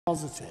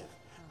positive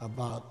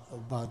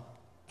about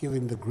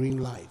giving the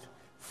green light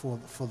for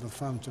the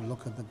firm to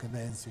look at the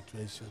Ghanaian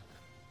situation.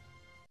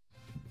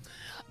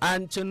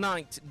 And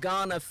tonight,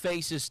 Ghana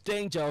faces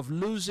danger of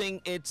losing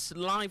its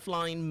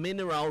lifeline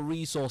mineral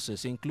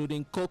resources,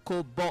 including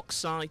cocoa,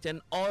 bauxite,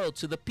 and oil,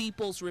 to the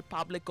People's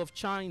Republic of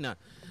China.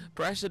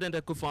 President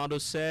Akufo-Addo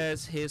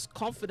says he's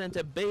confident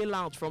a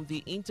bailout from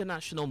the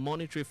International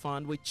Monetary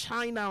Fund with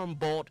China on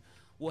board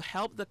will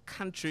help the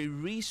country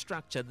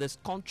restructure this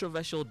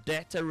controversial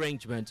debt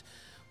arrangement,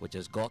 which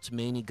has got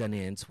many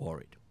Ghanaians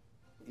worried.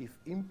 If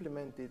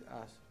implemented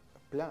as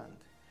planned,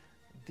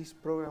 this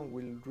program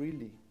will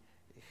really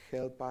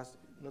help us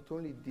not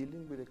only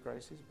dealing with the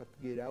crisis, but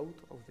get out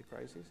of the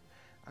crisis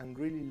and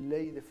really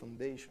lay the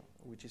foundation,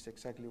 which is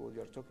exactly what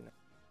you are talking about.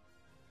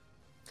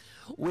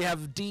 We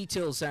have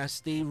details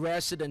as the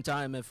resident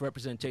IMF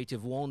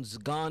representative warns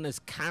Ghana's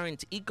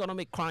current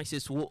economic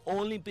crisis will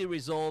only be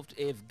resolved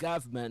if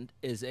government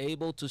is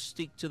able to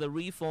stick to the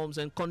reforms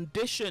and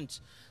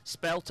conditions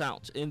spelt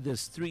out in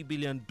this $3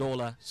 billion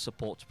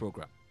support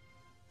program.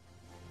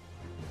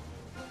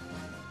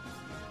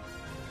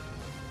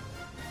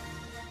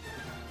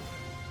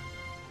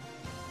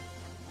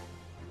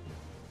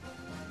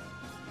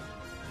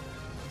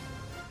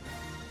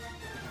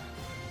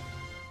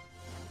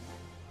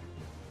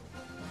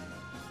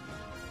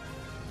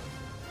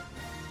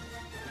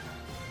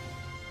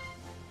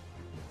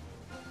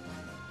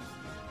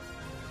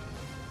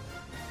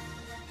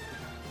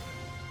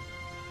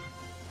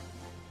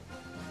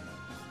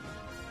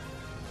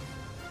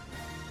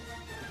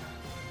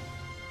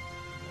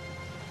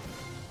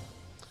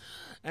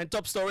 And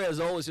Top Story, as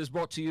always, is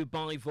brought to you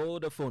by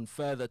Vodafone.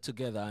 Further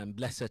together, I'm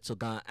Blessed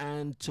Soga.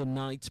 And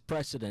tonight,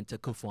 President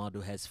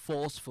Akufo-Addo has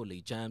forcefully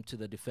jammed to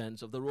the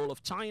defense of the role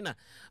of China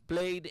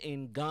played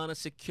in Ghana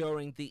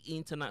securing the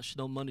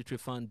International Monetary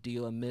Fund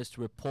deal amidst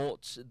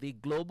reports the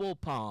global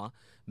power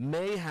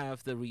may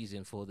have the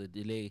reason for the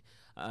delay,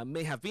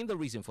 may have been the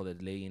reason for the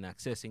delay in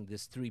accessing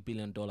this $3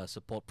 billion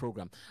support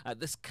program.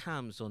 This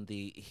comes on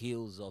the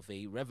heels of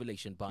a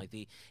revelation by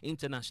the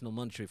International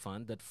Monetary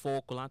Fund that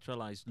 4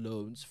 collateralized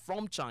loans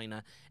from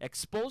China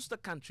exposed the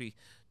country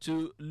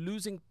to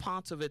losing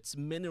part of its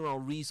mineral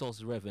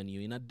resource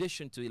revenue in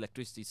addition to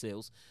electricity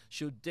sales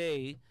should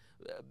there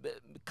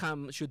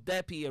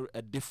be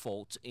a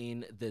default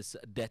in this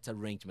debt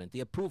arrangement.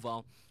 The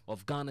approval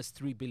of Ghana's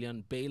 $3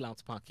 billion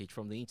bailout package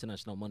from the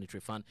International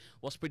Monetary Fund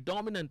was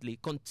predominantly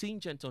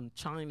contingent on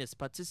China's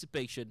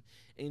participation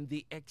in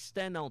the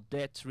external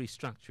debt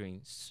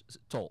restructuring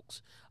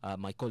talks.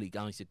 My colleague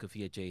Isaac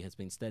Kofi has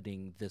been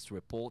studying this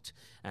report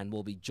and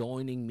will be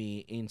joining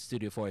me in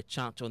studio for a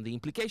chat on the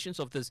implications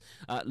of this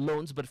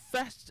loans. But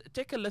first,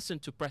 take a listen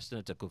to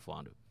President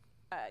Akufo-Addo.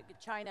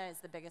 China is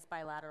the biggest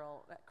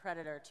bilateral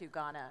creditor to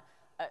Ghana.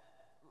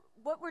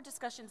 What were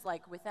discussions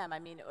like with them? I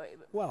mean,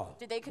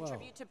 did they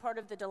contribute to part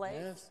of the delay?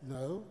 Yes,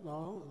 no.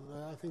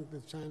 I think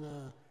that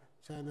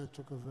China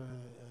took a very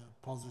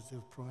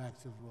positive,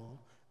 proactive role.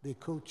 They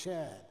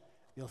co-chaired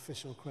the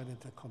official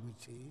creditor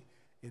committee.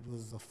 It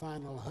was the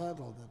final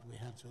hurdle that we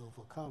had to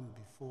overcome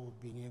before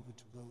being able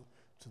to go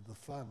to the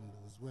fund.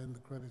 It was when the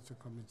creditor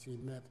committee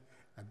met,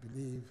 I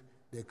believe,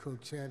 they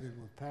co-chaired it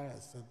with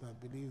Paris, and I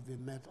believe they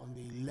met on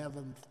the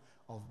 11th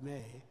of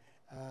May,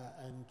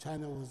 and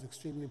China was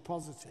extremely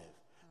positive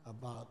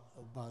about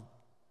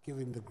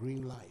giving the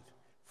green light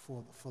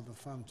for the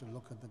firm to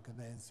look at the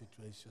Ghanaian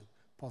situation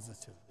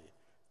positively.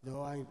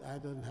 Though I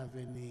don't have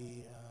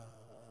any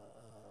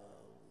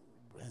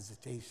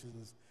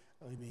hesitations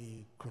or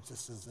any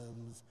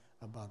criticisms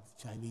about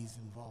the Chinese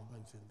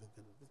involvement in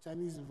the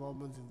Chinese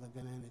involvement in the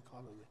Ghanaian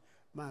economy.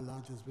 By and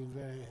large, has been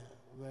very,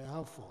 very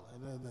helpful.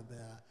 I know that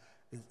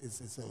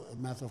it's a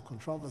matter of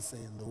controversy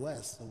in the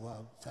West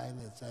about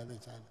China.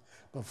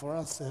 But for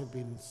us, they have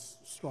been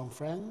strong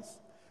friends,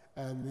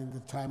 and in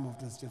the time of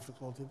this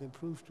difficulty, they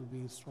proved to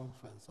be strong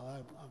friends. So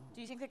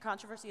do you think the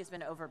controversy has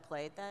been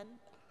overplayed then?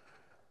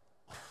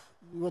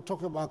 We were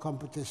talking about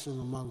competition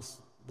amongst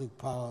big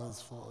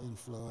powers for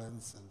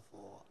influence and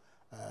for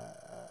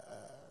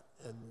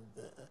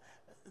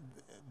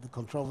the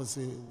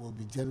controversy will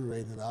be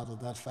generated out of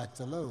that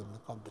fact alone. The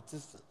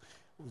competition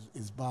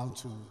is bound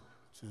to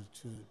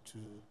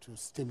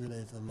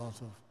stimulate a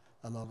lot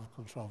of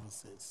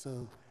controversy.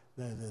 So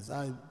there it is.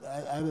 I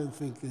don't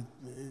think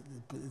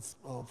it's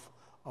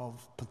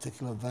of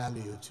particular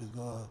value to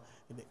go.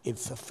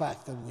 It's a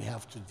fact that we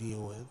have to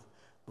deal with.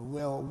 But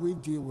we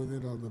deal with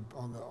it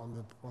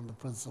on the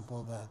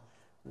principle that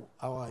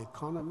our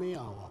economy,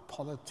 our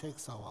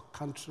politics, our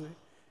country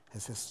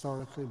has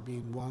historically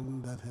been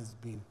one that has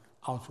been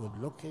outward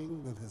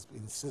looking, that has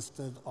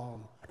insisted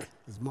on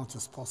as much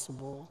as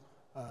possible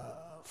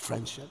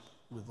friendship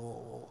with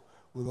all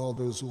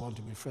those who want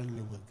to be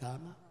friendly with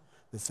Ghana.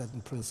 There's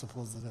certain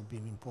principles that have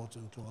been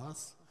important to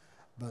us,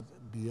 but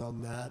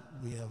beyond that,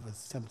 we have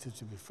attempted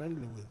to be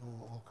friendly with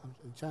all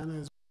countries. China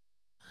is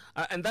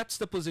And that's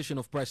the position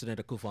of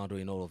President Akufo-Addo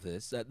in all of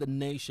this. The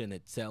nation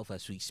itself,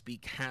 as we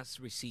speak, has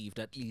received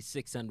at least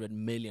 $600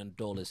 million,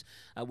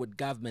 with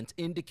government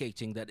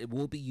indicating that it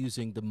will be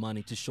using the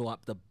money to shore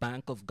up the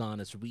Bank of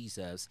Ghana's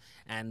reserves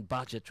and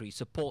budgetary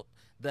support.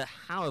 There,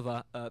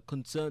 however,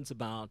 concerns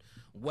about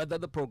whether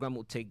the program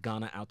will take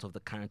Ghana out of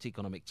the current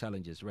economic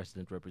challenges.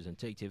 Resident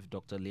Representative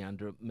Dr.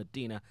 Leandro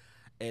Medina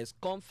is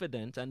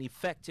confident an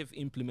effective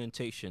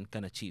implementation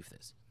can achieve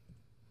this.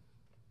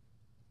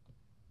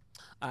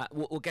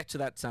 We'll get to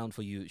that sound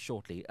for you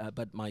shortly,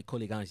 but my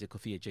colleague Isaac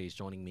Kofi is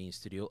joining me in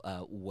studio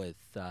with,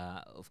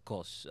 of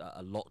course,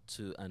 a lot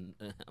to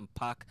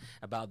unpack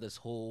about this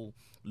whole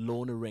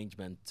loan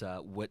arrangement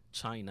with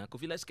China.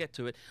 Kofi, let's get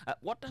to it.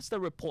 What does the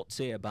report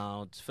say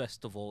about,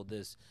 first of all,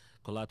 this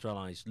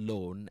collateralized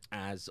loan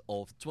as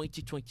of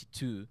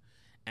 2022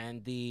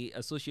 and the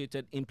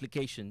associated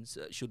implications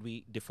should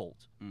we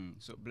default?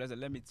 So, Blazer,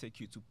 let me take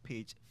you to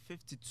page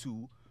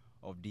 52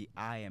 of the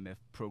IMF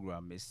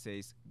program. It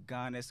says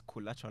Ghana's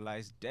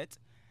collateralized debt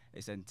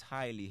is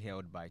entirely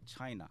held by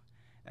China.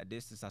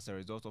 This is as a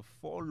result of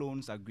 4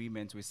 loans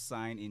agreements we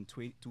signed in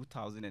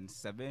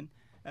 2007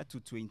 to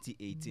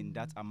 2018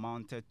 that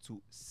amounted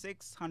to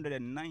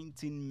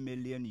 $619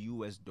 million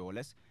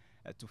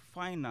to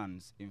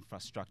finance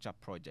infrastructure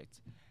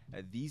projects.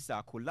 These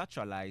are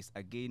collateralized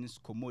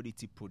against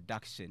commodity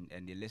production,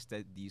 and they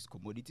listed these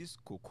commodities: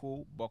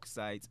 cocoa,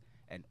 bauxite,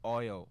 and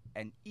oil,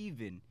 and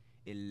even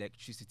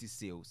electricity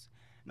sales.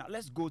 Now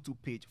let's go to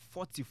page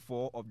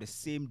 44 of the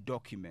same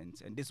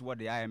document, and this is what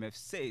the IMF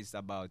says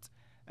about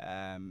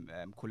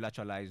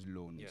collateralized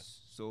loans.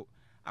 Yes. So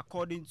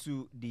according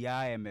to the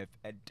IMF,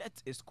 a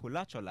debt is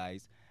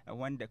collateralized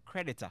when the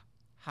creditor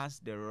has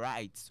the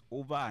rights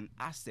over an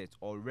asset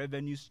or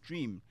revenue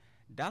stream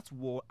that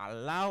will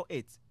allow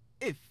it,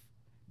 if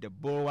the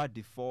borrower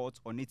defaults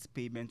on its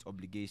payment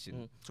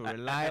obligation, to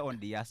rely on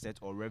the asset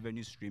or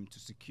revenue stream to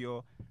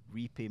secure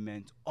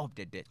repayment of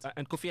the debt.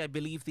 And Kofi, I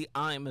believe the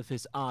IMF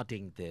is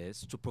adding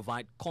this to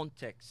provide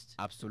context.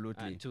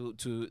 Absolutely.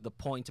 To the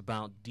point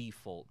about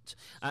default.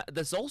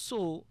 There's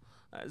also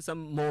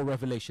some more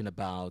revelation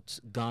about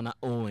Ghana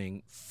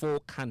owing 4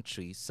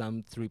 countries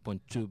some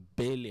 $3.2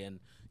 billion.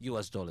 Give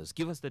us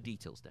the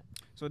details there.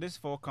 So these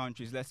 4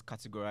 countries, let's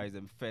categorize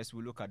them. First,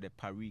 we look at the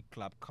Paris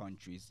Club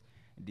countries.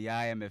 The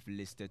IMF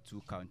listed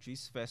 2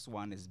 countries. First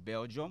one is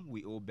Belgium.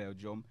 We owe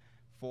Belgium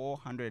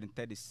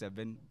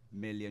 $437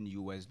 million.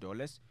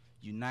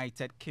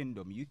 United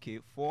Kingdom,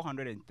 UK,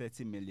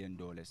 $430 million.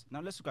 Now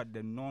let's look at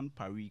the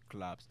non-Paris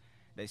clubs.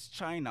 There's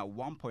China,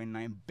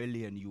 $1.9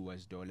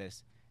 billion,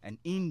 and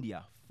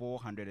India,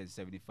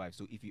 475.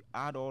 So if you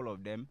add all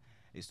of them,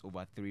 it's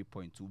over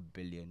 $3.2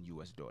 billion.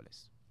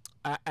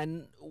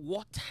 And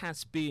what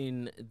has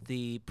been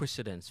the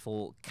precedence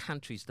for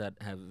countries that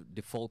have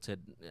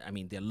defaulted,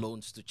 their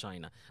loans to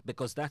China?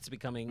 Because that's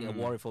becoming a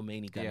worry for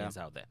many Ghanaians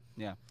out there.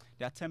 Yeah,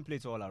 there are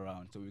templates all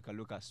around. So we can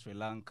look at Sri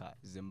Lanka,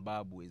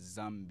 Zimbabwe,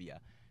 Zambia,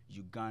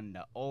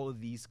 Uganda. All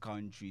these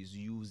countries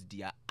use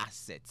their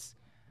assets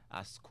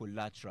as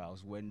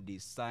collaterals when they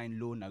sign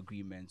loan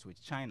agreements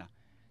with China.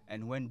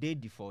 And when they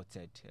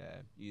defaulted,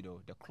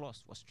 the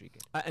clause was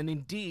triggered. And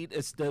indeed,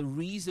 it's the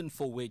reason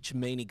for which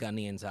many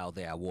Ghanaians out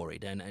there are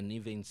worried and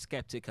even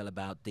skeptical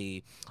about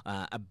the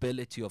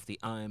ability of the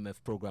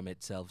IMF program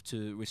itself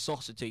to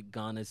resuscitate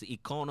Ghana's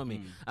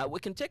economy. We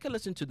can take a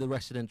listen to the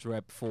resident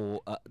rep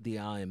for the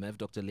IMF,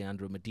 Dr.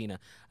 Leandro Medina,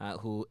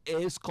 who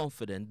is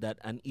confident that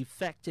an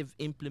effective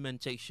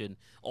implementation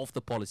of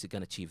the policy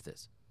can achieve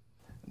this.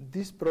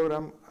 This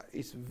program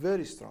is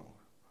very strong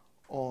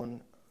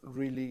on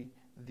really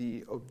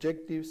the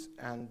objectives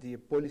and the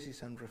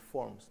policies and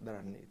reforms that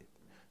are needed.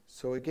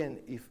 So again,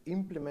 if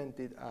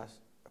implemented as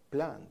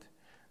planned,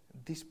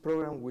 this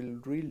program will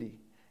really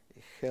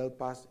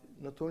help us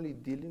not only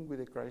dealing with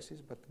the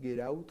crisis, but get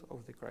out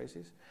of the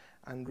crisis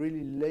and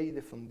really lay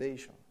the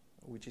foundation,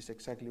 which is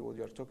exactly what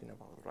you are talking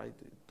about, right?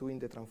 Doing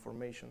the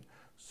transformation,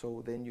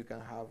 so then you can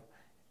have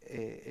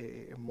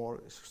a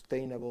more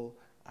sustainable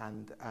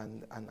and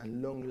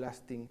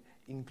long-lasting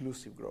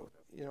inclusive growth.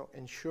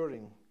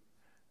 Ensuring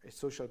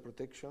social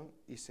protection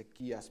is a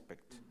key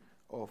aspect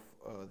of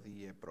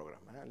the program.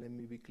 Let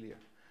me be clear.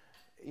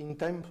 In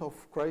times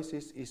of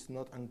crisis, it's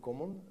not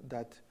uncommon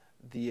that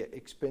the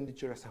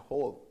expenditure as a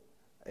whole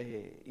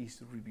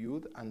is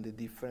reviewed, and the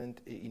different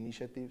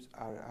initiatives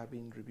are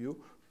being reviewed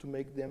to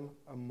make them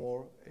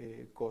more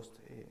cost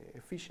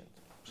efficient.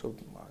 So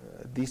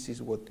this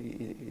is what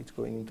it's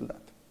going into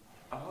that.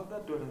 How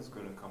that dollar is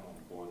going to come on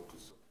board to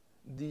support?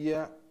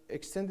 The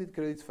extended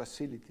credit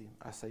facility,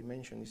 as I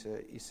mentioned,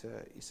 is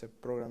a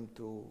program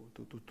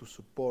to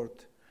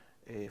support,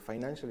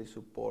 financially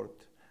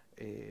support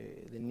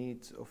the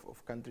needs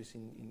of countries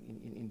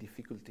in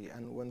difficulty.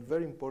 And one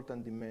very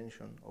important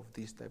dimension of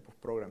this type of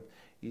program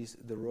is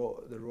the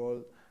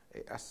role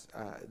as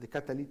the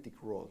catalytic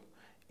role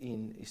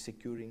in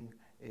securing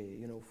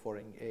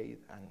foreign aid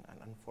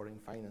and foreign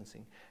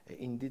financing.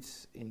 In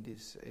this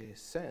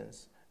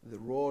sense, the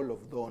role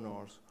of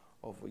donors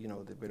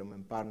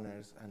development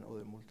partners and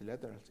other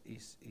multilaterals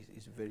is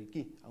very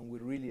key, and we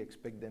really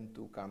expect them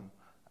to come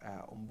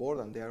on board,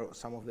 and there are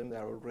some of them that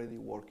are already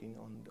working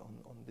on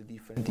the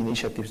different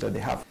initiatives that they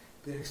have.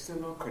 The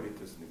external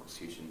creditors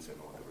negotiations and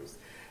all the rest.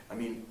 I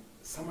mean,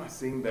 some are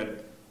saying that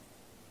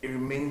it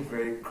remains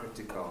very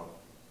critical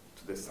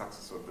to the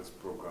success of this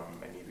program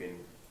and even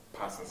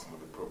passing some of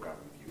the program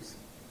reviews.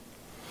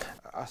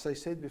 As I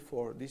said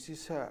before, this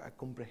is a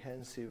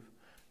comprehensive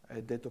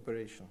debt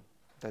operation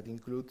that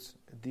includes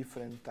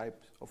different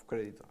types of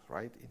creditors,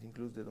 right? It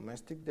includes the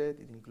domestic debt,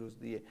 it includes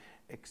the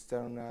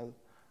external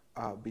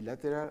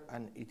bilateral,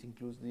 and it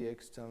includes the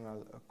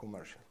external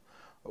commercial.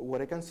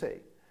 What I can say,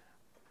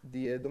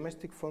 the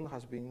domestic front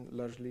has been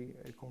largely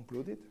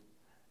concluded.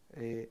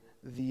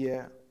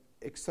 The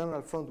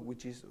external front,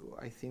 which is,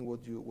 I think,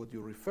 what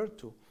you referred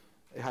to,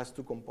 it has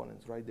two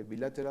components, right? The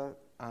bilateral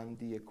and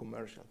the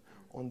commercial.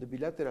 On the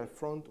bilateral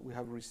front, we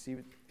have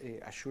received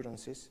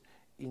assurances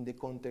in the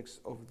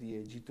context of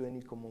the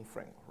G20 Common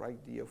Framework,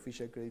 right? The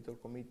official creditor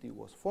committee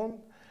was formed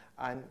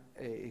and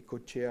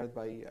co-chaired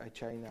by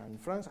China and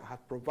France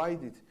have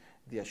provided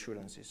the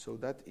assurances. So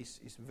that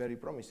is very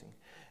promising.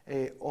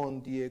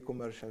 On the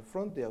commercial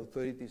front, the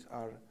authorities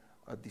are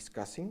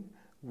discussing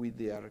with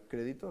their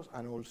creditors,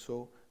 and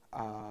also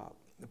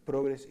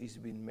progress is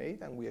being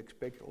made, and we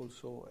expect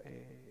also,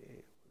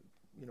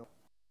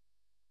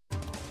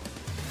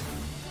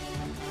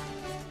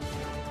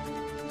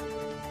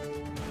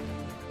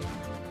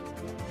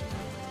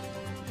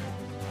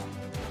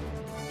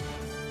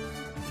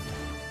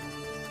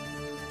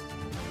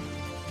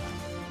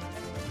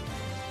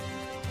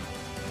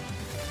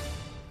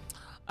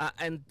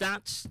 and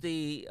that's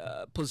the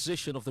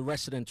position of the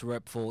resident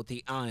rep for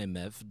the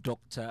IMF,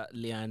 Dr.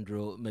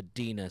 Leandro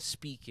Medina,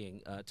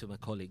 speaking to my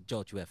colleague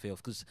George Wefe.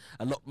 Of course,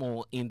 a lot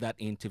more in that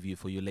interview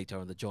for you later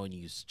on the Joy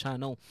News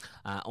channel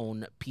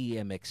on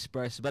PM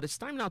Express. But it's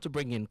time now to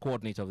bring in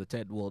coordinator of the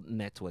Third World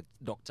Network,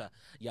 Dr.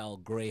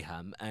 Yael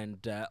Graham,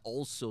 and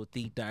also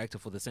the director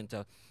for the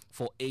Center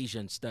for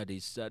Asian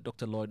Studies,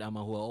 Dr. Lloyd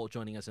Ama, who are all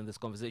joining us in this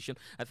conversation.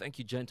 Thank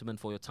you, gentlemen,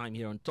 for your time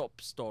here on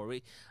Top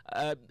Story.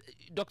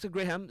 Dr.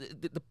 Graham,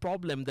 the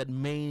problem that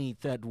many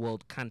third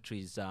world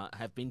countries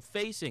have been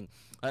facing,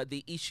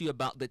 the issue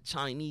about the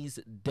Chinese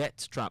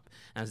debt trap,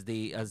 as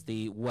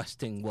the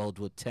Western world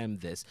would term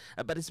this,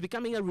 but it's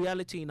becoming a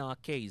reality in our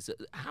case.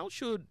 How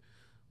should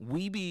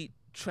we be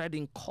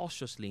treading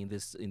cautiously in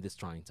this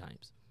trying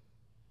times?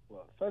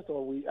 Well, first of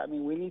all,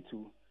 we need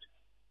to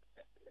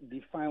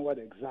define what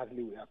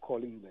exactly we are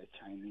calling the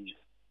Chinese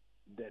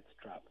debt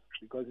trap,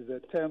 because it's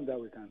a term that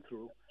we can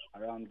throw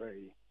around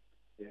very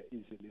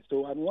easily.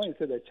 So when you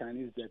say the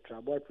Chinese debt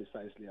trap, what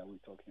precisely are we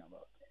talking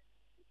about?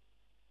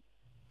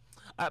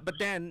 But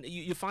then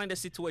you find a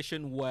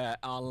situation where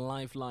our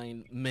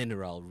lifeline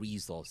mineral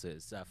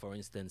resources, for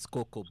instance,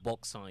 cocoa,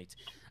 bauxite,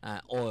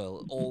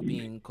 oil, all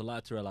being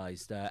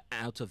collateralized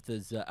out of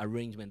this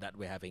arrangement that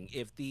we're having.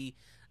 If the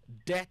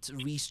debt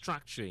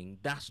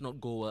restructuring does not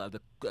go at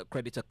the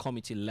creditor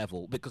committee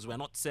level, because we're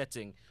not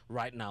setting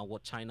right now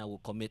what China will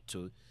commit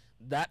to,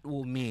 that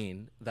will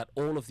mean that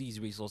all of these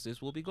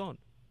resources will be gone.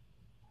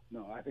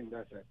 No, I think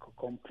that's a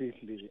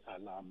completely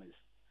alarmist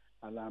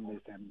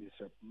and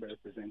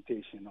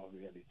misrepresentation of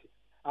reality.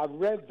 I've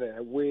read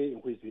the way in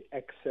which the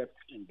excerpt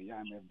in the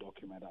IMF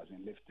document has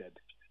been lifted,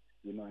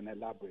 and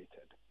elaborated.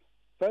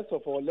 First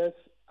of all, let's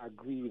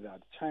agree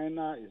that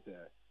China is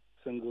the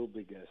single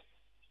biggest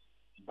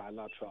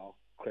bilateral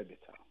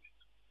creditor.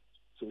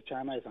 So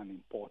China is an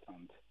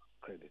important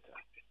creditor.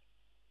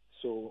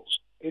 So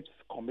its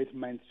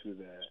commitment to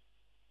the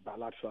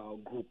bilateral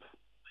group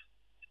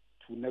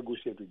to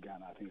negotiate with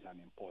Ghana, I think, is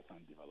an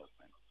important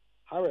development.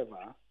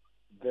 However,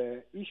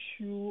 the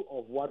issue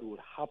of what would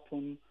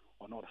happen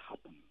or not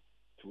happen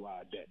to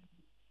our debt,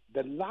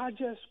 the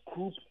largest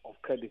group of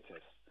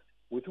creditors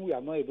with whom we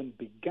have not even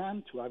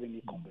begun to have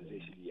any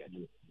conversation yet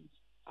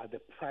are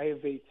the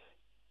private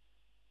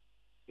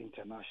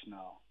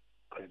international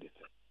creditors,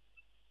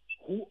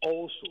 who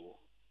also,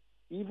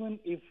 even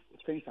if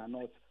things are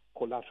not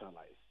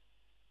collateralized,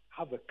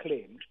 have a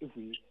claim if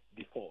we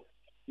default.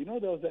 There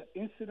was an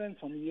incident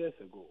some years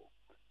ago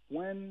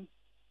when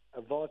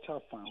a vulture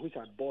fund, which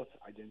had bought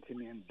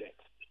Argentinian debt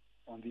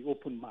on the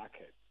open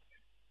market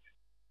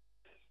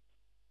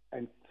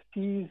and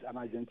seized an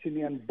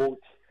Argentinian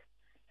boat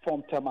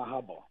from Tema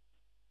Harbor.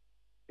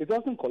 It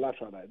wasn't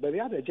collateralized, but they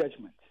had a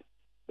judgment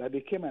that they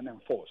came and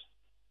enforced.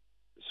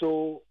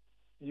 So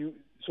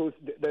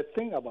the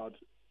thing about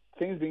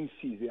things being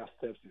seized, there are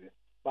steps to it.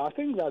 But I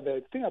think that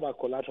the thing about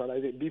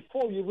collateralization,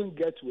 before you even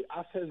get to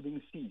assets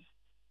being seized,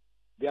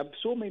 there are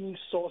so many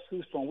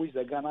sources from which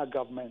the Ghana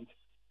government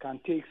can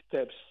take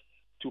steps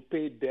to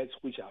pay debts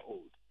which are owed.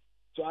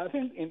 So I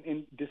think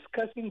in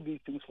discussing these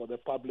things for the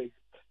public,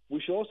 we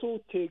should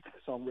also take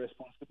some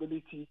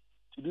responsibility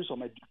to do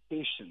some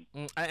education.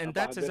 And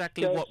that's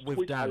exactly what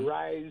we've done.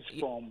 Arise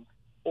from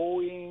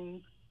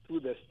owing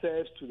through the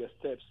steps to the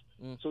steps.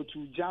 So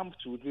to jump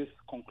to this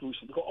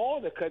conclusion, because all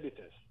the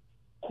creditors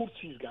could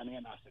seize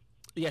Ghanaian assets.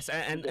 Yes,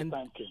 and the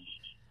time came.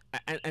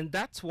 And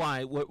that's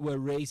why we're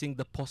raising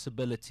the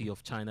possibility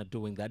of China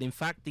doing that. In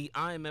fact, the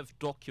IMF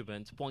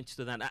document points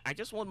to that. I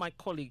just want my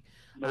colleague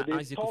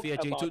Isaac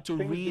Kofiaji to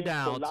read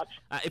out,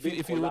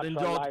 if you would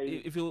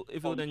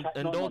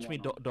indulge me,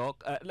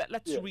 Doc.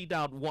 Let's read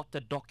out what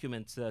the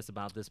document says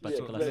about this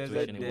particular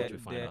situation in which we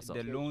find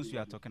ourselves. The loans we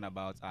are talking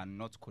about are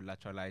not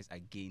collateralized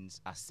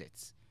against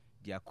assets.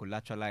 They are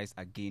collateralized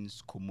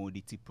against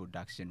commodity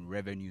production,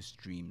 revenue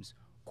streams,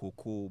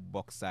 cocoa,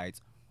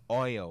 bauxite,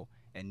 oil,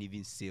 and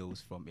even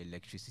sales from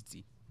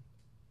electricity.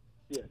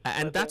 Yes,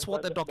 and that's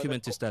what the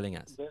document is telling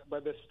us.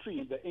 But the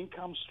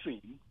income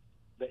stream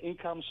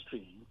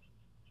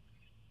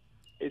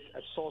is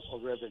a source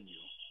of revenue,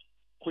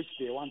 which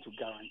they want to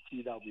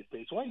guarantee that will be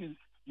paid. So when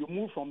you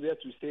move from there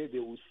to say they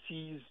will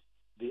seize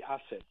the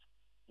assets,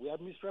 we are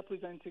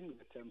misrepresenting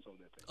the terms of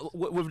the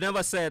thing. We've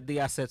never said the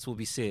assets will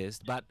be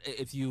seized, but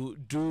if you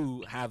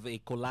do have a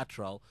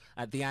collateral,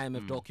 the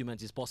IMF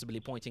document is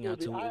possibly pointing out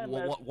to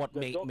what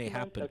may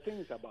happen. The thing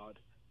is about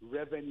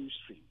revenue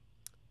stream.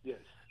 Yes.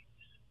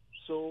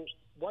 So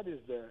what is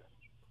the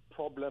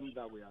problem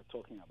that we are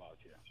talking about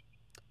here?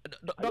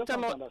 I just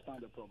don't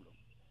understand the problem.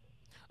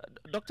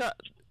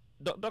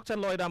 Dr.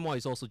 Lloyd Amoy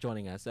is also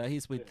joining us.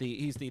 He's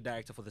the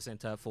director for the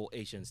Center for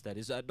Asian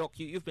Studies. Doc,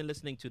 you've been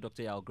listening to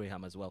Dr. Yao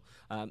Graham as well.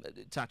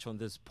 Touch on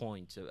this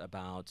point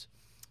about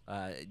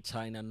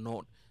China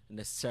not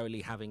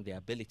necessarily having the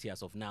ability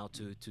as of now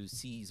to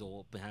seize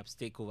or perhaps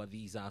take over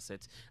these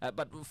assets.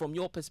 But from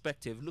your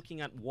perspective,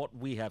 looking at what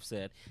we have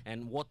said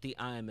and what the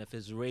IMF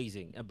is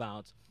raising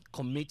about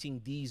committing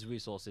these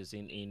resources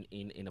in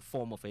a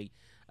form of a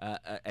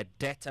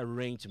debt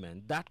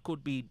arrangement, that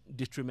could be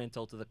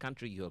detrimental to the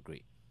country, you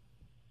agree?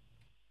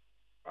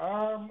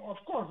 Of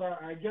course,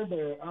 I get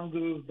the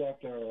angles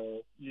that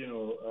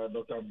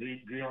Dr.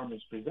 Graham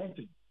is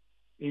presenting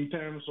in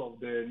terms of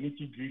the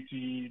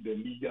nitty-gritty, the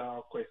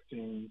legal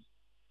questions,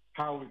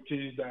 how it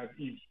is that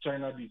if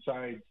China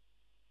decides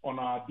on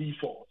our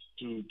default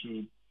to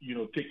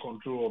take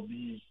control of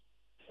these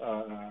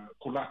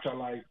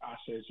collateralized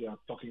assets you are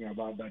talking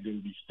about, that there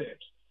will be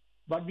steps.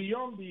 But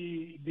beyond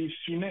the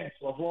finesse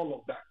of all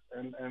of that,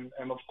 and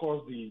of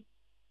course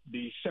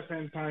the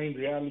serpentine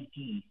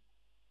reality,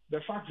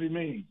 the fact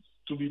remains,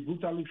 to be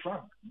brutally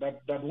frank,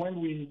 that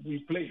when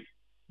we play,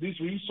 these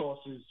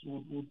resources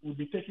would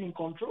be taken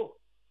control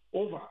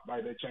over by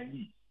the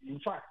Chinese. In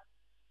fact,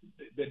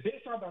 the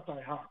data that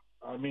I have,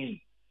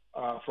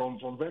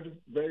 from very,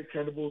 very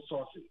credible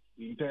sources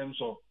in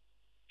terms of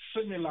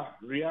similar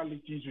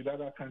realities with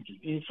other countries.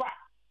 In fact,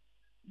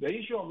 the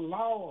issue of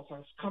Laos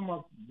has come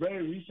up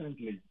very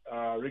recently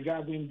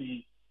regarding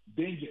the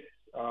dangers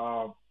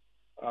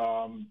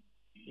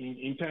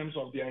in terms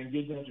of their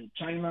engagement with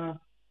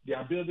China. They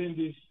are building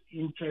this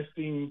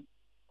interesting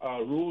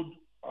road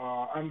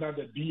under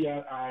the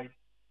BRI,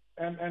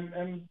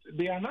 and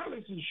the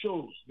analysis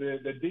shows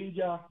the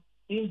danger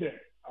in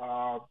there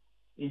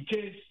in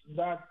case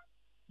that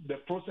the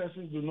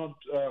processes do not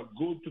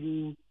go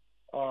through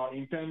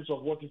in terms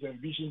of what is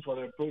envisioned for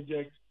the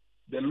project,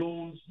 the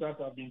loans that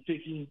have been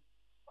taken.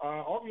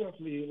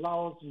 Obviously,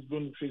 Laos is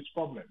going to face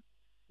problems.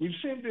 We've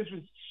seen this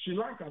with Sri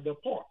Lanka, the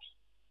port,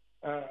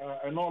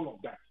 and all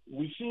of that.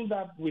 We've seen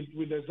that with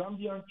the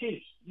Zambian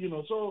case,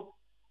 So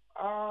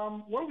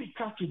when we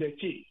cut to the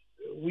case,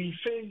 we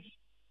face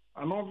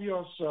an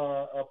obvious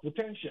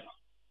potential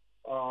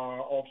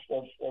of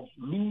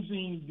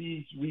losing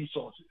these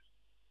resources.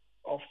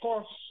 Of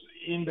course,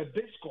 in the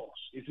discourse,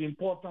 it's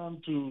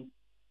important to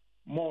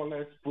more or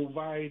less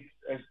provide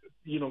a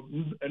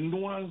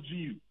nuanced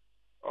view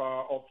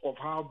of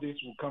how this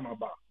will come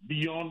about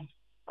beyond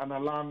an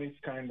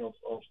alarmist kind of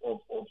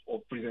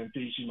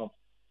presentation of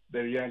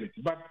the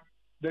reality. But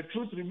the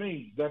truth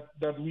remains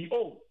that we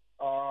owe,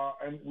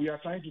 and we are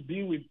trying to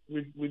deal with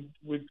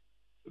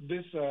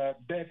this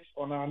debt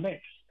on our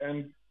necks.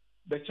 And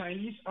the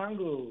Chinese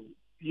angle,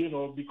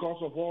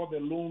 because of all the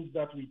loans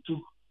that we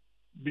took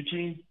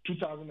between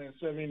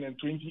 2007 and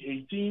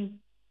 2018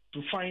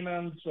 to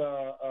finance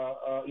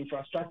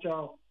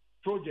infrastructure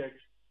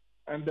projects,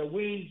 and the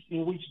ways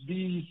in which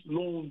these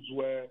loans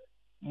were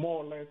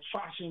more or less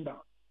fashioned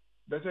out.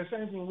 There's a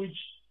sense in which,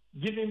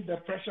 given the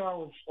pressure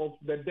of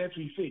the debt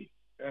we face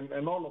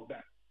and all of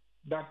that,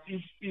 that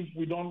if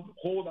we don't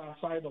hold our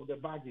side of the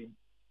bargain,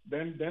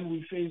 then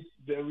we face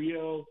the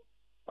real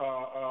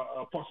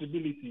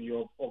possibility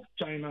of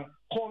China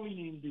calling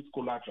in this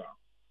collateral.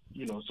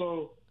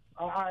 So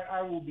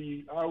I will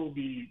be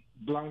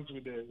blunt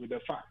with the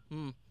fact.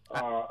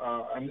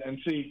 And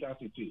say it as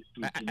it is.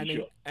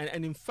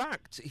 And in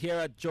fact, here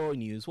at Joy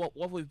News,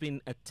 what we've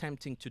been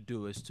attempting to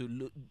do is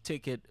to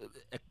take it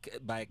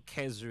by a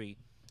cursory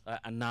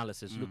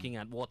analysis, looking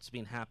at what's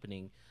been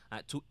happening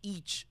to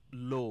each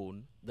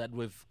loan that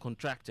we've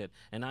contracted.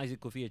 And Isaac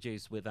Kofiaji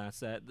is with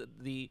us.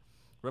 The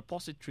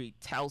repository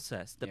tells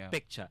us the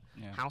picture,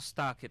 how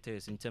stark it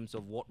is in terms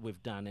of what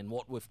we've done and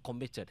what we've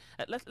committed.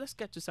 Let's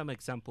get to some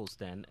examples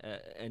then,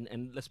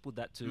 and let's put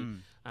that to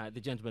the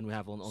gentleman we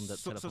have on the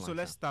telephone. So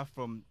let's start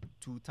from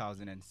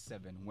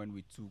 2007 when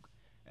we took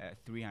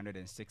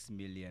 $306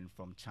 million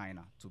from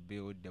China to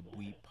build the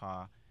Bui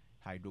Power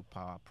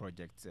hydropower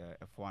project,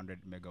 a 400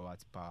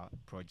 megawatt power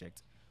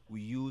project.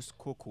 We use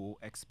cocoa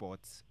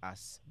exports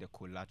as the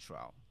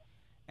collateral.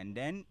 And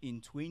then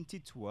in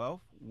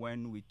 2012,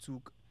 when we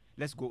took,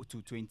 let's go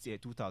to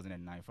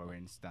 2009, for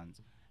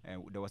instance,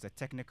 there was a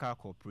technical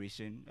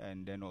cooperation,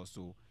 and then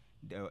also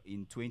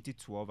in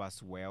 2012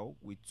 as well,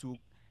 we took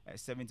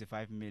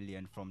 75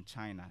 million from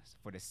China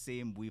for the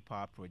same Bui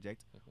Power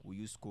project. We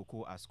used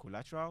cocoa as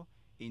collateral.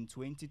 In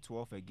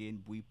 2012,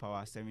 again, Bui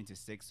Power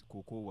 76,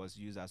 cocoa was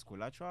used as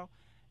collateral.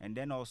 And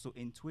then also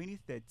in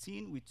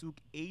 2013, we took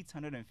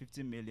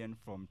 850 million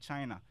from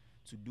China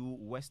to do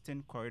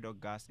Western Corridor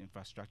gas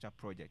infrastructure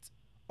projects.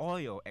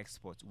 Oil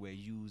exports were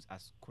used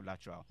as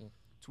collateral.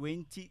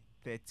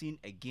 2013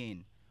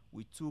 again,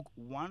 we took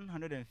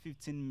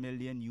 115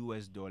 million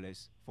US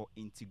dollars for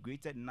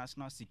integrated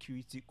national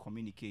security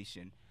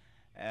communication.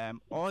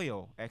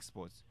 Oil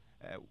exports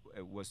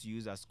was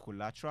used as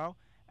collateral.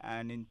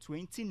 And in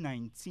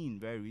 2019,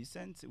 very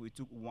recent, we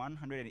took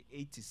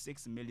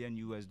 186 million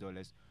US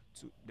dollars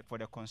for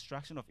the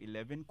construction of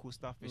 11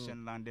 coastal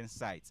fishing landing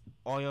sites.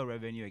 Oil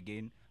revenue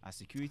again as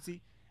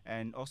security,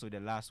 and also the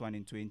last one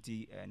in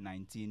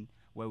 2019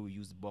 where we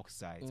use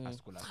bauxite as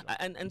collateral.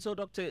 And so,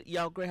 Dr.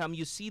 Yao Graham,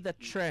 you see the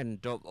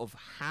trend of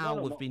how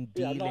we've been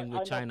dealing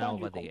with China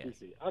over the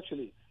years.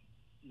 Actually,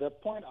 the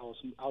point I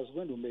was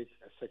going to make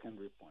a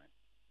secondary point,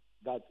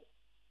 that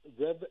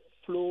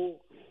flow,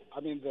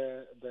 I mean,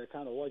 the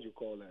kind of what you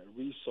call a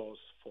resource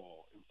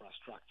for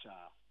infrastructure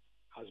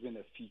has been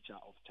a feature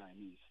of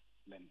Chinese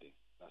lending.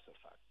 That's a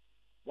fact.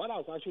 What I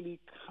was actually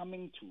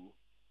coming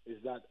to is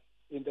that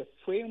in the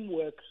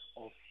framework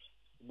of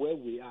where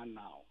we are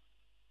now,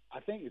 I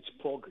think it's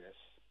progress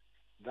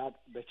that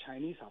the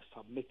Chinese have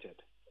submitted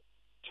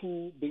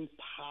to being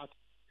part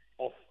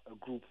of a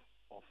group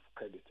of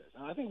creditors.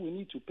 And I think we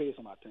need to pay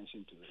some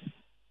attention to this.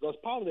 Because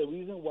part of the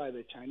reason why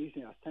the Chinese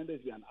thing has tended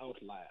to be an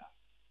outlier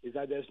is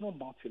that there's no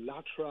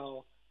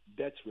multilateral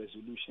debt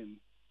resolution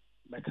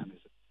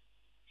mechanism.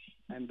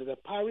 And the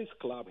Paris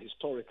Club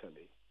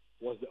historically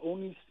was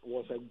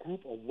a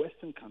group of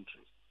Western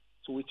countries.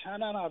 So with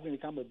China now having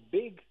become a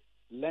big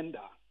lender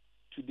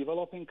to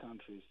developing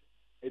countries,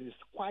 it is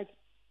quite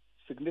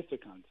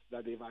significant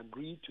that they've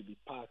agreed to be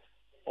part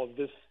of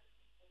this,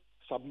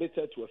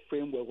 submitted to a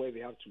framework where they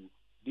have to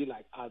be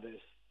like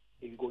others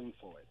in going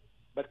forward.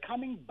 But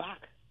coming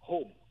back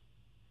home,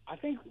 I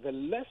think the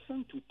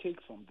lesson to take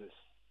from this,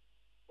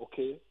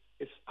 okay,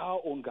 is our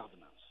own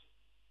governance.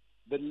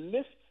 The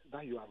list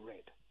that you have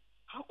read,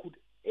 how could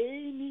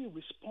any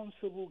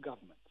responsible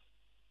government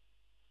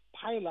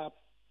pile up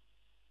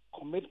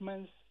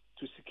commitments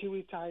to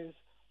securitize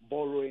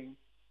borrowing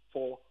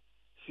for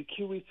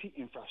security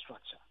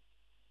infrastructure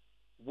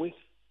with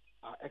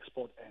our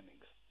export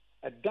earnings?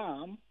 A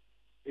dam,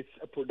 it's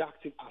a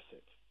productive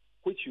asset,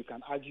 which you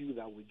can argue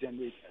that will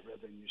generate a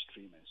revenue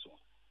stream and so on.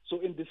 So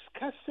in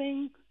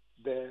discussing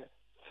the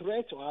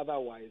threat or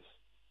otherwise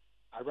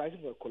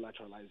arising from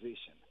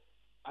collateralization,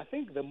 I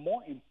think the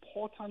more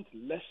important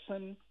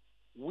lesson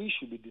we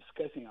should be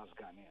discussing as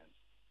Ghanaians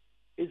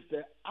is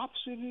the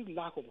absolute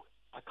lack of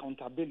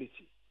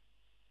accountability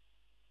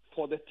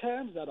for the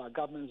terms that our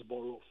governments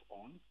borrow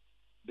on,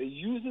 the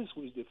uses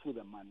which they put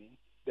the money,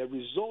 the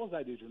results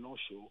that they do not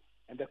show,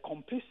 and the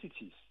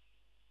complicities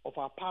of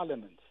our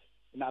parliaments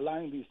in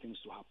allowing these things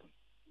to happen.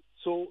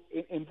 So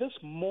in this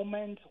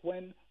moment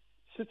when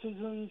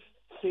citizens'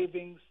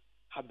 savings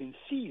have been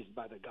seized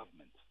by the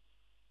government,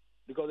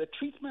 because the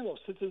treatment of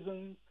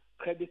citizen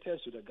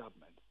creditors to the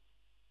government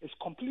is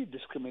completely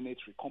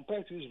discriminatory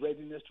compared to his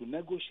readiness to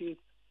negotiate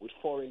with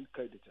foreign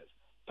creditors.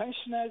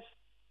 Pensioners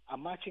are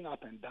marching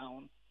up and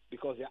down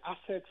because their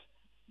assets,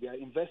 their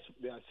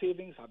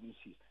savings have been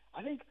seized.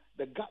 I think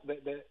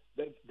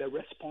the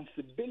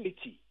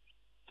responsibility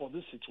for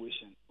this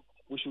situation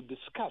we should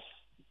discuss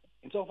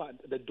in terms of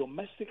the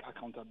domestic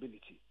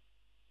accountability,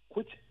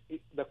 which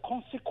the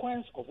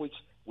consequence of which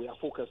we are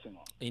focusing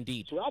on.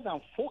 Indeed. So rather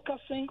than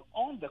focusing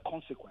on the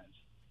consequence,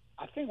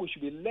 I think we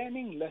should be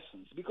learning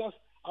lessons. Because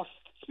I was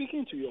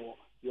speaking to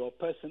your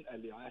person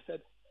earlier, I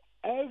said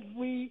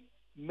every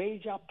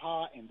major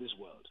power in this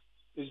world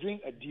is doing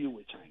a deal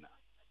with China.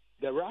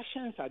 The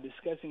Russians are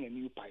discussing a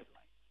new pipeline.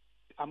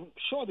 I'm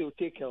sure they will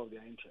take care of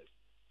their interests.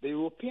 The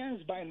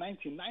Europeans buy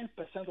 99%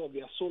 of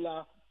their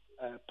solar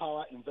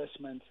power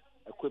investment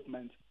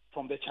equipment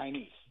from the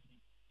Chinese.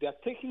 They are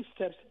taking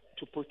steps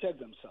to protect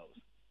themselves.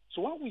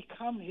 So when we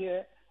come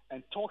here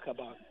and talk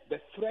about the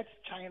threat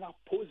China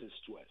poses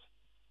to us,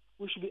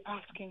 we should be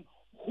asking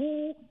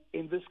who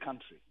in this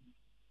country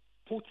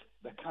put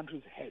the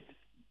country's head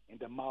in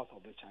the mouth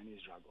of the Chinese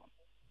dragon,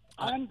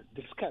 and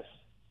discuss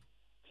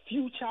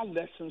future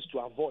lessons to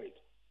avoid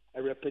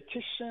a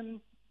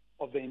repetition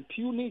of the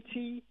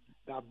impunity,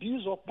 the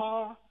abuse of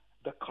power,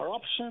 the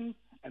corruption,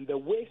 and the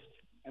waste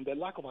and the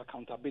lack of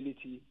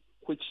accountability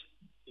which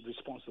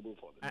responsible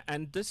for them.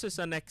 And this is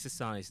an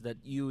exercise that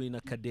you in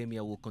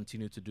academia will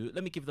continue to do.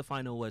 Let me give the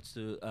final words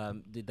to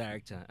the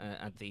director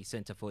at the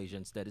Center for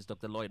Asian Studies,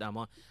 Dr. Lloyd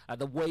Amwa,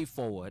 the way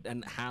forward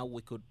and how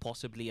we could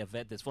possibly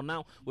avert this. For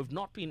now, we've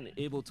not been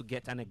able to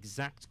get an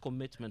exact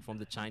commitment from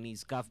the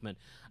Chinese government.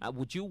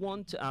 Would you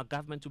want our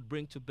government to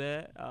bring to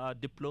bear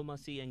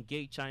diplomacy,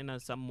 engage China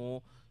some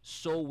more,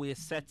 so we're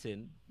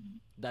certain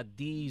that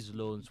these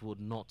loans would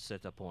not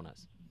set upon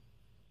us?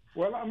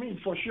 Well, I mean,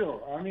 for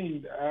sure. I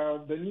mean,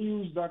 the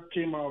news that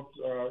came out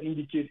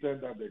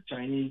indicated that the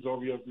Chinese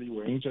obviously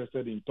were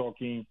interested in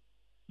talking.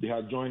 They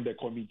had joined the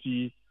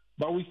committee,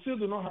 but we still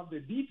do not have the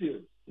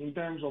details in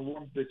terms of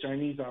what the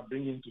Chinese are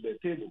bringing to the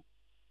table.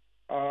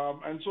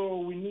 And so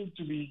we need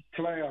to be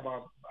clear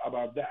about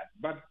that.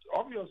 But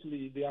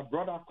obviously, there are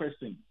broader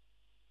questions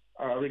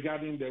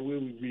regarding the way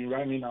we've been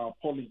running our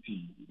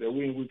polity, the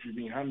way in which we've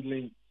been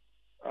handling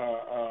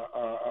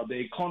the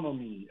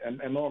economy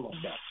and all of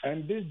that.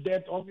 And this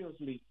debt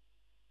obviously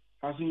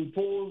has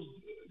imposed,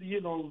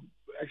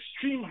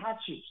 extreme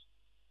hardships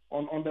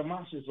on the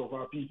masses of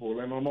our people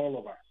and on all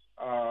of us.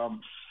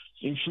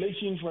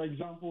 Inflation, for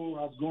example,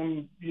 has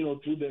gone,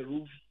 through the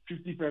roof,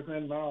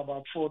 50% now,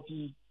 about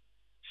 40%.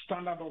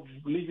 Standard of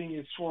living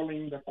is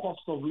falling. The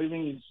cost of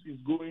living is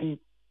going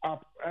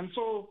up. And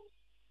so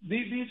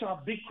these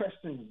are big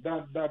questions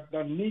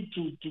that need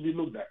to be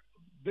looked at.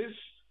 This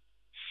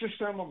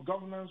system of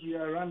governance we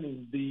are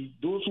running,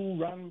 those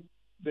who run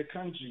the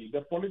country,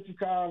 the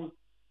political,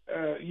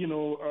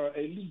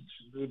 elite,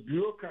 the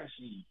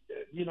bureaucracy,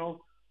 all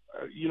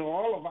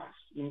of us,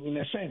 in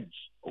a sense,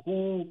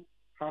 who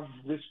have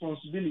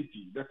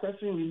responsibility. The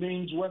question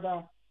remains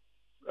whether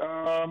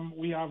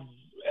we have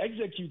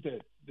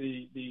executed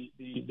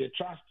the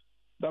trust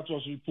that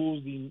was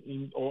reposed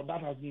or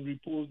that has been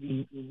reposed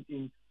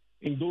in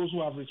those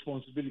who have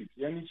responsibility.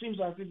 And it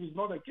seems as if it's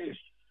not the case.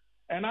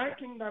 And I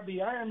think that the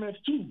IMF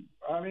too,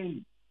 I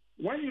mean,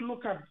 when you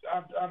look at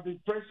the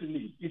press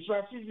release, it's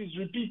as if it's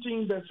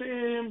repeating the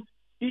same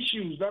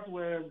issues that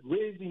were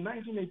raised in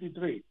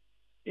 1983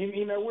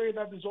 in a way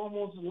that is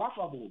almost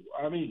laughable.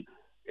 I mean,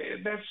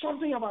 there's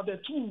something about the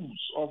tools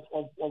of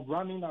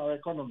running our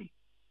economy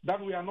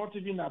that we are not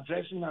even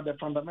addressing at the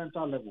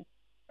fundamental level.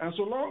 And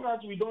so long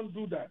as we don't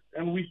do that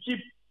and we keep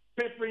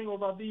papering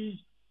over these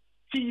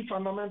key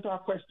fundamental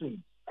questions,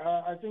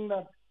 I think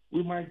that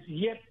we might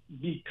yet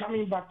be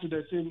coming back to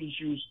the same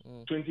issues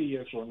 20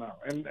 years from now.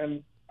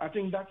 And I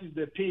think that is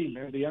the pain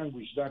and the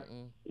anguish that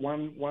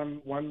one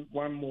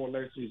more or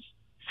less is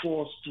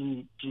forced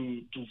to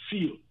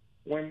feel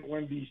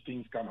when these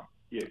things come up.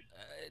 Yes.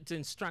 It's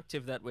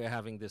instructive that we're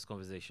having this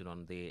conversation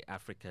on the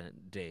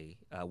African Day,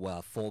 where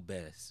our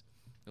forebears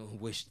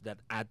wished that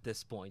at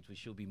this point we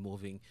should be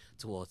moving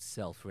towards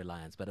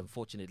self-reliance, but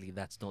unfortunately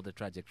that's not the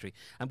trajectory.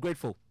 I'm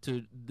grateful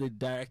to the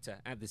director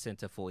at the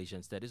Center for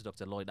Asian Studies,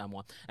 Dr. Lloyd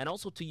Amwa, and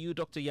also to you,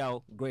 Dr.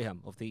 Yao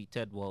Graham of the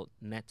Third World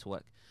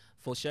Network,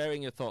 for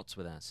sharing your thoughts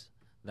with us.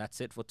 That's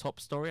it for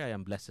Top Story. I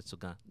am Blessed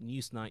Suga.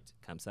 Newsnight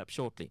comes up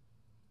shortly.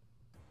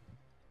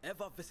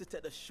 Ever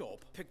visited a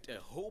shop, picked a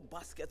whole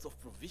basket of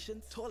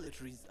provisions,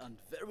 toiletries, and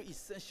very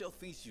essential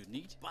things you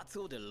need,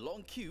 battled a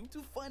long queue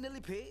to finally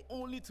pay,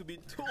 only to be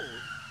told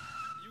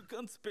you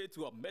can't pay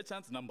to a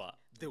merchant number?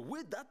 The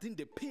way that thing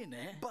they pay,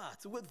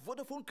 but with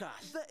Vodafone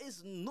Cash, there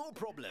is no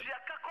problem.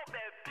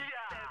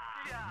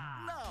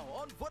 Now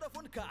on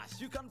Vodafone Cash,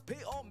 you can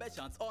pay all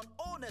merchants on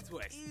all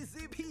networks.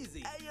 Easy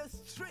peasy. Aye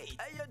straight.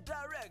 Aye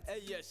direct.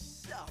 Aye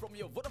sharp. From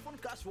your Vodafone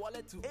Cash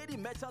wallet to any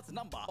merchant's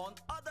number on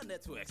other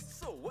networks.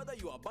 So whether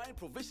you are buying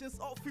provisions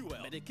or fuel,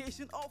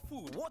 medication or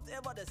food,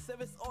 whatever the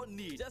service or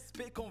need, just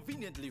pay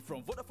conveniently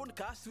from Vodafone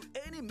Cash to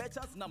any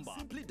merchant's number.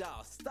 Simply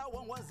dial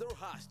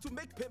 *110# to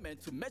make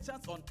payment to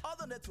merchants on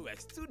other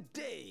networks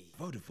today.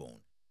 Vodafone.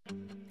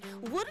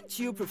 Wouldn't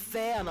you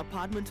prefer an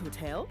apartment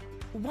hotel?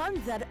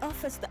 One that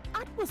offers the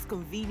utmost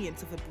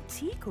convenience of a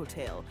boutique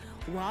hotel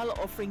while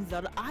offering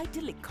the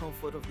idyllic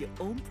comfort of your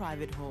own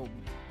private home.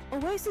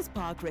 Oasis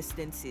Park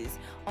Residences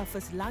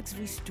offers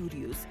luxury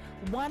studios,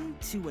 1,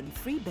 2 and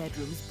 3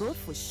 bedrooms both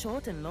for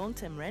short and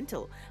long-term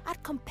rental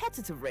at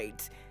competitive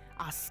rates.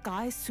 Our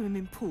sky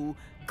swimming pool,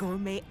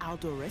 gourmet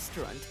outdoor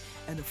restaurant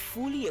and a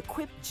fully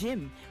equipped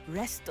gym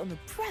rest on a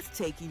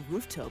breathtaking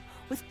rooftop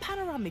with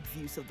panoramic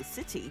views of the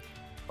city.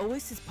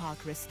 Oasis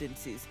Park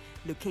Residences,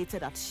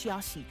 located at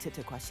Shiashi,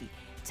 Tetekwashi,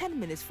 10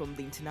 minutes from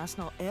the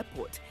international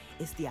airport,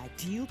 is the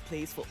ideal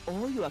place for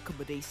all your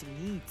accommodation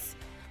needs.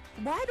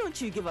 Why don't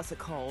you give us a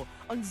call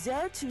on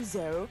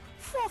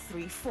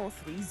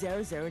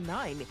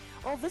 020-4343-009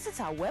 or visit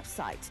our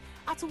website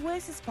at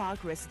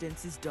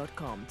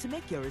oasisparkresidences.com to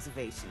make your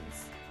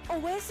reservations.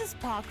 Oasis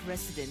Park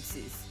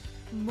Residences,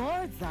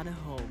 more than a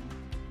home.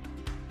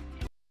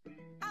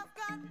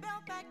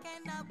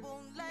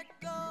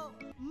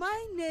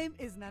 My name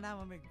is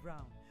Nanama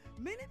McBrown.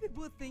 Many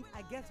people think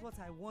I get what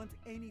I want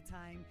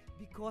anytime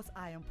because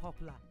I am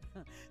popular.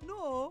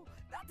 No,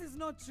 that is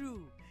not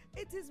true.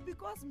 It is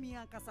because me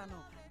and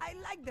Kasano, I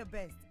like the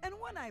best, and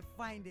when I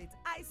find it,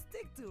 I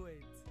stick to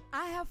it.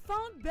 I have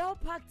found Bell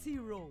Pack Tea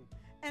Roll,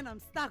 and I'm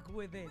stuck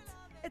with it.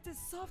 It is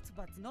soft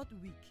but not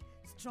weak,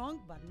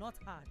 strong but not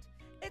hard.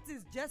 It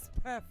is just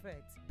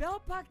perfect.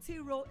 Bellpack tea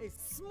roll is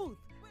smooth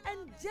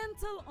and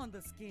gentle on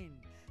the skin.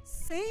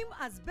 Same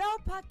as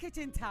Bellpack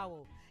kitchen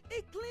towel.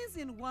 It cleans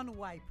in one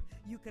wipe.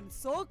 You can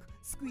soak,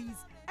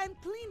 squeeze, and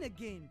clean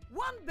again.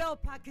 One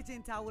Bellpack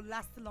kitchen towel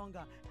lasts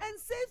longer and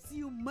saves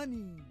you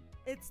money.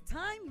 It's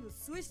time you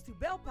switch to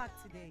Bellpack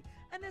today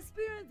and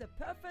experience the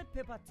perfect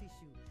paper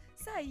tissue.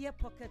 Say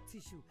pocket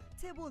tissue,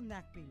 table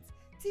napkins,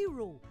 tea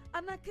roll,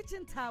 and a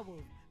kitchen towel.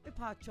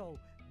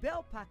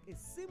 Bellpack is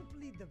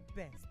simply the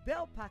best.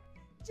 Bellpack,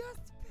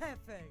 just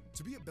perfect.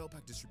 To be a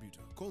Bellpack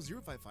distributor, call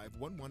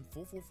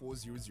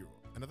 055-11-44400.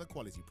 Another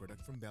quality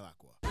product from Bell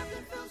Aqua.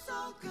 Nothing feels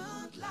so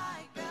good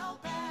like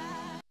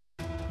Bellpack.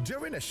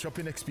 During a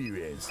shopping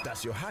experience,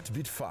 does your heart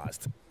beat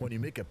fast when you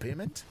make a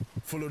payment?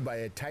 Followed by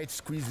a tight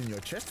squeeze in your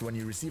chest when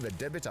you receive a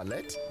debit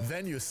alert?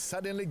 Then you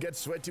suddenly get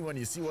sweaty when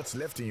you see what's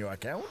left in your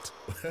account?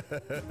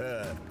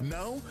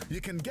 Now,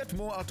 you can get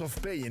more out of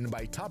paying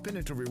by tapping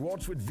into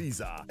rewards with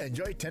Visa.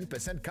 Enjoy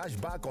 10% cash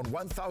back on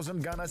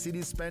 1,000 Ghana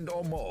cedis spend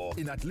or more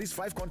in at least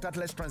 5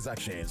 contactless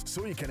transactions,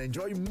 so you can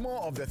enjoy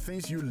more of the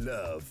things you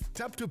love.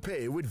 Tap to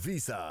pay with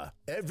Visa,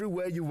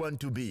 everywhere you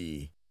want to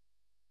be.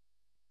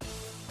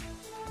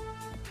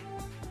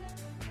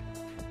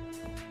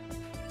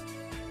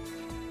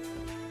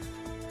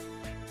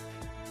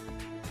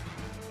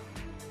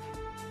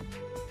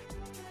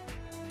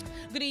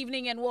 Good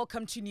evening and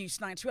welcome to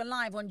Newsnight. We're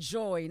live on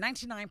Joy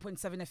 99.7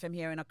 FM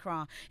here in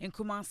Accra. In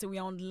Kumasi,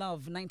 we're on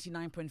Love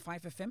 99.5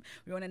 FM.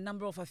 We're on a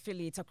number of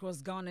affiliates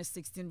across Ghana's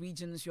 16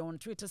 regions. We're on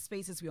Twitter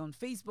Spaces. We're on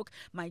Facebook,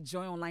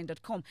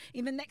 myjoyonline.com.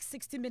 In the next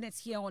 60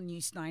 minutes here on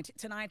Newsnight,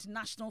 tonight,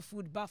 National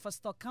Food Buffer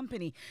Stock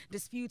Company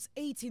disputes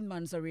 18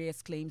 months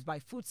arrears claims by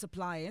food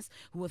suppliers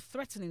who are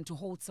threatening to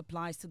hold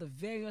supplies to the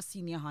various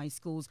senior high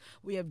schools.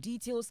 We have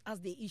details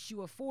as they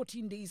issue a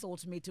 14 days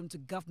ultimatum to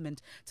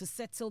government to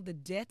settle the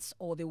debts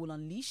or they will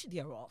unleash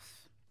thereof.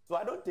 So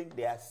I don't think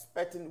they are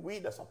expecting we,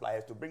 the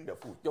suppliers, to bring the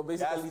food. You're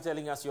basically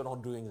telling us you're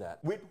not doing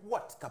that. With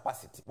what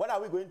capacity? What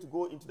are we going to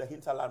go into the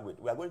hinterland with?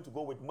 We are going to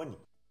go with money.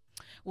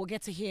 We'll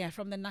get to hear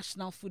from the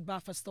National Food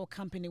Buffer Store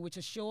Company, which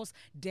assures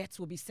debts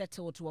will be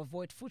settled to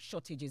avoid food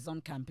shortages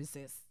on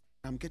campuses.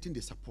 I'm getting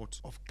the support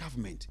of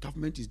government.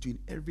 Government is doing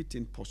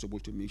everything possible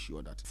to make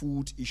sure that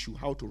food issue,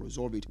 how to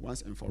resolve it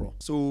once and for all.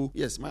 So,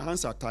 yes, my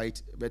hands are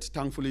tight, but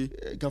thankfully,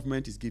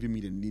 government is giving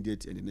me the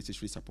needed and the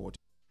necessary support.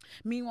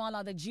 Meanwhile,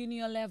 at the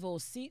junior level,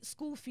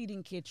 school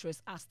feeding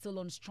caterers are still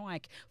on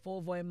strike for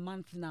over a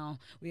month now.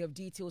 We have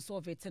details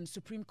of it, and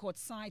Supreme Court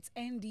cites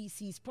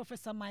NDC's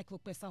Professor Michael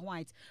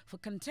Pesa-White for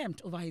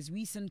contempt over his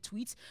recent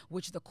tweets,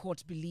 which the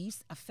court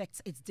believes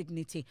affects its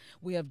dignity.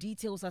 We have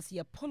details as he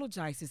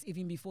apologizes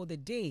even before the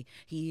day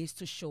he is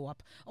to show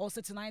up.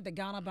 Also tonight, the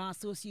Ghana Bar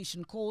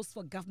Association calls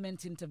for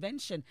government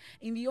intervention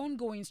in the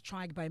ongoing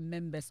strike by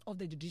members of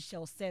the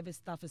Judicial Service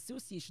Staff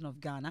Association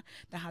of Ghana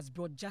that has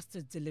brought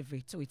justice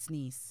delivery to its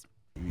knees.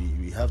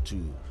 We have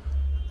to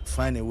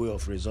find a way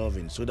of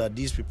resolving so that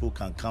these people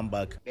can come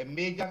back. The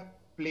major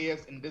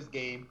players in this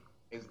game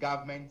is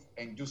government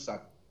and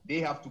JUSAC. They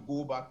have to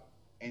go back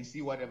and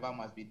see whatever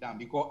must be done,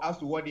 because as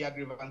to what their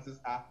grievances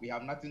are, we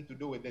have nothing to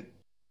do with it.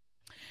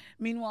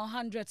 Meanwhile,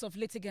 hundreds of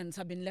litigants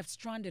have been left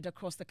stranded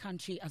across the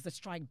country as the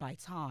strike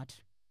bites hard.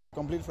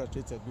 Completely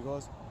frustrated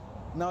because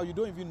now you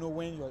don't even know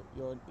when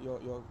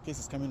your case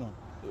is coming on.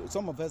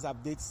 Some of us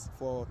have dates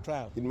for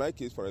trial. In my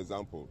case, for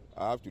example,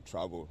 I have to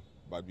travel.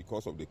 But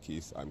because of the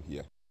case, I'm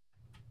here.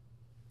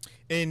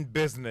 In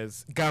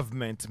business,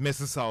 government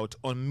misses out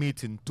on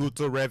meeting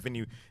total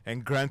revenue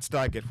and grant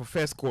target for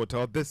first quarter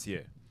of this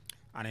year.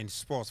 And in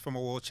sports, former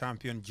world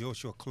champion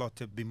Joshua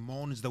Clottey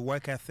bemoans the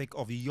work ethic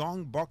of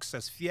young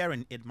boxers,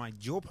 fearing it might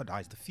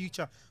jeopardize the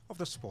future of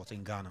the sport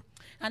in Ghana.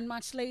 And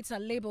much later,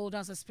 labeled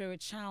as a spirit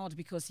child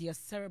because he has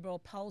cerebral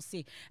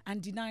palsy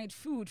and denied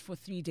food for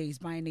 3 days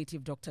by a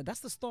native doctor.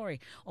 That's the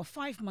story of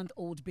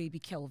 5-month-old baby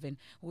Kelvin,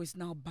 who is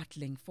now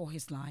battling for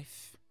his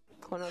life.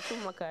 I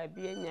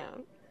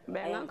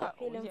am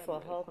appealing for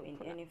help in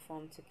any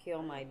form to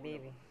cure my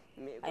baby.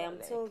 I am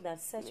told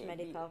that such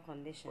medical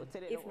conditions,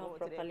 if not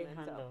properly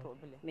handled,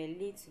 may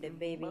lead to the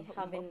baby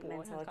having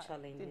mental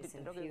challenges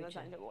in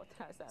future.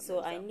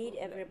 So I need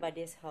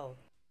everybody's help.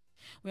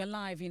 We are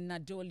live in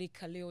Nadoli,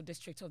 Kaleo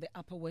district of the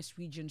Upper West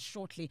region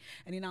shortly.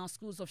 And in our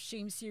Schools of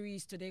Shame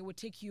series today, we'll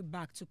take you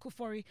back to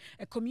Kufori,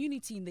 a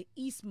community in the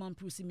East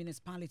Mamprusi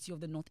municipality of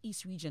the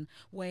Northeast region,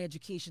 where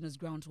education has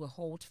ground to a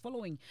halt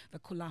following the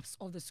collapse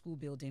of the school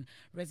building.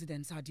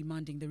 Residents are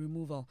demanding the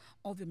removal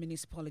of the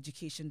municipal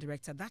education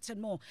director. That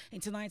and more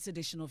in tonight's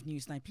edition of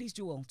Newsnight. Please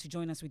do all to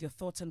join us with your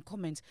thoughts and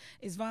comments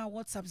is via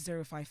WhatsApp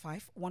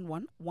 055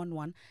 11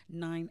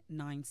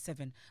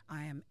 997.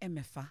 I am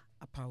Emefa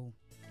Apau.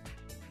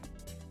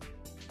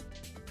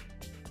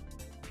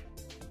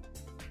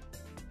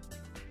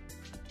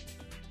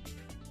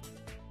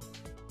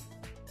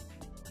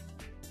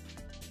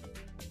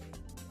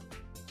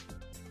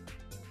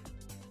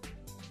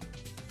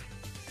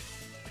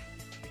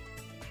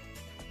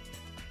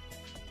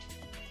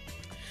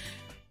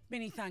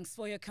 Many thanks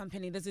for your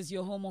company. This is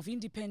your home of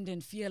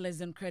independent,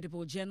 fearless, and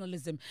credible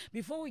journalism.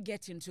 Before we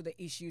get into the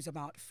issues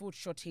about food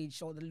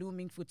shortage or the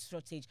looming food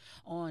shortage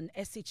on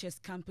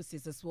SHS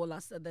campuses, as well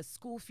as the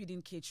school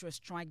feeding caterer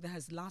strike that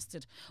has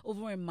lasted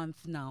over a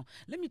month now,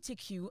 let me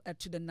take you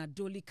to the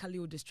Nadoli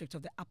Kaleo district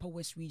of the Upper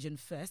West region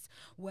first,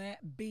 where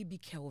baby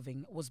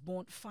Kelvin was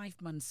born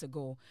 5 months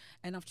ago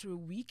and after a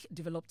week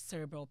developed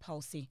cerebral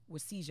palsy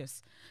with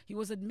seizures. He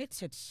was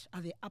admitted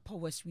at the Upper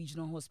West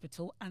Regional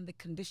Hospital and the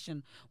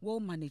condition well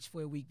managed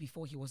for a week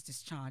before he was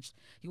discharged.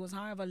 He was,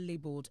 however,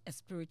 labeled a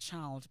spirit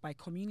child by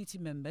community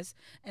members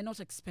and not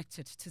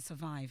expected to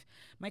survive.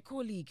 My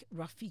colleague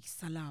Rafiq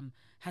Salam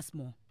has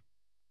more.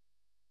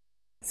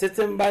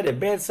 Sitting by the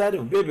bedside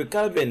of baby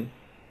Calvin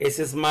is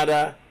his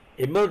mother,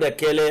 Imelda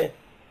Kelly,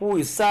 who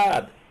is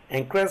sad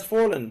and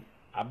crestfallen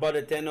about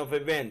the turn of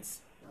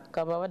events.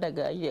 I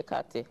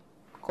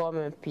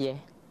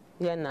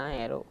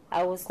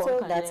was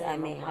told that I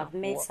may have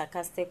made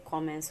sarcastic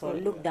comments or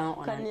looked down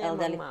on an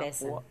elderly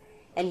person,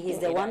 and he's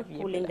the one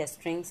pulling the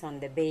strings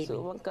on the baby.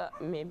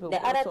 The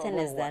other thing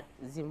is that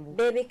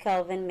baby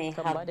Calvin may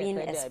have been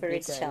a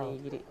spirit child,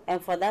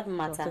 and for that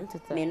matter,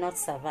 may not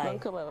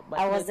survive.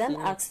 I was then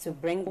asked to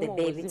bring the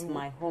baby to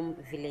my home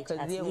village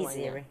at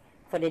Yizere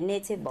for the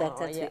native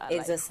doctor to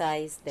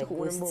exorcise the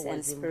ghosts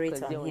and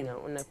spirits on him.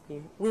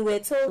 We were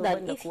told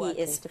that if he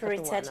is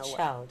spirited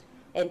child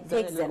and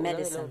takes the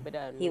medicine,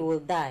 he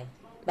will die.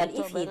 But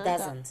if he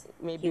doesn't,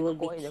 he will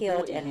be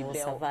cured and will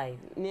survive.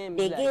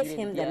 They gave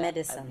him the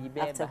medicine,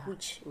 after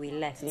which we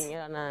left.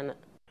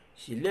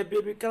 She left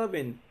baby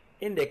Calvin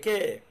in the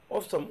care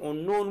of some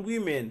unknown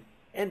women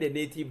and the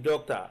native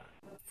doctor.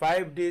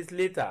 5 days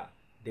later,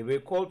 they were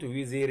called to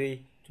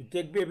Wiziri to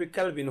take baby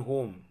Calvin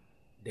home.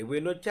 They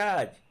were not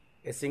charged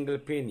a single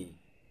penny.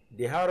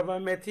 They, however,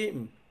 met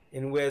him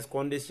in worse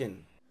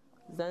condition.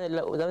 He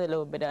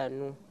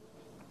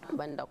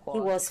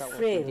was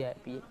frail,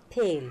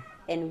 pale,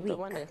 and weak.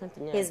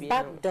 His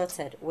back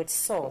dotted with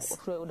sores.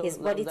 His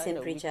body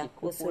temperature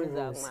also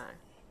rose.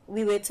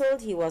 We were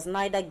told he was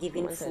neither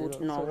given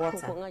food nor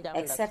water,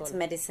 except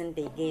medicine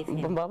they gave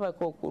him. What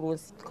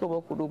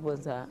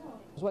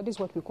is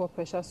what we call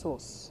pressure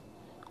sores.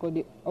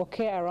 They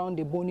occur around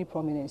the bony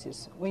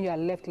prominences when you are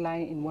left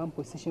lying in one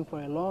position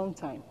for a long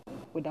time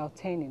without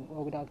turning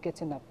or without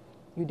getting up.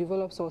 You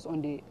develop sores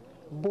on the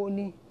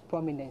bony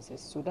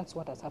prominences. So that's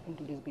what has happened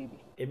to this baby.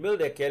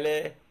 Imelda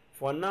Kelly,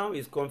 for now,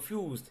 is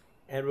confused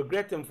and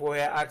regretting for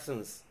her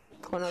actions.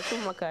 I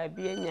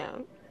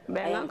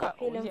am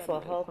appealing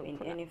for help in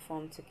any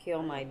form to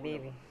cure my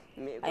baby.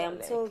 I am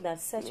told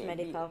that such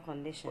medical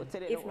condition,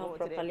 if not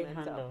properly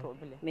handled,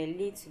 may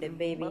lead to the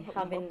baby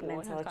having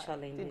mental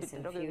challenges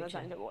in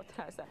future.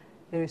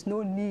 There is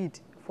no need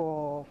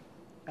for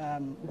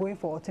going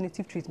for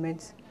alternative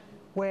treatments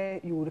where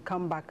you will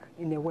come back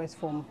in a worse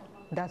form.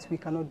 That we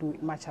cannot do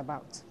much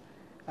about.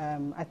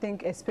 I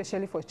think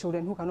especially for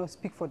children who cannot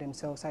speak for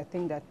themselves, I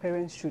think that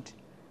parents should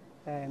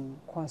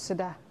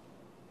consider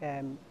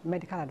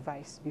medical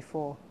advice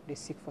before they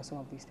seek for some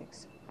of these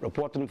things.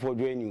 Reporting for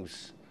Joy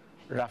News,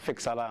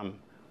 Rafiq Salam.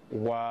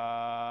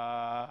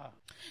 Wow.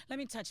 Let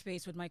me touch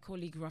base with my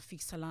colleague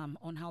Rafiq Salam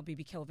on how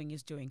baby Kelvin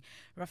is doing.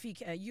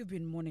 Rafiq, you've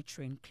been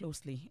monitoring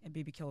closely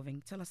baby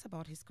Kelvin. Tell us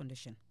about his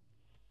condition.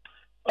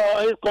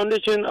 His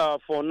condition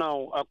for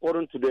now,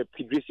 according to the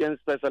pediatrician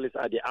specialist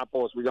at the Upper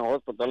West Regional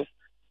Hospital,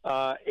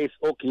 is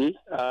okay.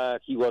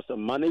 He was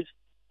managed,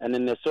 and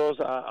then the source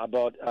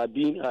about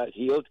being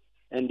healed,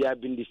 and they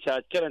have been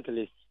discharged.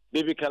 Currently,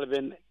 baby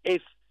Calvin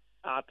is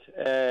at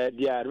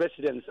their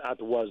residence at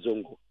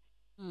Wazongo.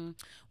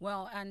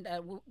 Well, and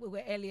we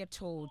were earlier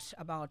told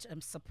about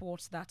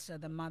support that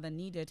the mother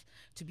needed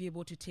to be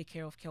able to take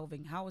care of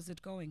Kelvin. How is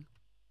it going?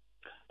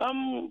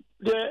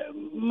 The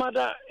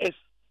mother is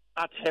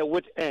at her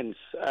wit ends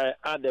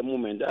at the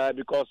moment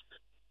because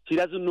she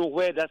doesn't know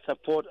where that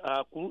support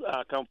could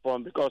come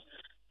from, because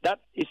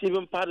that is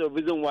even part of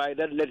the reason why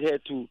that led her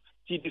to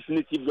see this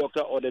native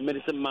doctor or the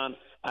medicine man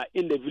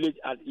in the village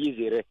at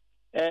Izere.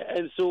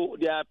 And so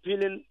they are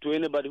appealing to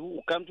anybody who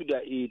will come to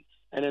their aid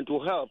and then to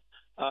help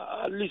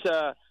at least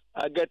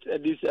get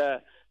this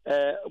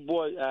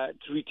boy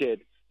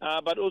treated.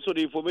 But also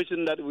the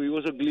information that we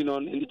also glean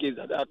on indicates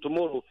that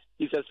tomorrow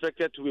he's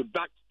expected to be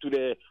back to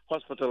the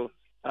hospital,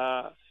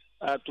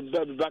 to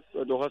be back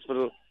to the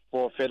hospital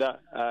for further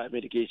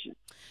medication.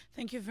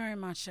 Thank you very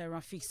much,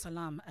 Rafiq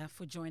Salam,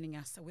 for joining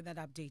us with that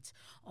update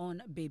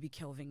on baby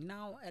Kelvin.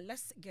 Now,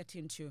 let's get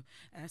into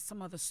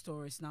some other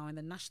stories now. And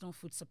the National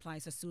Food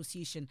Supplies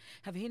Association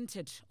have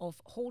hinted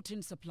of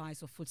halting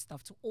supplies of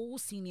foodstuff to all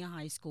senior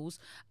high schools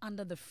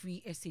under the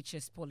free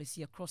SHS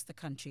policy across the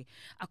country.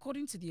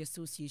 According to the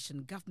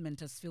association,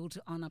 government has failed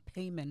to honor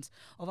payment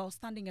of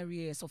outstanding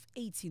arrears of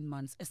 18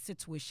 months, a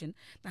situation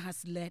that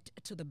has led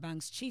to the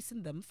banks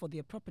chasing them for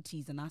their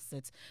properties and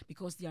assets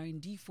because they are in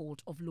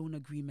default of loan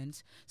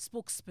agreements.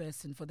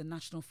 Spokesperson for the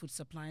National Food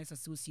Suppliers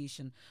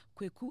Association,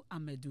 Kweku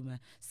Amedume,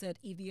 said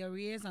if the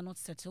arrears are not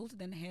settled,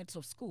 then heads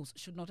of schools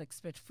should not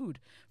expect food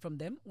from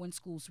them when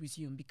schools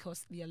resume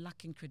because they are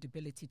lacking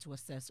credibility to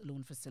assess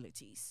loan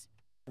facilities.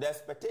 The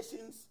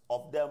expectations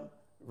of them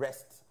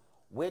rest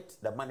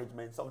with the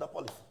management of the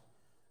policy.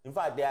 In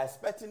fact, they are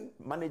expecting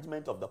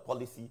management of the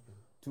policy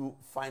to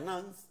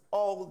finance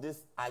all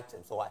these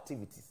items or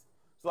activities.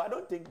 So I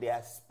don't think they are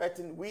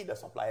expecting we, the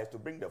suppliers, to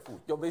bring the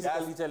food. You're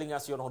basically telling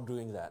us you're not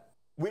doing that.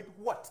 With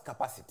what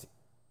capacity?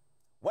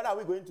 What are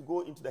we going to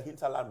go into the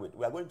hinterland with?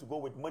 We are going to go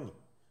with money.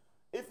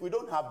 If we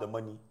don't have the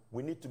money,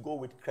 we need to go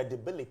with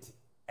credibility.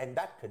 And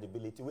that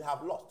credibility we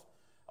have lost.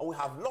 And we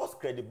have lost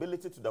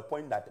credibility to the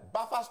point that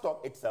buffer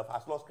stock itself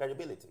has lost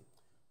credibility.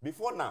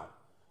 Before now,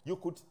 you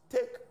could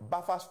take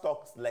buffer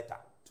stock's letter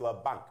to a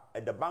bank,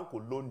 and the bank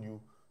will loan you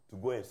to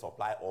go and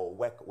supply or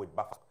work with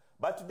buffer.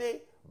 But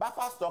today,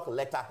 buffer stock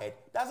letterhead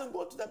doesn't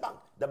go to the bank.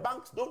 The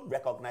banks don't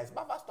recognize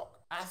buffer stock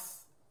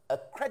as a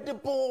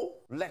credible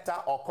letter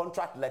or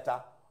contract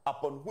letter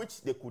upon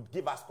which they could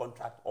give us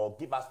contract or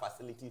give us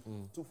facilities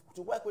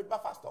to work with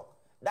buffer stock.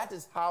 That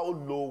is how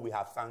low we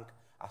have sunk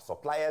as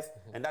suppliers,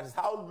 and that is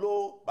how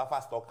low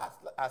buffer stock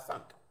has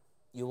sunk.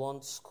 You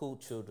want school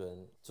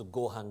children to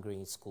go hungry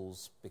in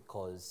schools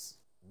because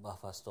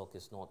buffer stock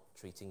is not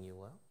treating you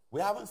well?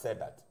 We haven't said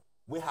that.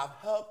 We have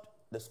helped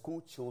the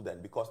school children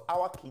because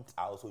our kids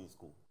are also in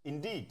school.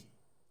 Indeed,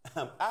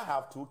 I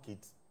have 2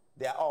 kids.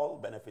 They are all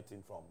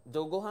benefiting from.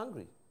 They'll go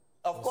hungry.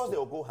 Of course, they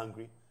will go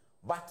hungry.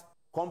 But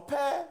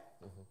compare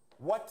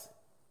what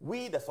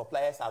we, the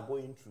suppliers, are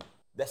going through,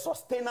 the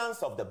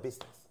sustenance of the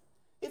business.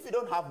 If you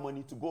don't have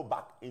money to go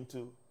back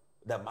into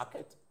the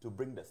market to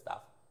bring the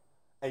stuff,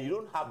 and you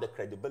don't have the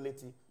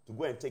credibility to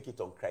go and take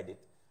it on credit,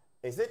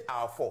 is it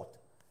our fault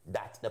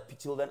that the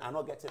children are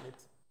not getting it?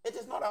 It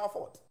is not our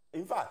fault.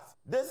 In fact,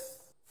 this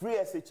free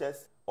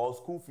SHS or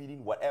school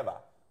feeding, whatever,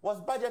 was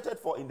budgeted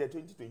for in the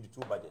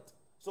 2022 budget.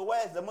 So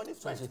where is the money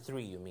spent?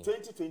 23, you mean?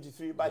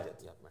 2023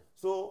 budget. Yeah, right.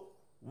 So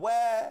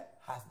where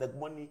has the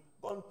money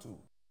gone to?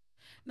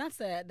 That's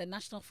the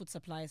National Food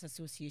Suppliers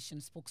Association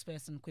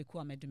spokesperson Kweku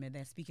Amedume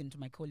there speaking to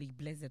my colleague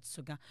Blessed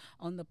Suga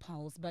on the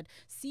pulse. But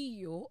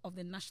CEO of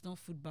the National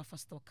Food Buffer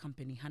Stock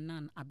Company,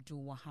 Hanan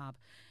Abdul Wahab,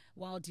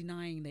 while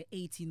denying the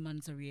 18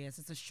 months arrears,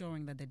 is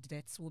assuring that the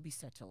debts will be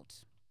settled.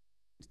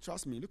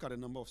 Trust me, look at the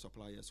number of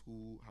suppliers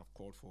who have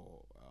called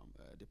for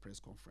the press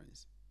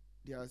conference.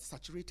 They are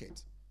saturated.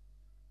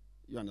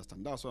 You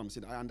understand? That's what I'm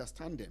saying. I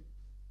understand them.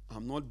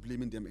 I'm not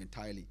blaming them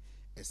entirely,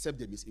 except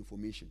the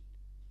misinformation.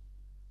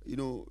 You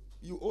know,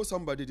 you owe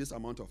somebody this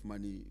amount of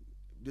money,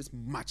 this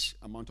much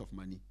amount of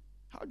money.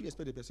 How do you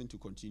expect the person to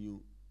continue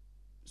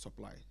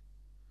supply?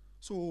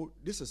 So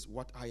this is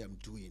what I am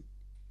doing.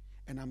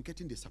 And I'm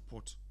getting the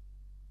support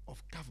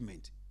of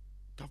government.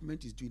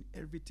 Government is doing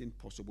everything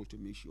possible to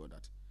make sure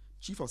that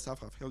Chief of Staff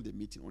have held a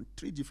meeting on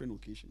 3 different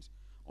occasions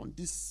on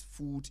this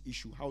food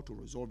issue, how to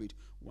resolve it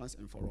once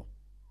and for all.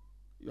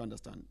 You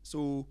understand?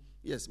 So,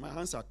 yes, my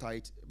hands are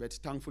tight, but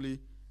thankfully,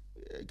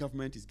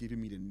 government is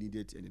giving me the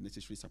needed and the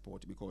necessary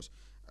support because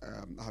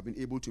I have been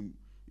able to,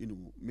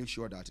 make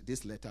sure that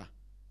this letter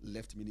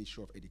left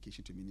Ministry of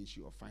Education to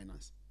Ministry of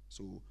Finance.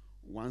 So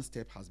one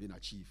step has been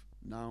achieved.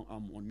 Now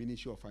I'm on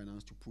Ministry of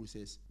Finance to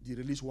process the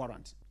release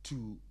warrant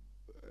to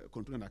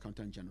Controller and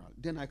Accountant General.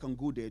 Then I can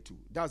go there too.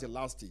 That's the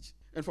last stage.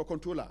 And for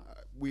Controller,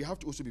 we have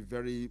to also be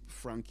very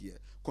frank here.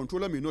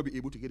 Controller may not be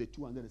able to get a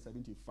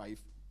 275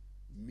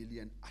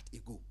 million at a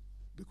go.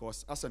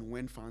 Because as and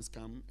when funds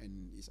come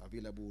and is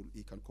available,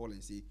 he can call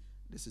and say,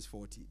 this is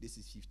 40, this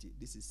is 50,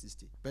 this is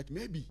 60. But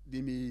maybe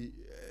there may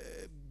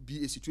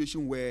be a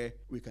situation where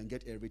we can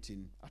get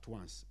everything at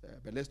once.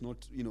 But let's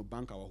not,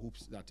 bank our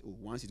hopes that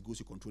once it goes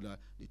to Controller,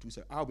 the two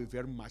say, I'll be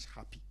very much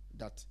happy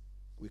that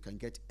we can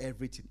get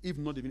everything, if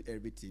not even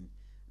everything,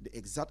 the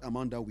exact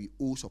amount that we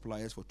owe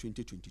suppliers for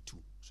 2022,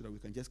 so that we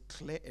can just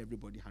clear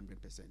everybody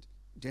 100%.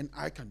 Then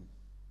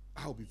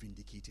I'll be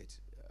vindicated.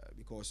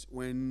 Because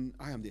when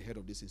I am the head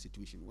of this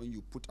institution, when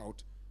you put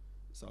out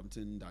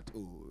something that,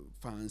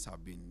 fans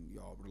have been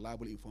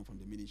reliably informed from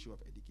the Ministry of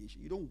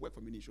Education, you don't work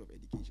for Ministry of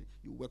Education,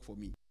 you work for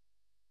me.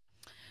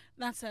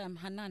 That's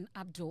Hanan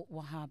Abdul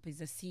Wahab, is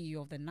the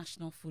CEO of the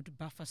National Food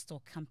Buffer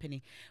Stock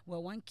Company,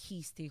 where one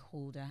key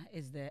stakeholder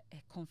is the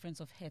Conference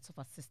of Heads of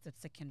Assisted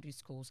Secondary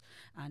Schools,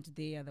 and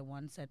they are the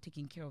ones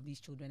taking care of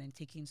these children and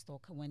taking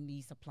stock when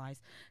these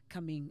supplies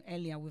come in.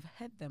 Earlier, we've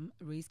heard them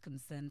raise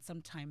concern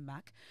some time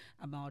back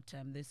about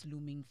this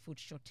looming food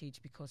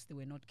shortage because they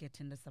were not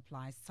getting the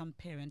supplies. Some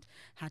parent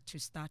had to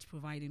start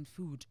providing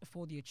food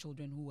for their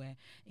children who were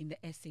in the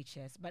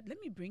SHS. But let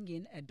me bring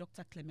in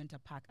Dr. Clement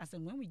Apak, as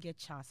in when we get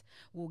chance,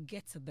 we'll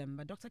get to them.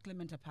 But Dr.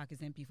 Clement Apak is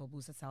MP for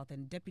Busa South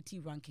and Deputy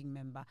Ranking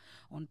Member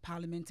on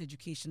Parliament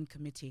Education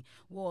Committee.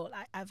 Well,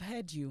 I've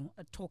heard you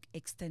talk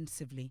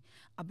extensively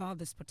about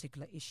this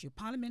particular issue.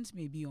 Parliament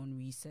may be on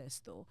recess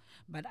though,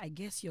 but I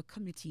guess your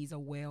committee is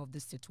aware of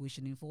this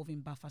situation involving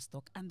buffer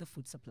stock and the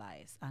food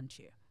supplies, aren't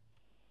you?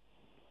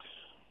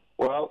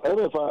 Well,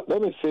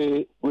 let me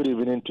say good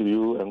evening to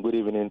you and good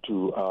evening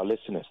to our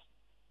listeners.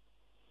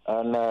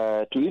 And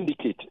to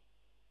indicate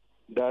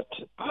that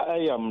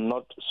I am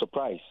not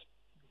surprised,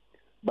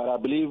 but I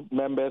believe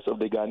members of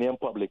the Ghanaian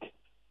public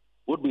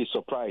would be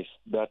surprised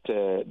that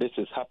this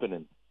is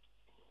happening.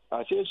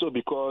 I say so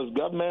because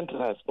government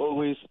has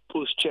always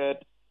postured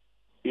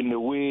in a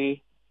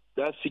way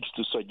that seeks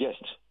to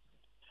suggest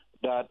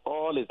that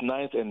all is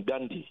nice and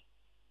dandy,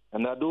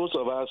 and that those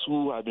of us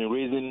who have been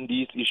raising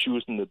these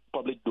issues in the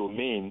public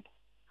domain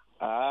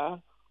are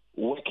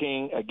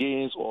working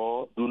against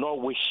or do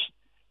not wish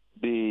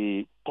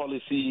the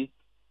policy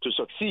to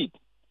succeed.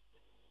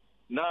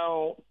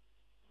 Now,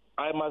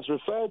 I must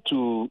refer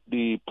to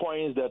the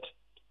points that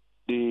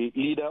the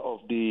leader of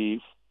the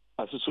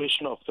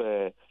Association of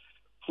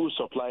Food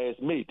Suppliers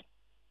made.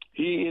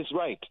 He is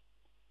right.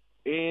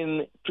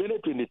 In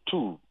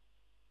 2022,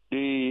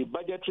 the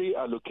budgetary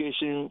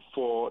allocation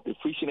for the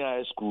Free Senior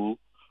High School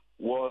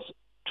was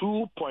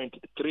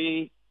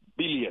 2.3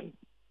 billion.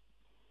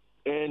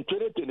 In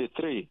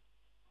 2023,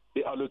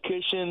 the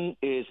allocation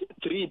is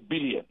 3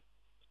 billion.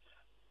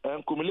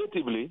 And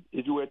cumulatively,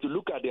 if you were to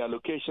look at the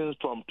allocations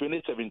from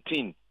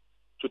 2017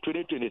 to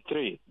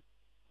 2023,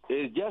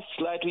 it's just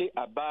slightly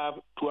above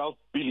 12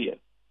 billion.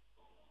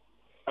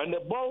 And the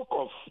bulk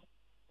of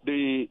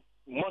the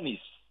monies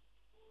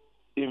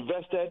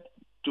invested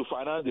to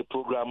finance the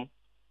program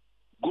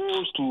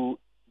goes to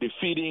the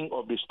feeding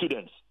of the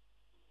students.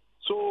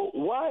 So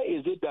why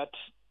is it that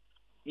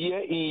year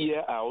in,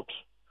 year out,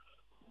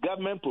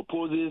 government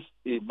proposes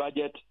a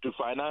budget to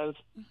finance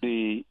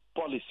the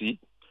policy,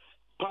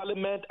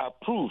 Parliament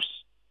approves,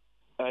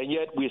 and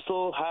yet we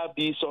still have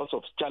these sorts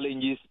of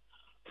challenges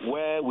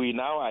where we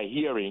now are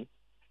hearing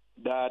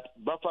that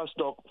buffer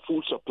stock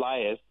food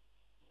suppliers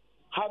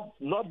have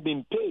not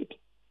been paid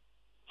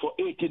for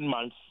 18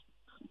 months,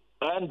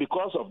 and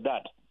because of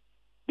that,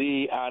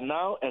 they are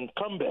now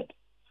encumbered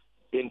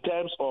in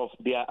terms of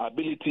their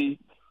ability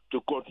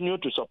to continue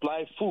to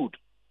supply food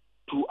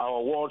to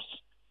our wards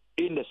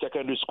in the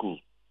secondary school.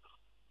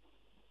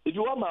 If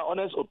you want my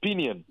honest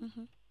opinion,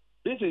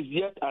 this is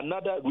yet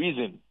another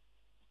reason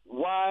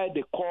why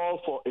the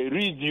call for a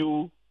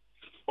review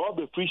of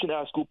the Free Senior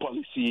High School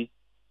policy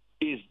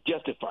is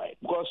justified,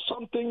 because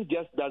something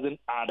just doesn't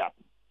add up.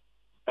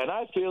 And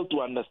I fail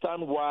to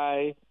understand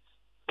why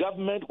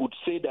government would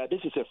say that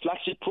this is a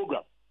flagship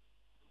program,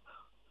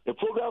 a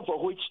program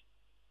for which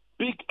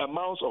big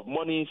amounts of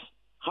monies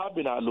have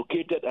been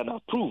allocated and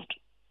approved,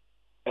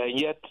 and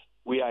yet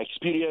we are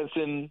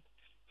experiencing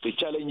the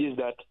challenges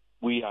that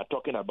we are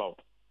talking about.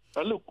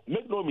 And look,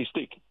 make no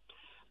mistake,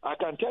 I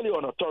can tell you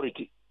on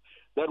authority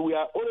that we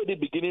are already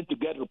beginning to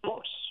get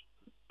reports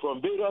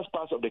from various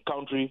parts of the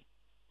country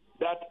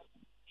that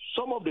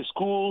some of the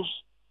schools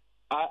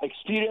are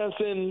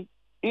experiencing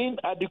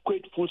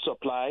inadequate food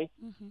supply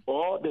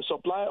or the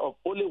supply of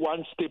only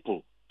one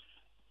staple.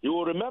 You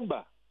will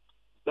remember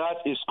that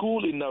a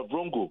school in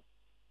Navrongo,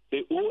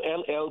 the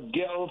OLL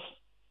Girls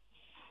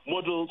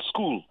Model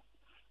School,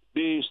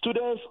 the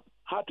students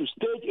had to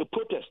stage a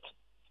protest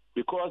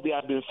because they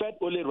had been fed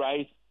only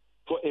rice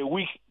for a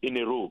week in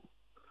a row.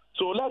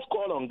 So let's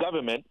call on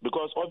government,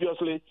 because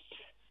obviously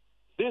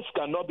this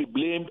cannot be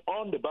blamed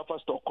on the buffer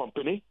stock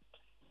company,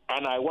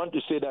 and I want to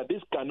say that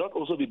this cannot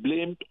also be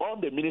blamed on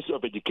the Ministry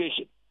of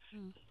Education.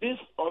 This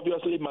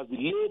obviously must be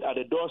laid at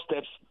the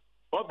doorsteps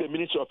of the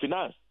Ministry of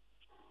Finance.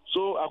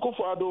 So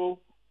Akufo-Addo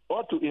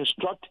ought to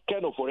instruct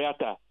Ken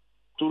Oforiatta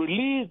to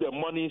release the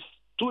monies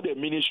to the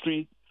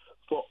ministry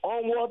for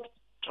onward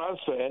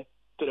transfer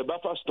to the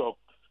buffer stock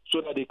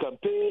so that they can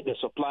pay the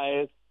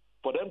suppliers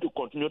for them to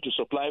continue to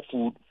supply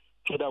food,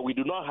 so that we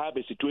do not have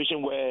a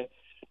situation where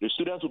the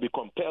students will be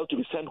compelled to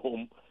be sent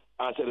home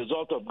as a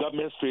result of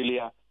government's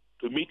failure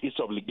to meet its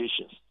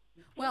obligations.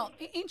 Well,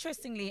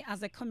 interestingly,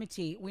 as a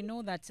committee, we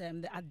know that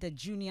at the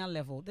junior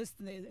level,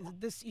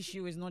 this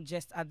issue is not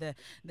just at the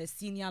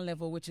senior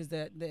level, which is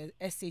the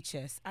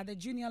SHS. At the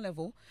junior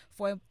level,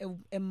 for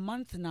a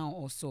month now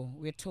or so,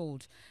 we're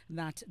told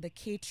that the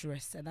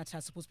caterers that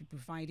are supposed to be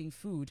providing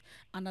food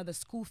under the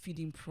school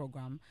feeding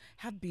program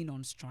have been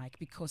on strike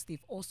because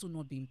they've also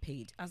not been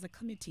paid. As a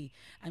committee,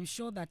 I'm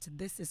sure that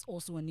this is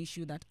also an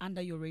issue that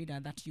under your radar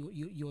that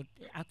you're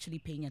actually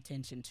paying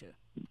attention to.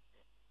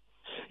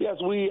 Yes,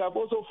 we have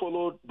also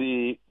followed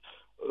the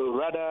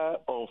rather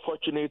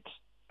unfortunate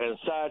and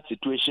sad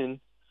situation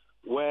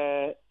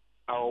where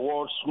our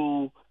wards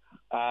who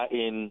are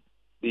in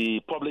the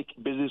public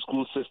basic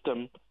school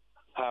system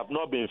have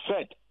not been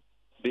fed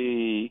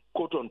the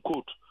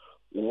quote-unquote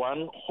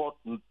one hot,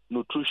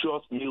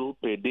 nutritious meal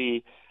per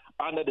day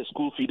under the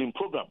school feeding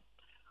program.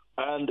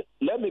 And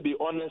let me be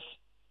honest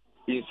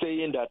in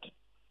saying that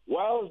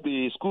while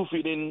the school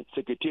feeding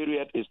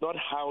secretariat is not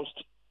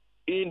housed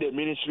in the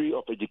Ministry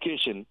of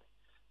Education,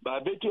 by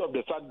virtue of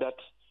the fact that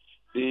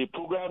the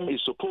program is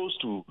supposed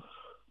to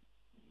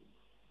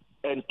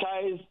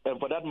entice and,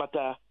 for that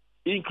matter,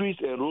 increase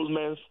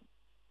enrollments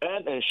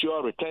and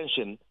ensure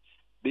retention,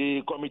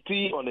 the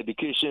Committee on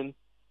Education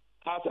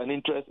has an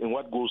interest in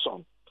what goes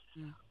on.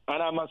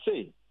 And I must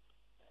say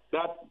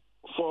that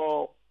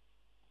for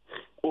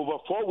over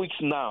 4 weeks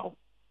now,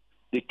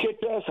 the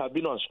caterers have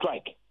been on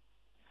strike.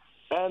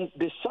 And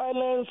the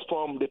silence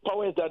from the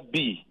powers that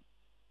be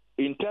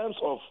in terms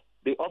of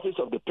the office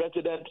of the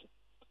president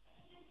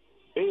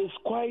is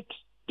quite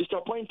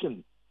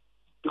disappointing,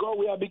 Because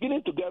we are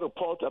beginning to get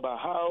reports about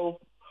how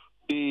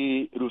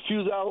the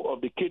refusal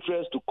of the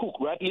caterers to cook,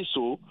 rightly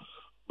so,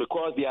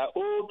 because they are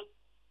owed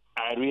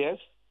arrears,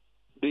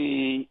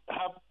 they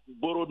have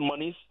borrowed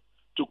monies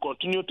to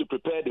continue to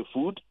prepare the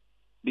food.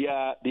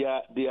 Their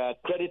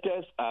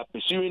creditors are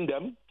pursuing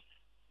them.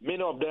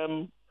 Many of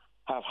them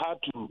have had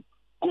to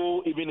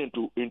go even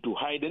into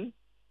hiding.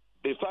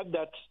 The fact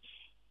that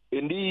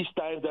in these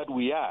times that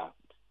we are,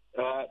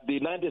 the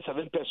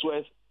 97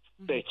 pesos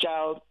per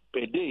child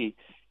per day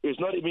is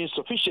not even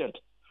sufficient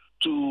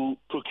to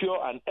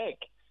procure an egg.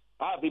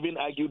 I have even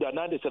argued that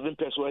 97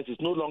 pesos is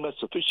no longer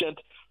sufficient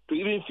to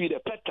even feed a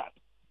pet cat.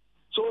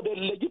 So the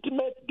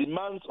legitimate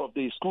demands of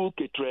the school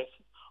caterers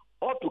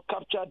ought to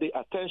capture the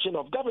attention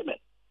of government.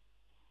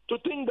 To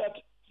think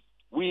that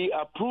we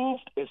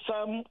approved a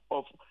sum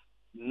of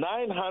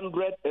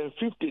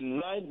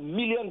 959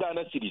 million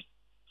Ghana cedis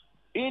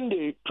in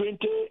the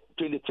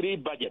 2023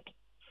 budget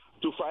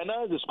to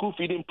finance the school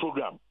feeding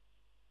program,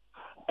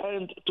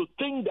 and to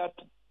think that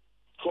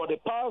for the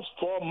past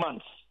 4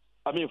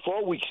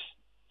 weeks,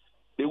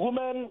 the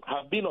women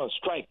have been on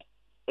strike,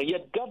 and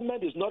yet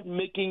government is not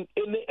making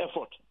any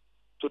effort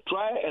to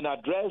try and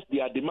address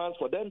their demands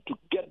for them to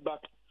get back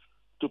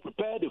to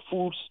prepare the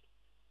foods,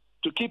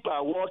 to keep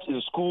our wards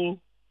in school,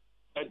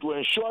 and to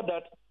ensure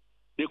that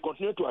they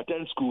continue to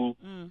attend school.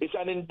 It's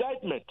an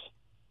indictment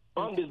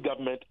on this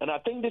government, and I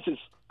think this is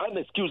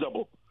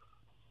unexcusable.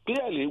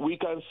 Clearly, we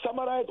can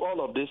summarize all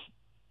of this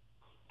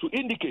to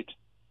indicate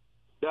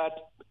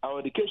that our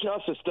educational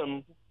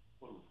system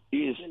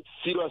is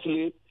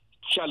seriously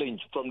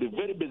challenged from the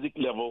very basic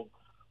level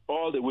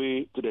all the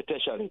way to the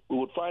tertiary. We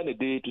would find a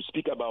day to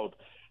speak about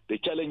the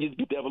challenges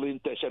bedeviling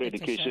tertiary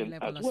education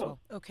as well.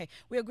 Okay,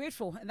 we are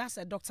grateful. And that's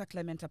Dr.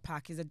 Clement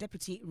Park. He's a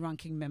deputy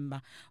ranking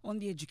member on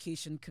the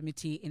Education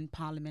Committee in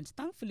Parliament.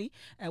 Thankfully,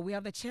 we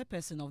have the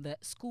chairperson of the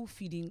School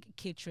Feeding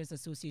Caterers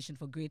Association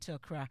for Greater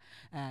Accra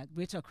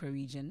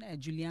region,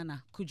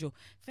 Juliana Kujo.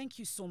 Thank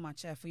you so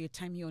much for your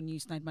time here on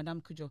Newsnight,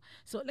 Madam Kujo.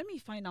 So let me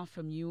find out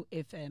from you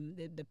if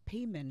the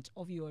payment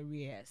of your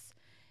arrears,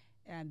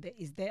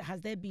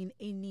 has there been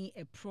any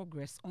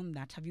progress on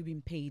that? Have you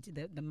been paid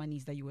the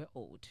monies that you were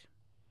owed?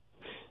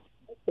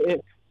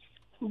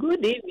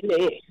 Good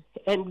evening,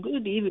 and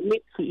good evening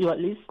to your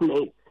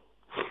listeners.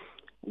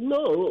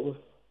 No,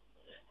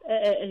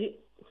 a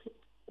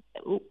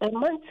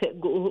month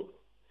ago,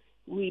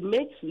 we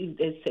met with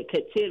the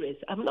secretaries.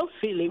 I'm not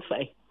feeling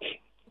fine.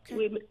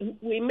 Okay.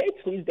 We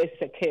met with the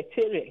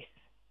secretaries,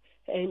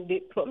 and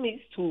they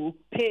promised to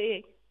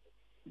pay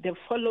the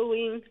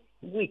following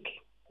week.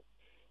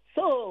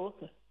 So,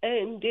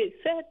 and they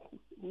said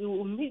we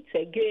will meet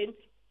again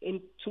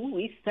in 2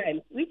 weeks'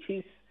 time, which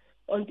is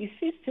on the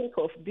 16th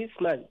of this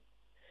month.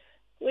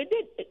 We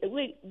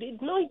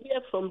did not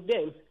hear from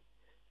them.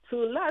 So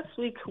last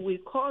week we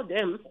called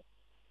them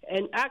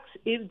and asked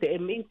if the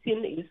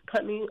meeting is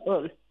coming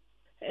on.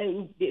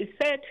 And they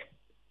said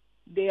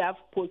they have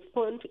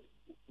postponed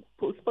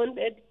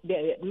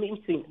the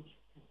meeting.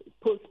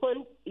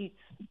 Postponed it.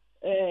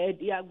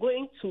 They are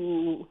going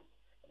to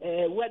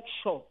a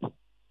workshop.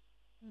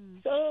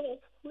 So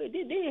we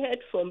didn't hear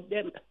from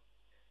them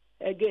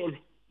again.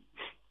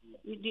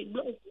 We did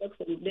not hear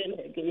from them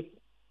again.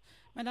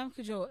 Madam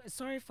Kujo,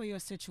 sorry for your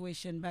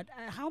situation, but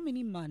how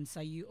many months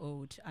are you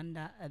owed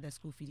under the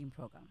school feeding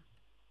program?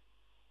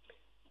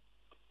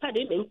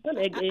 Pardon me,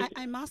 again.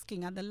 I'm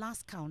asking, at the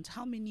last count,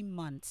 how many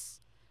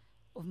months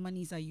of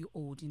monies are you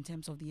owed in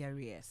terms of the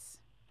arrears?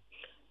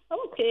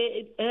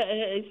 Okay,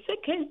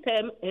 second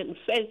term and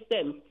first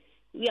term.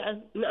 We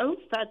are now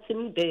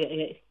starting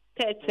the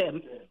third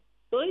term.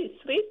 So it's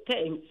 3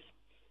 terms.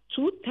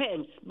 2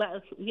 terms,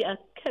 but we are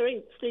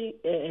currently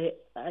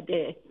at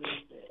the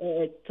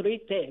 3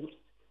 terms.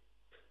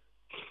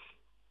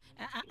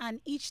 And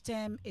each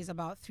term is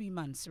about 3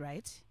 months,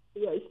 right?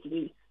 Yes,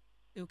 please.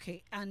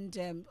 Okay, and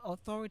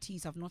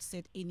authorities have not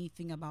said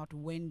anything about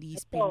when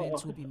these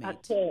payments will be made?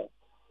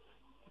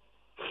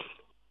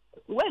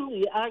 When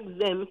we asked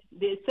them,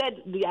 they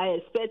said they are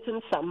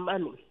expecting some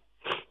money.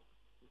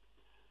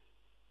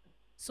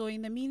 So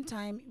in the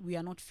meantime, we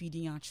are not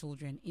feeding our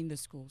children in the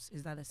schools.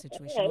 Is that the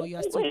situation? Or you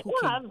are still cooking?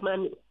 Don't have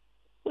money.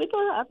 We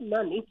don't have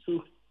money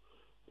to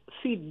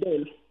feed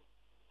them.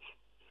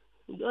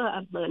 We don't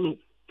have money.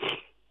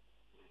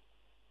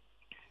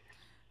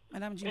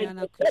 Madam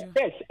Juliana,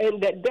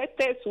 and the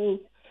doctors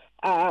who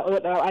are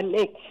on our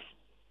necks.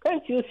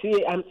 Can't you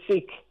see I'm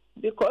sick?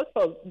 Because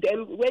of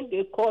them, when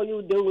they call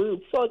you, they will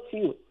insult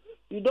you.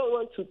 You don't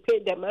want to pay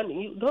the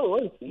money. You don't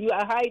want. You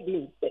are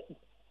hiding.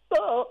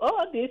 So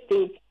all these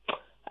things,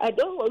 I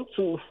don't want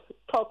to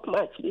talk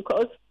much,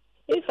 because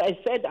if I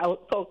said I'll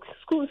talk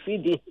school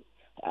feeding,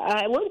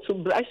 I want to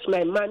brush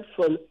my mind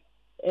from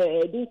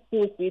this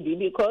school feeding,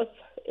 because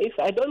if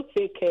I don't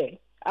take care,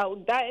 I'll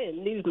die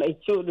and leave my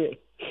children.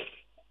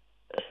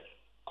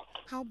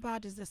 How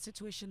bad is the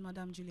situation,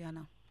 Madam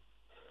Juliana?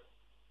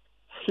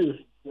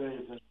 It's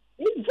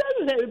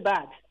very, very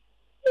bad.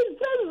 It's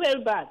very,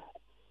 very bad.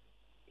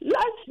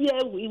 Last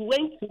year we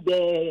went to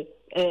the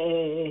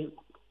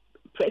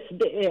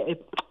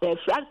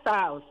Frank's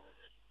house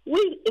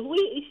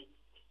we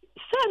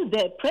sent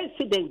the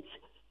president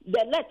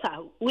the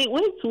letter. We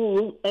went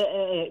to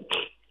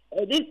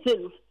this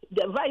thing,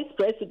 the vice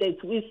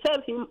president. We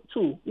sent him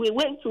to. We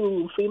went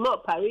to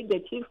Fremont Paris, the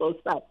chief of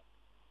staff.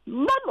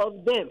 None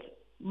of them.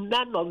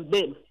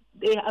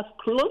 They have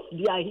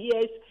closed their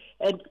ears,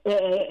 and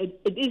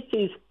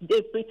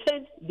they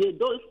pretend they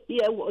don't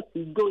hear what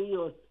is going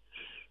on.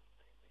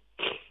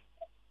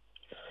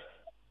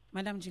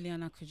 Madam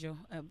Juliana Kujo,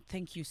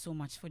 thank you so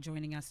much for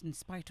joining us. In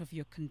spite of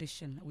your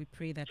condition, we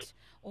pray that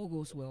all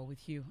goes well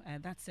with you.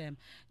 That's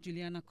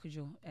Juliana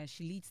Kujo.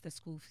 She leads the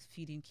School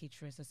Feeding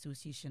Caterers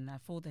Association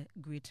for the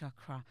Greater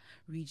Accra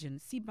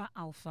region. Siba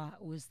Alpha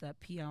was the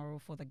PRO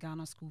for the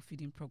Ghana School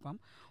Feeding Program,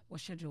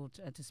 was scheduled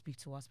to speak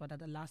to us, but at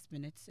the last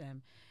minute,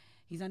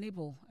 he's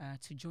unable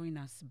to join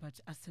us. But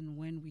as and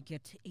when we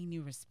get any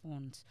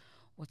response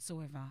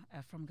whatsoever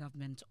from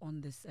government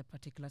on this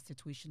particular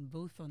situation,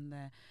 both on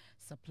the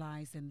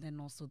supplies and then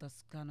also the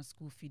Ghana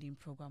School Feeding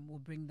Program, we'll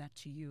bring that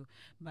to you.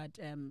 But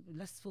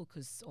let's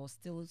focus or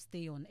still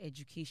stay on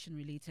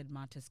education-related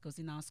matters, because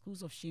in our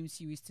Schools of Shame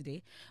series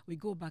today, we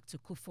go back to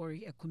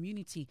Kufori, a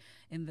community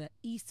in the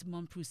East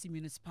Mamprusi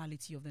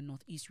municipality of the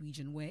Northeast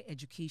region, where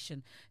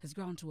education has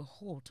ground to a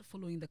halt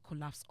following the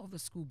collapse of the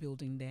school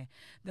building there.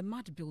 The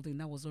mud building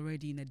that was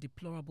already in a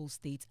deplorable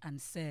state and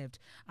served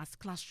as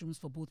classrooms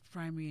for both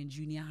primary and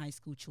junior high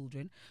school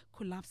children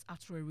collapsed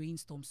after a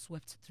rainstorm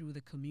swept through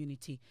the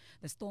community.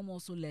 The storm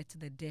also led to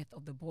the death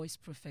of the boys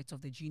prefect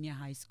of the junior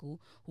high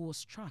school, who was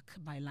struck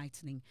by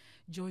lightning.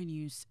 Joy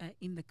News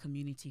in the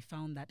community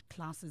found that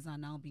classes are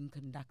now being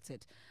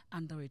conducted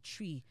under a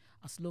tree,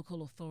 as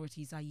local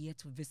authorities are yet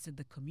to visit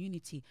the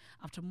community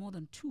after more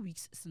than 2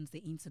 weeks since the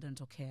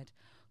incident occurred.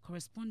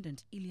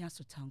 Correspondent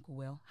Ilyas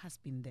Otankuwel has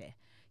been there.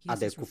 At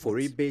the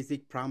Kufori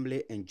Basic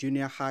Primary and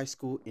Junior High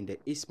School in the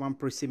East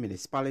Mamprusi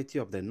municipality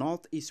of the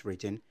Northeast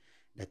region,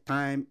 the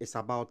time is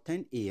about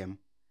 10 a.m.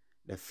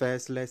 The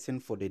first lesson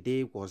for the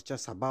day was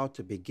just about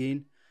to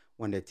begin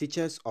when the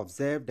teachers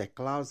observed the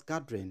clouds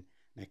gathering,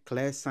 a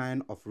clear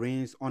sign of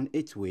rains on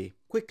its way.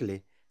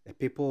 Quickly, the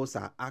pupils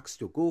are asked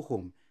to go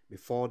home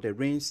before the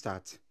rain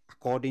starts.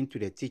 According to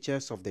the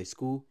teachers of the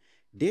school,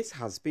 this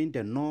has been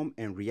the norm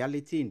and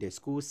reality in the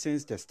school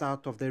since the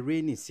start of the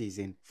rainy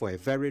season. For a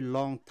very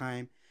long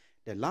time,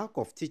 the lack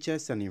of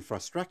teachers and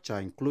infrastructure,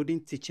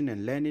 including teaching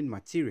and learning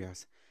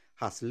materials,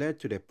 has led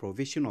to the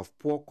provision of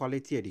poor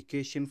quality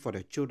education for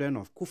the children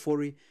of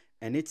Kufori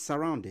and its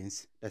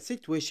surroundings. The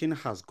situation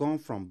has gone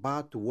from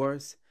bad to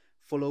worse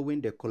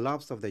following the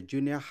collapse of the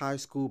junior high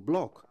school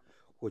block,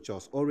 which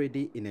was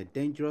already in a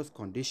dangerous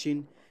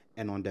condition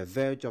and on the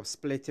verge of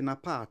splitting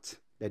apart.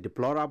 The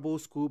deplorable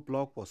school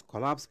block was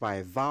collapsed by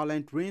a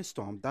violent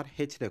rainstorm that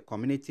hit the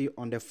community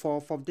on the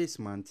 4th of this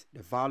month.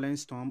 The violent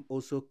storm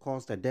also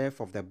caused the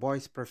death of the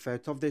boys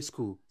prefect of the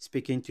school.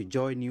 Speaking to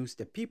Joy News,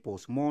 the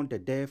pupils mourned the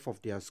death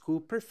of their school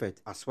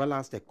prefect as well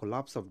as the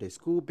collapse of the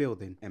school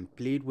building and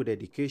plead with the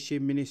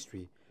Education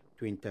Ministry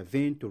to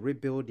intervene to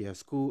rebuild their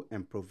school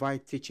and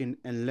provide teaching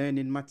and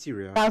learning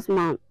materials. Last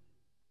month,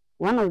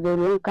 one of the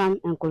rain came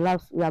and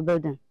collapsed their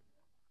building.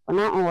 But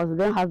now we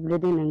don't have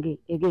building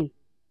again.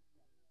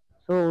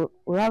 So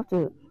we have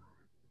to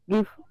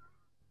give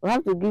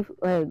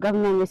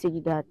government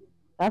message that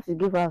we have to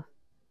give us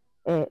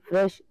a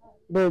fresh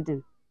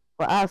building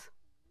for us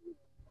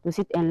to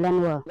sit and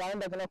learn well. That's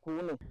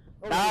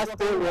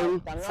the way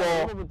for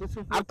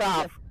after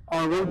I've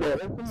unrolled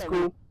the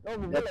school,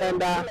 the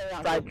tender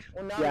strike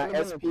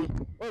their SP,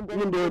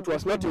 even though it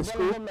was not in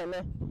school,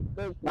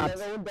 but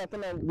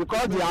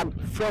because they are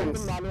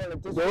friends,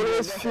 they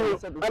always feel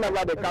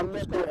whenever they come to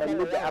school and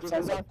leave the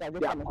absence of their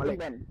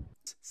colleague.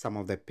 Some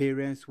of the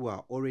parents who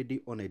are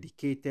already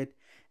uneducated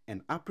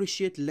and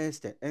appreciate less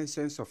the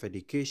essence of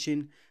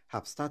education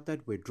have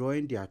started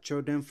withdrawing their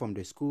children from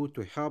the school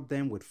to help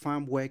them with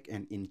farm work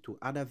and into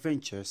other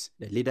ventures.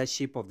 The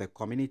leadership of the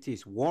community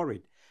is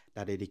worried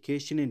that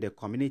education in the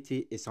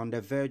community is on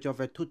the verge of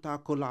a total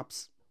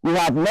collapse. We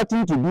have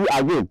nothing to do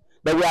again,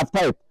 but we have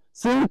tried.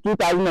 Since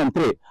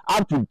 2003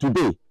 up to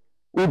today,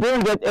 we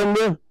don't get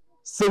any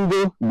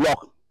single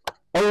block,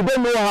 and we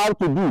don't know how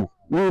to do.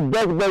 We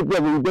beg, we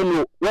don't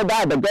know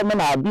whether the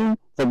government have been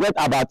forget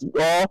about it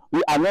or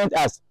we announce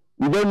us.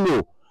 We don't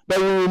know. But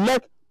we would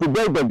like to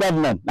beg the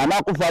government. And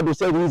I to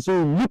say we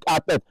should look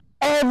at it.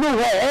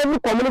 Everywhere, every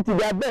community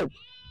they are begged.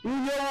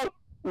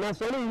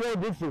 National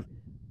district,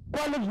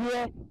 college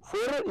here,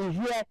 foreign is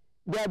here.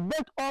 They are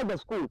begged all the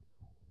schools.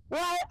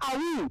 Why are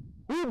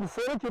we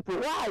foreign people?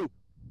 Why?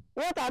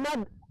 What are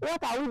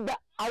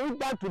we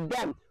done to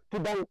them? To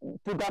the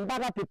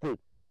Bamba people?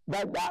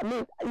 That I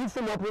mean, if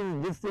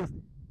someone district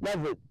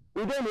level,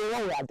 we don't know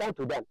what we have done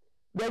to them.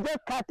 They just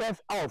cut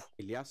us off.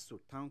 Ilyas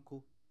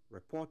Sotanko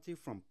reporting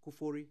from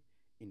Kufori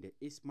in the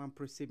East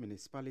Mamprusi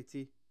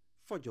municipality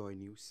for Joy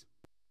News.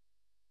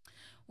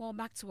 Well,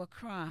 back to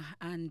Accra,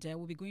 and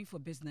we'll be going for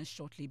business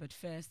shortly. But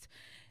first,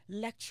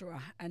 Lecturer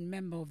and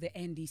member of the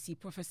NDC,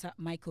 Professor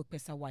Michael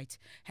Pesa-White,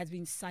 has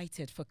been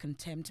cited for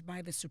contempt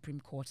by the Supreme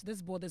Court.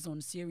 This borders on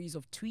a series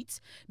of tweets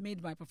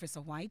made by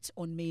Professor White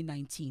on May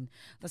 19.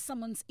 The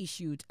summons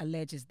issued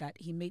alleges that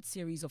he made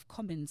series of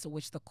comments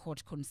which the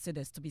court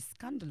considers to be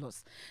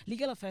scandalous.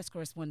 Legal Affairs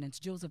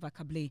correspondent Joseph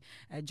Akable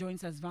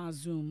joins us via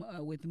Zoom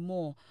with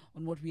more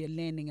on what we are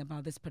learning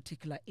about this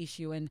particular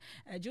issue. And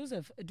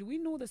Joseph, do we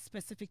know the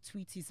specific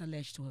tweets he's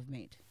alleged to have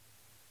made?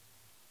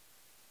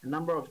 A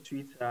number of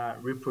tweets are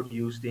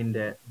reproduced in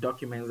the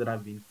documents that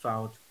have been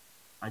filed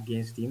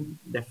against him.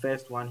 The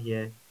first one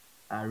here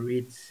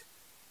reads,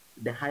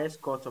 "The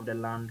highest court of the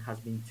land has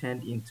been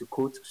turned into,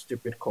 quote,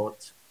 stupid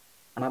court."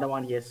 Another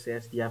one here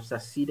says, "They have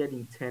succeeded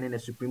in turning the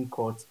Supreme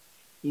Court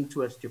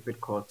into a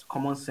stupid court.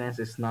 Common sense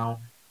is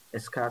now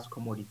a scarce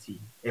commodity.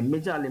 A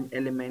major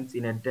element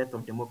in the death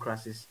of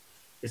democracies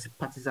is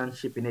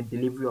partisanship in the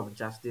delivery of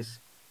justice."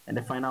 And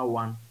the final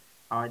one,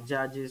 "Our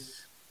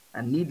judges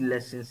and need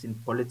lessons in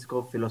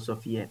political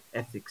philosophy and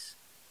ethics.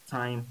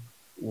 Time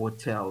will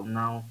tell."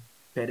 Now,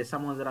 per the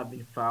summons that have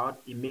been filed,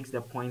 it makes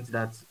the point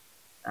that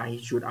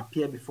he should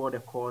appear before the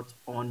court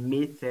on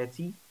May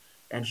 30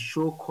 and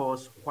show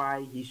cause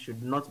why he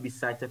should not be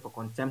cited for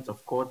contempt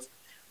of court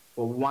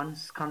for, one,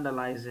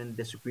 scandalizing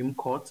the Supreme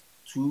Court,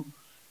 two,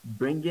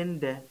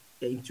 bringing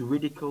into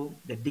ridicule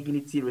the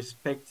dignity,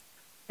 respect,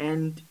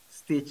 and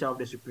stature of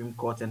the Supreme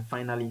Court, and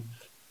finally,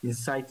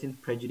 inciting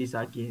prejudice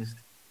against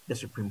the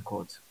Supreme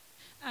Court.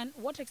 And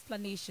what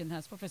explanation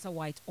has Professor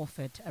White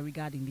offered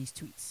regarding these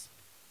tweets?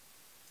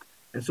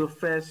 And so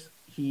first,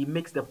 he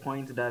makes the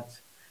point that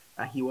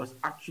he was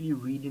actually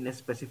reading a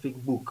specific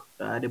book.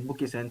 The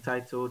book is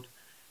entitled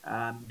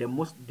 "The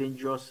Most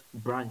Dangerous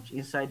Branch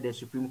Inside the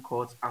Supreme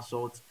Court's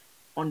Assault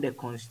on the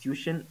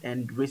Constitution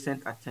and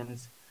Recent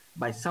Attempts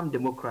by Some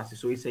Democracies."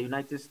 So it's a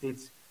United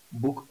States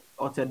book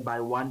authored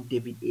by one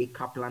David A.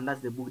 Kaplan.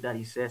 That's the book that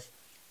he says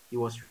he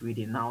was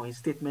reading. Now, his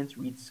statement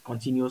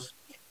continues,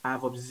 "I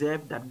have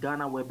observed that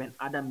Ghana Web and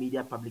other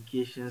media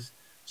publications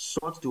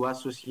sought to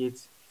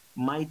associate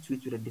my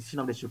tweet with the decision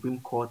of the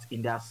Supreme Court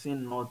in their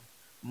sin not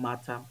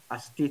matter,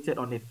 as stated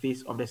on the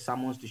face of the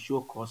summons to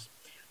show cause.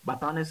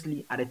 But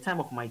honestly, at the time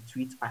of my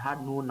tweet, I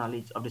had no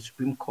knowledge of the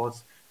Supreme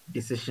Court's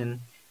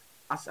decision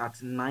as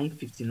at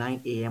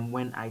 9:59 a.m.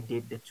 when I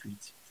did the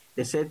tweet.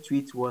 The said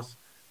tweet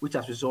which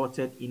has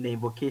resulted in the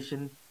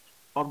invocation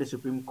of the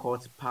Supreme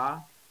Court's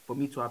power for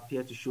me to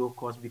appear to show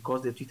cause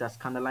because the tweet has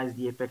scandalized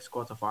the apex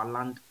court of our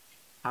land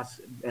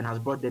has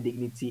brought the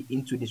dignity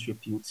into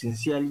disrepute.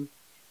 Sincerely,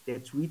 the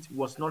tweet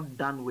was not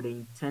done with the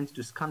intent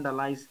to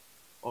scandalize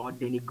or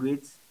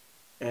denigrate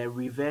a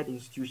revered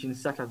institution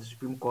such as the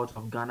Supreme Court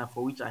of Ghana,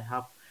 for which I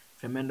have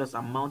tremendous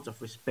amounts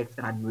of respect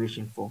and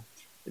admiration for.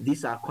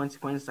 These are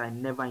consequences I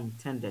never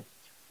intended,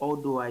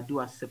 although I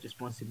do accept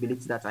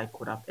responsibility that I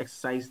could have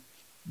exercised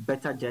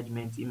better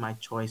judgment in my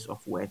choice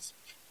of words.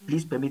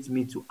 Please permit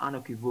me to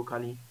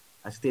unequivocally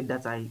state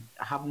that I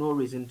have no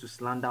reason to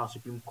slander our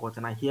Supreme Court,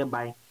 and I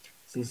hereby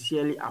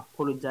sincerely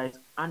apologize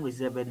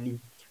unreservedly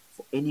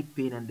for any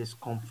pain and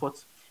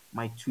discomfort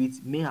my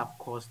tweet may have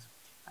caused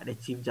the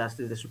Chief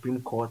Justice, the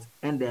Supreme Court,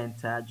 and the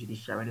entire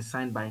judiciary." And it's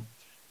signed by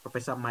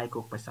Professor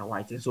Michael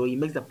Pesa-White. And so he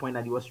makes the point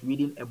that he was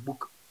reading a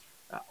book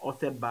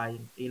authored by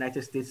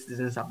United States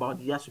citizens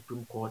about their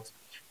Supreme Court,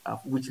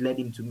 which led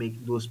him to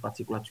make those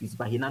particular tweets.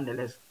 But he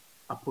nonetheless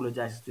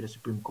apologizes to the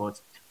Supreme Court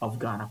of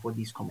Ghana for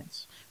these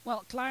comments.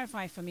 Well,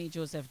 clarify for me,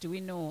 Joseph, do we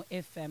know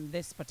if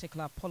this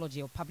particular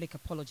apology or public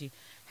apology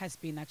has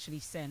been actually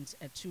sent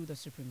to the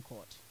Supreme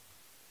Court?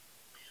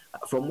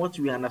 From what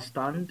we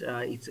understand,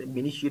 it's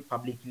been issued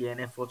publicly, and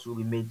efforts will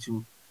be made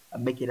to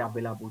make it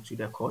available to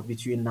the court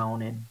between now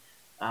and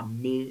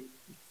May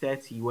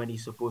 30, when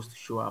he's supposed to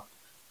show up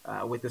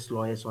with his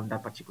lawyers on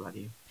that particular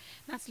day.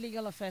 That's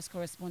Legal Affairs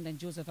correspondent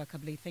Joseph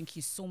Akable. Thank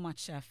you so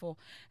much for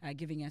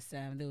giving us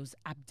those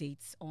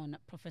updates on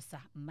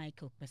Professor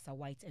Michael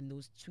Pesa-White and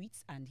those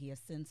tweets. And he has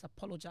since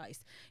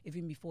apologized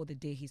even before the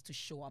day he's to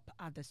show up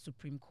at the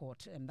Supreme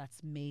Court. And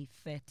that's May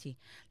 30.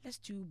 Let's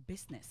do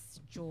business.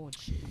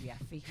 George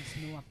Riafe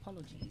has no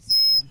apologies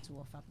to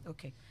offer.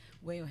 Okay,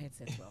 wear your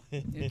headset well.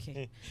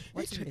 Okay.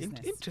 What's in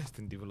business?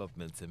 Interesting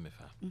developments,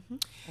 Emifa.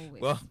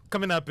 Always. Well,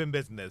 coming up in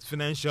business,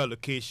 financial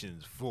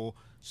allocations for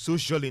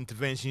social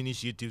intervention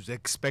initiatives are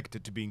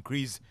expected to be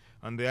increased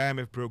on the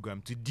IMF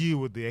program to deal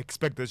with the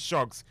expected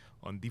shocks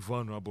on the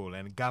vulnerable,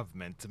 and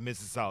government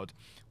misses out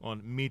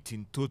on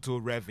meeting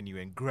total revenue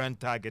and grand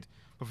target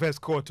for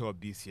first quarter of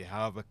this year.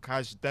 However,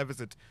 cash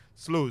deficit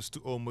slows to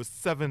almost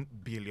 7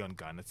 billion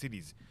Ghana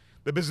cedis.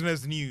 The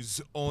business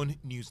news on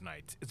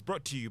Newsnight is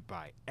brought to you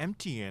by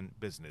MTN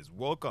Business.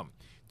 Welcome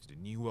to the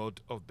new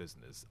world of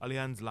business.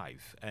 Allianz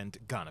Life and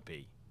Ghana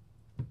Pay.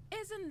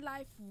 Isn't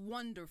life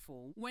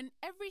wonderful when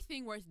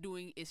everything worth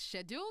doing is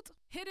scheduled?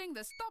 Hitting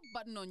the stop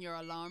button on your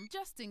alarm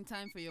just in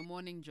time for your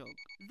morning jog.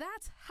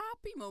 That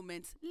happy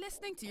moment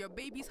listening to your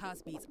baby's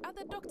heartbeat at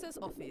the doctor's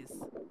office.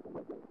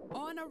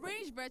 or an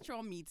arranged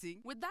virtual meeting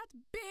with that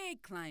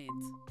big client.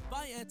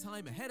 Buy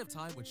airtime ahead of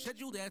time with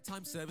scheduled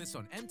airtime service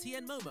on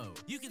MTN Momo.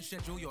 You can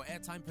schedule your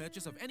airtime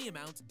purchase of any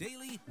amount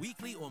daily,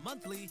 weekly, or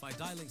monthly by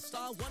dialing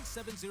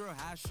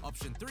 *170#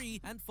 option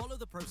 3 and follow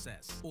the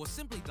process. Or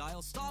simply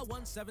dial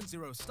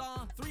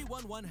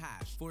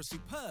 *170*311# for a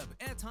superb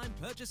airtime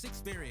purchase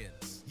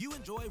experience. You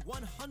enjoy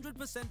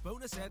 100%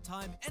 bonus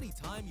airtime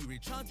anytime you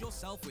recharge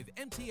yourself with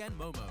MTN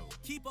Momo.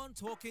 Keep on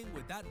talking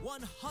with that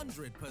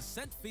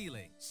 100%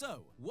 feeling.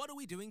 So, what are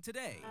we doing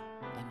today?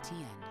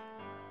 MTN.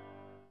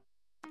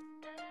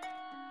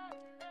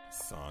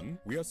 Son,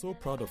 we are so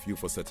proud of you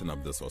for setting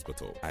up this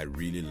hospital. I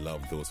really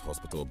love those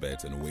hospital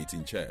beds and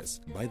waiting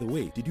chairs. By the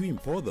way, did you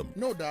import them?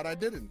 No, Dad, I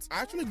didn't. I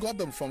actually got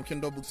them from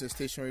Kindle Books and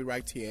Stationery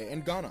right here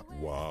in Ghana.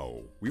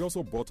 Wow. We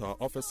also bought our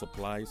office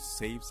supplies,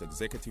 safes,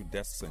 executive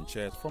desks and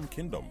chairs from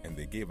Kingdom, and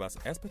they gave us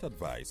expert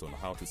advice on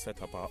how to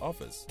set up our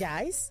office.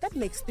 Guys, that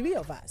makes 3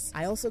 of us.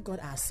 I also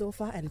got our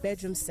sofa and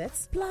bedroom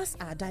sets, plus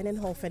our dining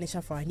hall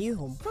furniture for our new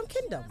home from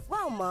Kingdom.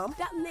 Wow, Mom,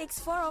 that makes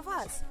 4 of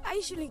us. I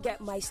usually get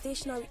my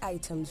stationery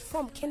items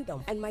from Kingdom,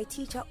 and my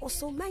teacher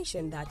also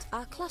mentioned that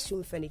our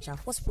classroom furniture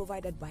was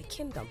provided by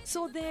Kingdom.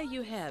 So there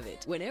you have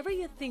it. Whenever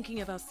you're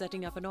thinking about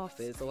setting up an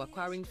office or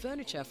acquiring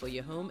furniture for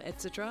your home,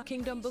 etc.,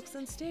 Kingdom Books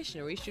and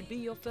Stationery should be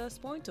your first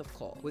point of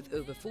call. With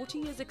over 40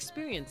 years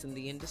experience in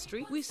the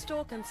industry, we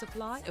stock and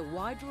supply a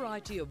wide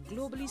variety of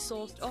globally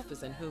sourced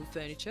office and home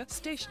furniture,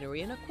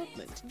 stationery and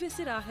equipment.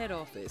 Visit our head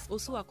office,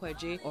 Osu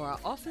Akwaje, or our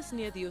office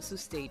near the Osu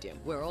Stadium.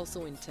 We're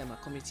also in Tema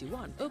Community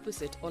 1,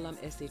 opposite Olam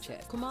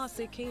SHS,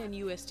 Kumasi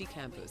KNUST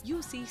Campus,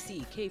 UCC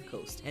Cape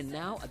Coast, and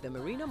now at the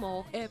Marina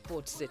Mall,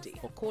 Airport City.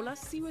 Or call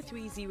us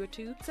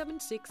 0302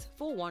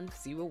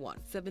 764101,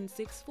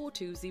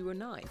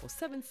 764209, or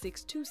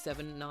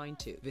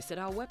 762792. Visit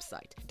our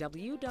website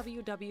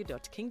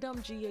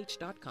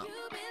www.kingdomgh.com.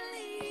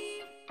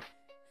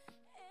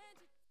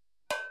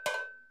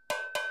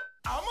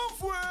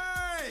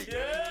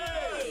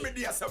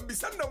 Media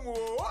Sambisanda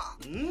Moa.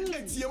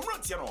 Etiam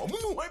Ratiano,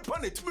 Mumu,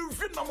 Panet,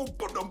 Vietnam,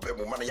 Podompe,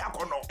 Mumana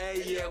Yakono.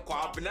 Eh,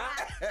 Quabna.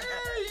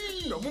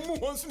 No Mumu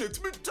wants me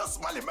to be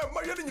just Mali,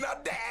 Marina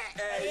there.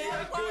 Eh,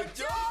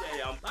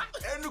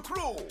 and the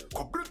crow.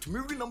 Corporate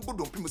Mirinam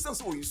Podompe,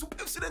 so you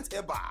super excellent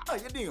eba. I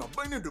had in a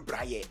binding to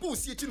Braille. Who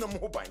see it in a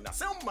mobile,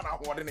 some man I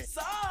want it.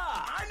 Sir,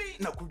 I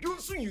now could you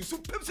soon use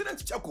super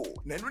excellent Chaco.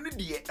 Then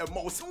dear, a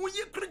mouse, and we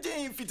are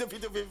credit fit of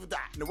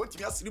that. No, what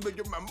you ask you,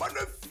 my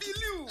mother feel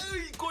you.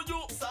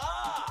 Kojo, sir.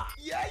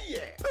 Yeah.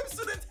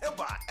 Pepsodent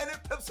Heba and a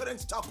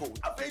Pepsodent Chaco.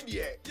 A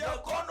baby,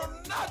 you're gonna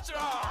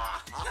natural.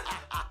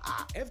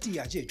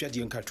 FDIJ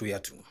Jadian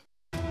Katuyatu.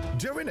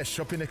 During a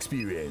shopping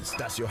experience,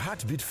 does your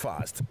heart beat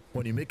fast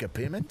when you make a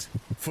payment,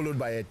 followed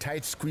by a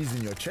tight squeeze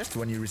in your chest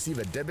when you receive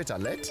a debit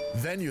alert?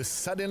 Then you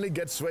suddenly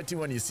get sweaty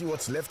when you see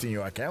what's left in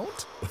your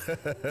account?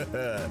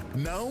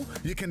 Now,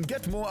 you can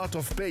get more out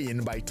of paying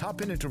by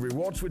tapping into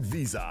rewards with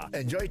Visa.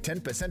 Enjoy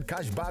 10%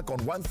 cash back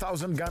on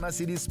 1,000 Ghana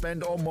cedis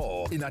spent or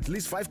more in at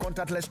least 5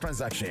 contactless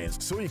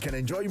transactions, so you can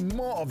enjoy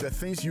more of the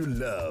things you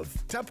love.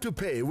 Tap to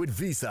pay with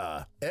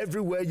Visa,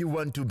 everywhere you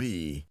want to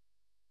be.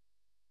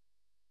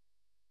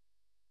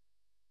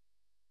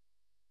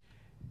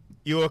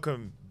 You're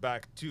welcome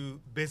back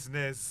to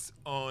Business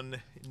on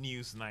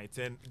Newsnight.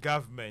 And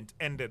government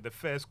ended the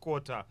first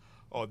quarter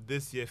of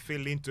this year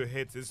failing to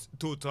hit its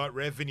total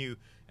revenue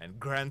and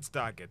grant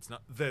targets.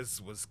 Now,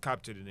 this was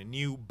captured in a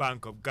new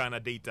Bank of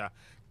Ghana data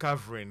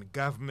covering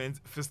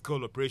government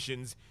fiscal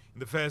operations in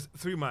the first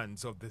 3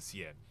 months of this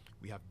year.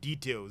 We have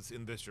details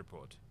in this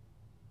report.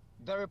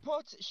 The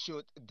report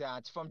showed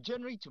that from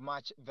January to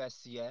March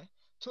this year,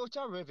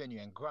 total revenue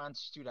and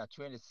grants stood at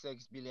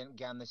 26 billion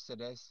Ghana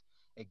cedis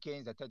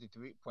against the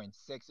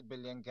 33.6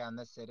 billion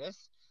Ghana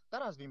cedis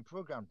that has been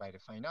programmed by the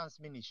Finance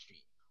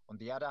Ministry. On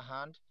the other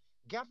hand,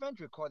 government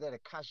recorded a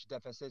cash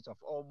deficit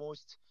of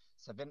almost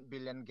 7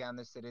 billion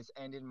Ghana cedis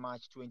ending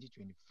March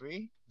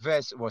 2023.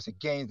 This was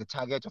against the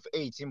target of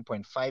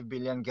 18.5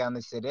 billion Ghana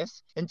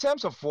cedis. In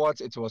terms of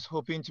what it was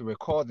hoping to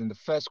record in the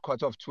first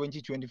quarter of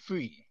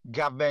 2023,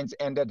 government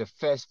ended the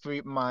first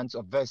 3 months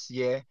of this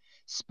year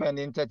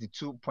spending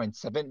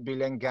 32.7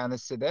 billion Ghana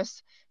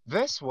cedis.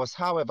 This was,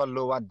 however,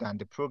 lower than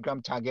the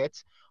program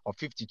target of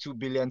 52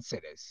 billion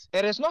cedis.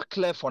 It is not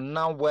clear for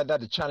now whether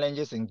the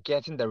challenges in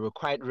getting the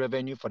required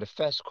revenue for the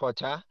first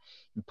quarter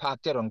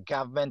impacted on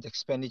government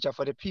expenditure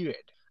for the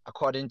period.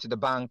 According to the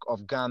Bank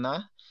of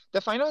Ghana,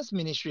 the Finance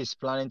Ministry is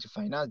planning to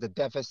finance the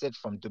deficit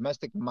from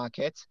domestic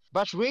markets,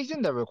 but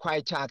raising the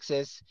required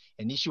taxes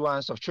and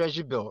issuance of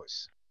treasury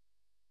bills.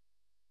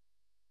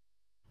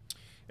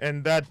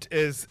 And that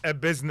is a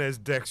Business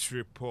Desk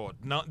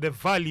report. Now, the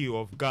value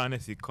of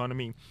Ghana's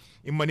economy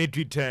in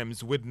monetary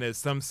terms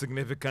witnessed some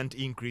significant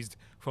increase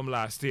from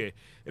last year.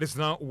 It is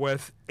now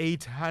worth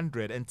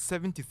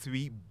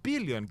 873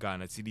 billion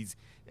Ghana cedis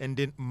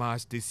ending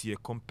March this year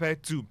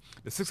compared to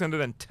the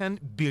 610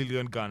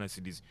 billion Ghana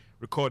cedis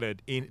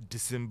recorded in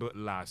December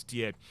last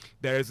year.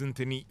 There isn't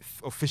any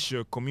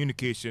official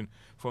communication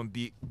from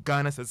the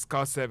Ghana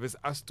Statistical Service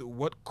as to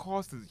what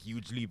caused this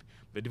huge leap.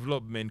 The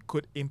development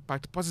could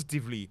impact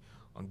positively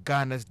on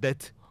Ghana's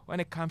debt when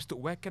it comes to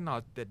working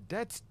out the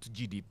debt to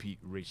GDP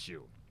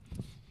ratio.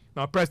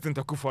 Now, President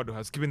Akufo-Addo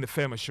has given the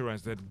firm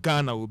assurance that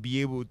Ghana will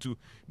be able to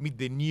meet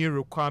the new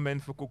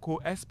requirement for cocoa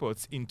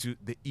exports into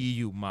the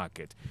EU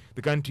market.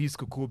 The country's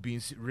cocoa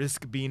beans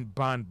risk being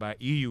banned by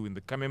EU in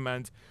the coming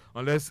months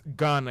unless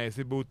Ghana is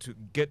able to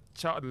get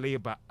child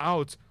labor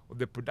out of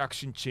the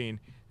production chain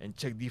and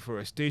check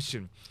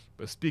deforestation.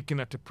 But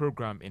speaking at a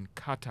program in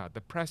Qatar,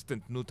 the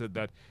president noted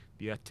that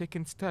they are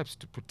taking steps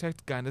to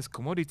protect Ghana's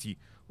commodity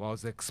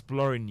whilst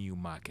exploring new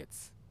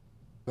markets.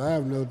 I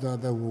have no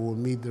doubt that we will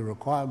meet the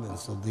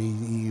requirements of the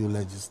EU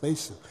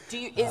legislation.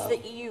 Is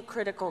the EU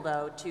critical,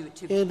 though, to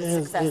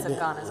the success of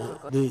Ghana's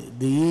cocoa?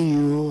 The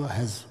EU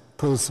has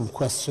posed some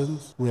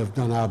questions. We have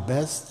done our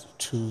best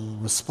to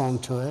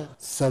respond to it.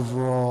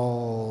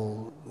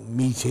 Several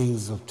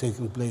meetings have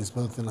taken place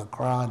both in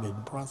Accra and in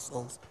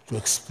Brussels to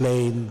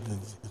explain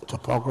the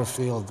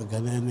topography of the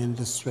Ghanaian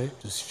industry,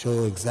 to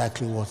show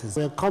exactly what is.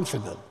 We are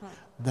confident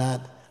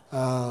that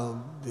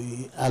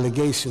the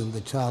allegation,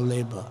 the child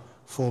labor,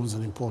 forms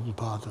an important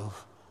part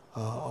of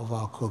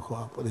our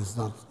cocoa, but it's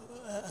not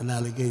an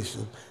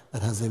allegation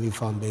that has any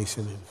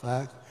foundation in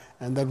fact,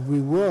 and that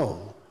we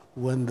will,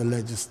 when the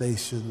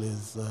legislation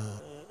is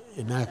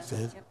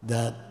enacted,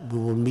 that we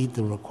will meet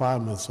the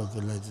requirements of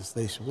the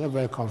legislation. We're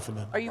very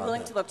confident. Are you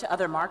willing to look to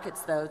other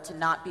markets, though, to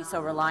not be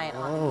so reliant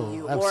on the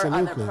EU or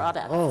absolutely. other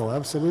products? Oh,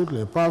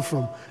 absolutely. Apart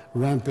from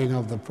ramping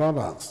up the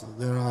products,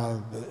 there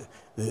are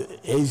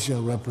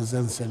Asia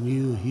represents a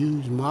new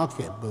huge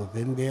market, both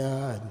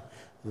India and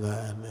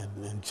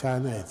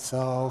China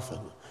itself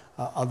and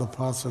other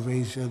parts of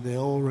Asia. They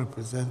all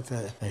represent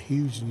a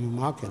huge new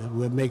market, and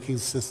we're making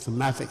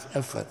systematic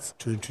efforts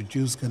to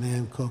introduce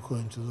Ghanaian cocoa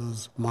into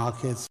those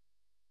markets.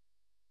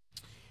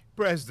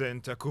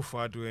 President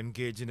Akufo-Addo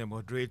engaging a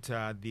moderator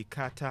at the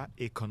Qatar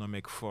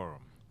Economic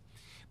Forum.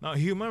 Now,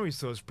 human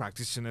resource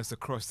practitioners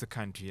across the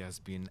country has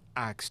been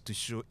asked to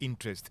show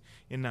interest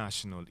in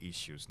national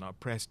issues. Now,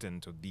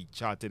 President of the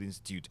Chartered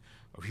Institute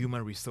of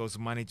Human Resource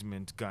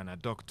Management, Ghana,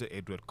 Dr.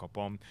 Edward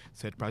Kopom,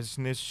 said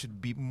practitioners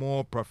should be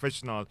more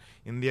professional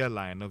in their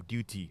line of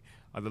duty.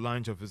 At the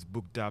launch of his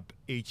book dubbed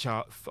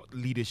HR Thought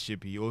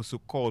Leadership, he also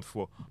called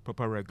for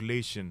proper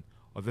regulation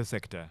of the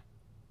sector.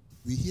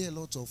 We hear a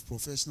lot of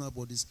professional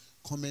bodies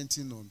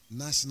commenting on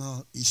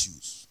national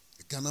issues.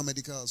 The Ghana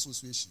Medical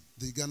Association,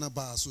 the Ghana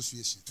Bar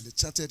Association, and the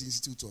Chartered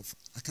Institute of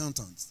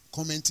Accountants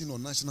commenting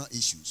on national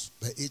issues.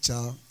 But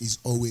HR is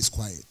always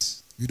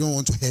quiet. We don't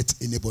want to hurt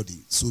anybody,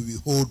 so we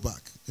hold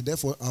back. And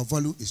therefore, our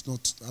value is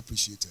not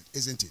appreciated,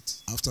 isn't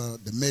it? After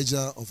the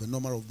merger of a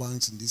number of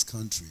banks in this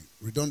country,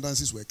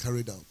 redundancies were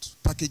carried out,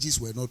 packages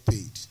were not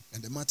paid,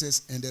 and the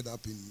matters ended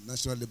up in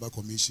National Labour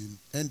Commission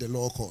and the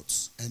law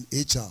courts, and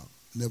HR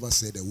never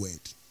said a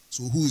word.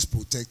 So who is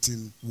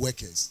protecting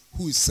workers?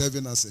 Who is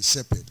serving as a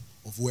shepherd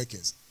of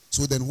workers?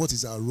 So then what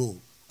is our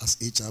role as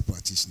HR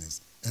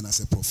practitioners and as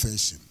a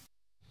profession?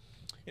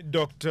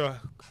 Dr.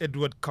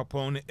 Edward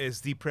Capone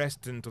is the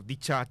president of the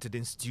Chartered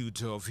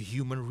Institute of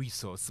Human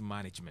Resource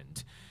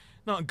Management.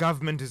 Now,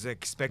 government is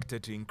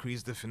expected to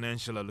increase the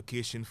financial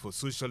allocation for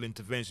social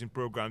intervention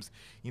programs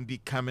in the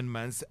coming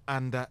months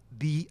under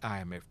the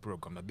IMF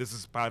program. Now, this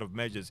is part of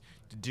measures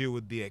to deal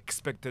with the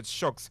expected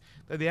shocks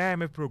that the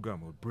IMF program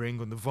will bring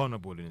on the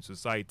vulnerable in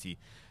society.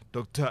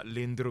 Dr.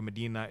 Leandro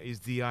Medina is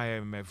the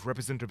IMF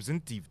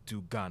representative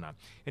to Ghana,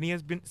 and he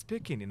has been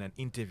speaking in an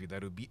interview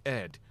that will be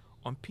aired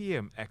on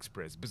PM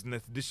Express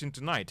Business Edition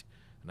tonight,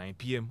 9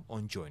 p.m.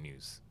 on Joy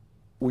News.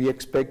 We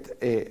expect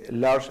a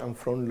large and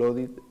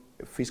front-loaded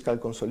fiscal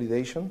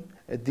consolidation.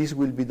 This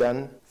will be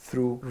done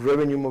through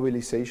revenue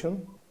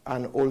mobilization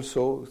and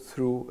also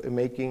through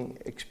making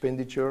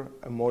expenditure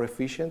more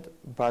efficient.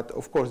 But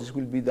of course, this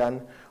will be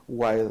done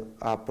while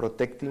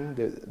protecting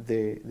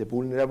the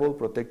vulnerable,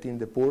 protecting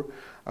the poor,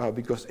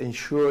 because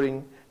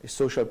ensuring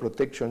social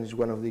protection is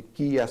one of the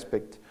key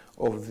aspects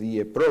of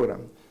the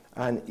program.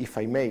 And if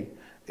I may,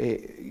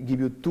 give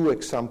you two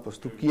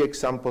key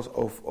examples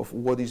of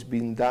what is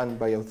being done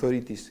by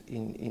authorities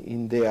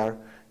in their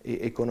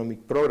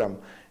economic program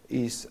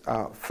is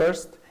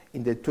first,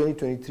 in the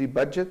 2023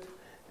 budget,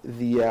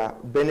 the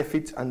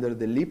benefits under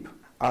the LEAP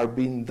are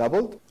being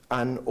doubled,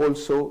 and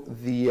also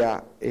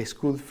the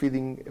school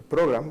feeding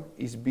program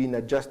is being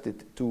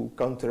adjusted to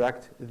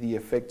counteract the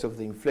effects of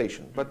the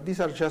inflation. But these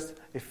are just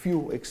a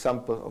few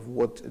examples of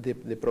what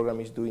the program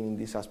is doing in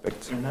these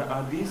aspects. And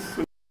are these...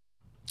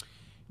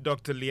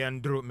 Dr.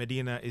 Leandro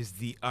Medina is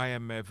the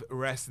IMF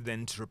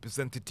resident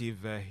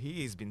representative.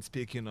 He has been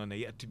speaking on a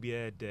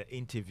yet-to-be-aired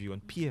interview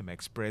on PM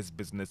Express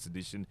Business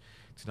Edition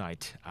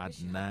tonight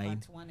at 9.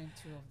 Part 1 and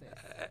 2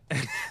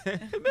 of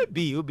this.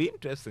 Maybe it will be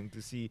interesting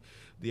to see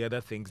the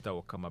other things that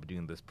will come up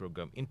during this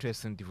program.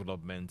 Interesting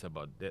development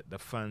about the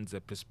funds,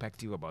 the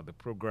perspective about the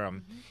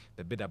program,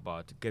 the bit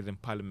about getting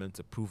Parliament's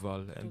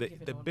approval, and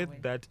the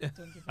bit that...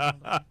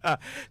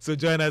 So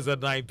join us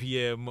at 9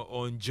 p.m.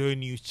 on Joy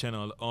News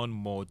Channel on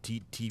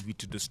Multi TV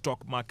to the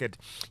stock market.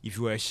 If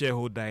you are a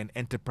shareholder in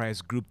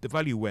Enterprise Group, the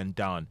value went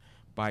down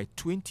by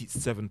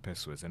 27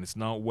 pesos and is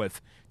now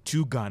worth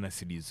 2 Ghana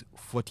cedis,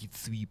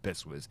 43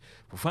 pesos.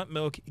 For Fat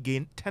milk,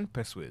 again 10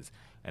 pesos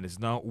and is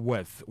now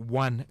worth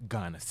 1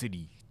 Ghana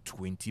cedi,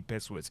 20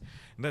 pesos.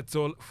 And that's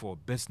all for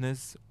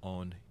business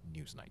on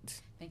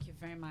Newsnight. Thank you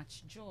very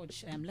much,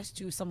 George. Let's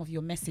do some of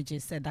your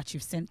messages that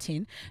you've sent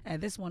in.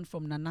 This one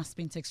from Nana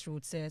Spintex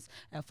Road says,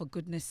 for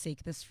goodness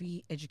sake, this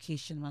free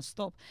education must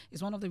stop.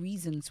 It's one of the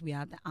reasons we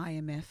are at the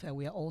IMF.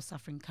 We are all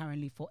suffering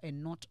currently for a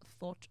not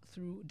thought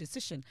through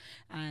decision.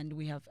 And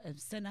we have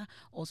Senna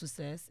also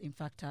says, in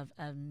fact,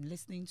 I'm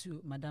listening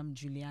to Madame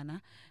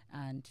Juliana,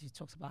 and he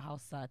talks about how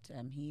sad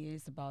he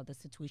is about the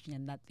situation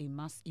and that they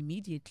must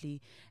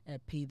immediately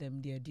pay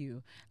them their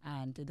due.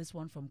 And this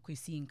one from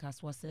Kwesi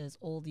Nkaswa says,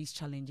 all these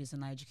challenges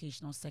in our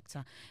educational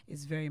sector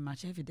is very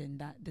much evident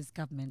that this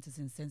government is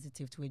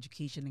insensitive to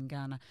education in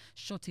Ghana.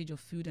 Shortage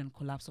of food and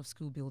collapse of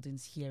school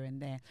buildings here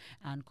and there.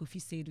 And Kofi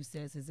Seidu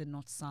says, is it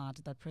not sad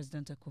that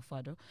President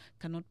Akufo-Addo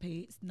cannot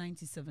pay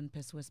 97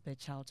 pesos per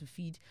child to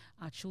feed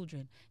our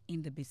children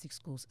in the basic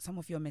schools? Some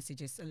of your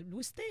messages.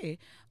 We'll stay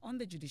on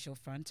the judicial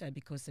front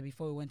because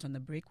before we went on the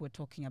break, we're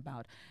talking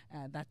about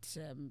that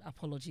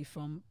apology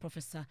from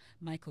Professor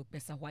Michael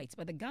Besa-White.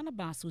 But the Ghana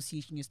Bar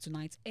Association is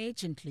tonight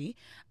urgently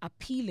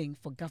appealing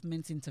for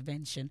government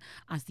intervention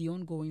as the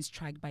ongoing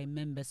strike by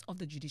members of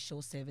the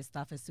Judicial Service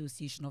Staff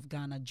Association of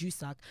Ghana,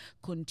 JUSAC,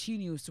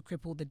 continues to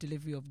cripple the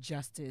delivery of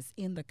justice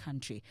in the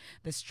country.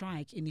 The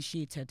strike,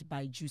 initiated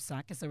by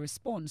JUSAC, is a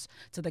response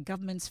to the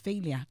government's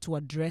failure to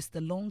address the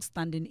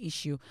long-standing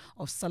issue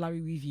of salary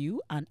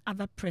review and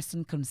other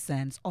pressing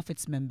concerns of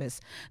its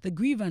members. The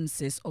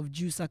grievances of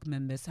JUSAC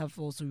members have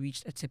also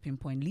reached a tipping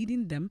point,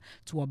 leading them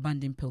to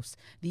abandon posts.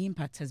 The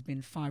impact has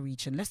been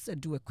far-reaching. Let's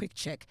do a quick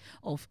check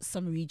of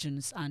some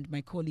regions, and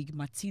my colleague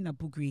Martina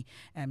Bugri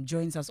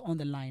joins us on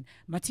the line.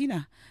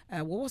 Martina,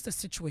 what was the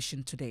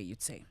situation today,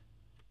 you'd say?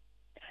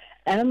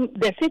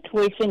 The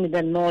situation in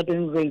the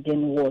northern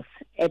region was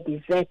a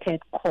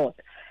deserted court.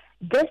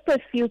 Just a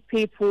few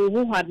people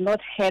who had not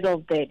heard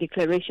of the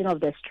declaration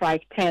of the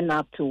strike turned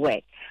up to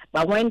work.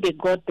 But when they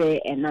got there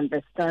and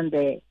understand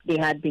they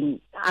had been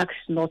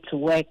asked not to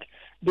work,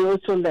 they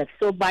also left.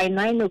 So by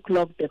 9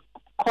 o'clock, the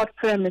court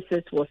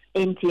premises was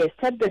empty,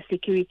 except the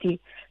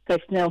security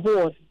personnel who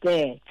was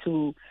there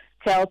to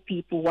tell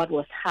people what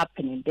was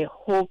happening. The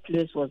whole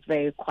place was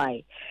very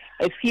quiet.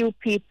 A few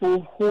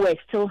people who were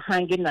still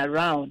hanging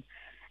around,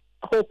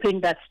 hoping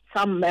that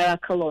some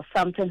miracle or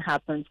something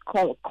happens,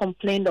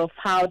 complained of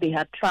how they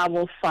had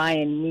traveled far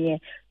and near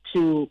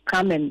to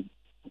come and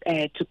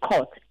to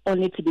court,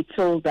 only to be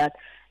told that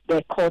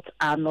their courts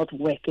are not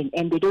working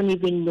and they don't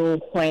even know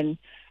when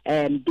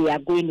they are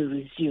going to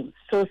resume.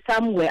 So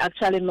some were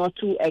actually not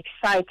too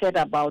excited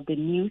about the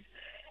news,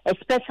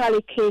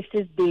 especially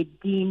cases they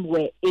deem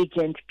were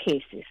agent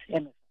cases.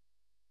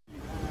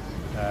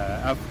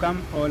 I've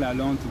come all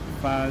along to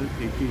file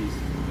a case.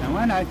 And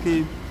when I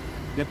came,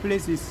 the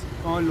place is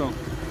all locked,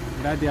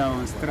 that they are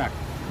on strike.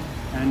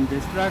 And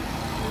the strike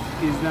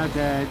is that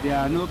they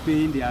are not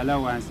paying the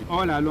allowance.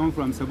 All along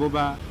from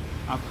Saboba,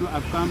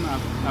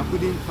 I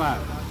couldn't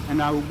file.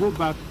 And I will go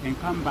back and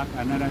come back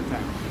another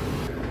time.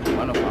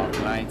 One of our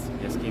clients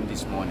just came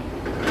this morning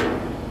to do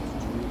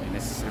a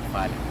necessary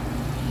filing,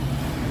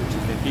 which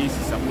is the case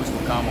is supposed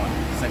to come on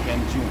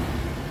 2nd June.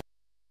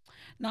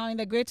 Now, in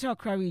the Greater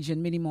Accra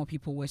region, many more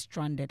people were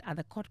stranded at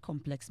the court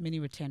complex. Many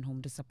returned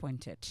home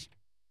disappointed.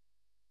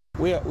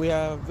 We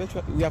are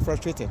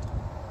frustrated,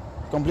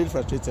 completely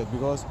frustrated,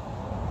 because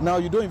now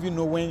you don't even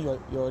know when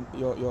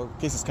your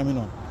case is coming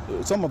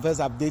on. Some of us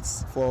have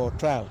dates for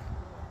trial,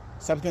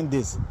 subsequent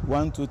days,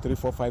 1, 2, 3,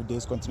 4, 5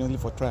 days continuously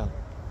for trial,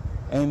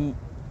 and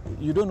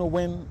you don't know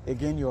when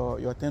again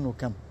your turn will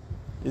come.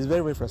 It's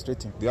very, very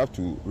frustrating. They have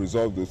to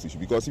resolve those issues,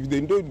 because if they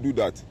don't do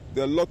that,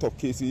 there are a lot of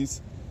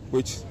cases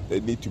which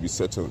they need to be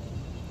settled.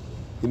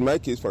 In my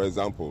case, for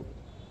example,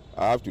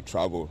 I have to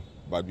travel,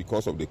 but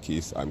because of the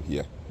case, I'm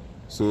here.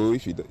 So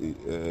if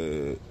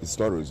it's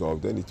not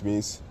resolved, then it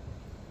means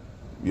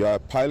we are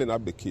piling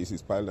up the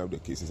cases,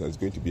 and it's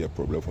going to be a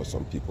problem for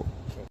some people.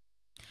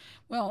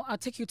 Well, I'll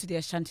take you to the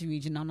Ashanti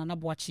region now. Nana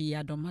Boachi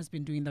Yadom has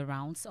been doing the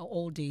rounds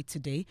all day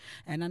today.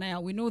 And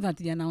Nana, we know that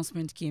the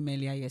announcement came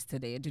earlier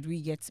yesterday. Did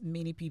we get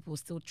many people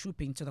still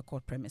trooping to the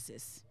court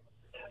premises?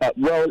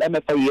 Well,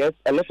 MFA, yes.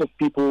 A lot of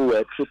people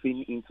were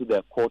trooping into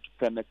the court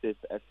premises.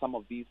 Some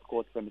of these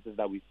court premises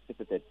that we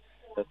visited,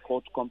 the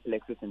court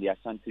complexes in the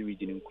Ashanti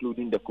region,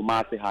 including the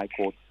Kumasi High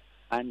Court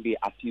and the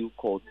Appeal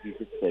Court we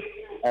visited.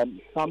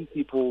 Some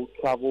people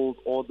traveled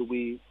all the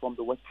way from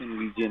the Western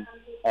region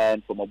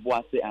and from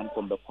Obuasi and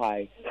from the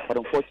Kwai, but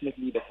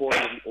unfortunately the court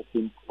wasn't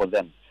open for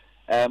them.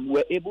 We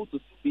were able to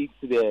speak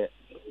to the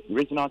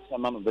regional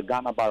chairman of the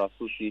Ghana Bar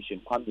Association,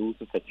 Kwandu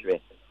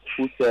Usufetre,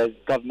 who says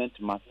government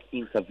must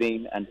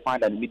intervene and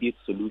find an immediate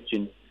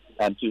solution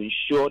to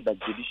ensure that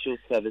judicial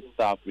service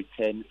staff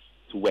return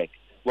to work.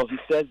 Well, he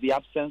says the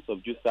absence of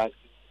JUSAC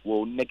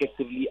will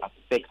negatively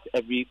affect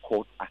every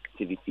court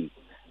activity.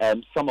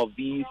 Some of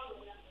these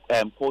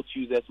court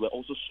users were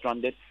also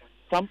stranded.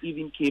 Some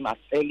even came as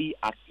early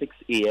as 6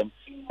 a.m.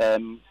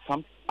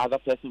 Some other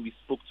person we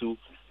spoke to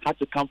had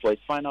to come for his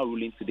final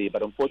ruling today,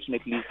 but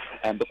unfortunately,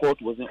 the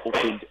court wasn't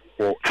opened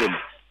for him.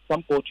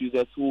 Some court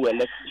users who were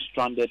left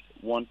stranded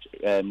want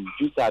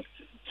JUSAG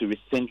to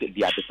rescind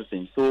their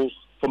decision. So,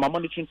 from our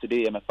monitoring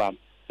today, MFM,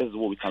 this is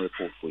what we can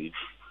report for you.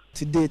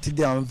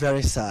 Today I'm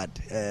very sad,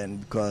 and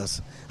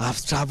because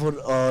I've traveled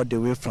all the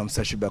way from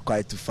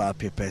Seshibekwai to file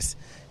papers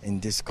in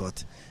this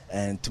court,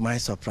 and to my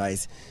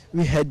surprise,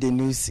 we heard the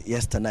news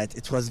yesterday night.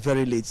 It was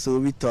very late, so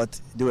we thought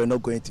they were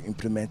not going to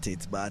implement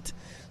it, but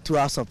to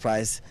our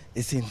surprise,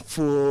 it's in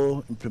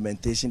full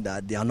implementation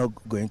that they are not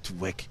going to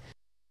work.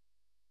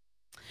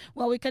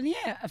 Well, we can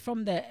hear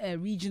from the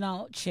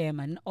regional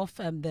chairman of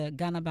the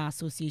Ghana Bar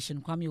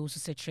Association, Kwame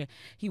Osusetre.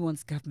 He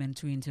wants government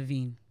to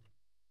intervene.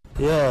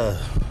 Yeah,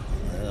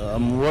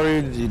 I'm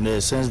worried in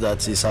the sense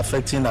that it's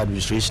affecting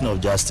administration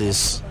of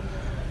justice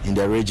in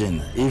the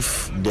region.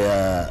 If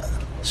the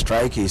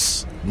strike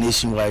is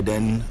nationwide,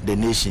 then the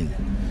nation.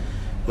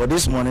 But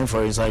this morning,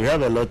 for instance, we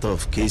have a lot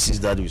of cases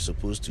that we're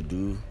supposed to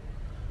do.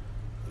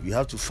 You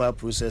have to file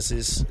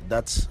processes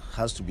that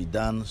has to be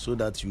done so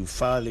that you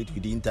file it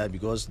within time,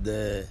 because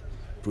the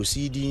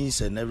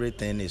proceedings and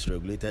everything is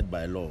regulated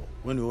by law.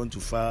 When you want to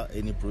file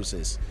any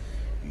process,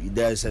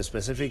 there is a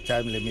specific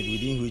time limit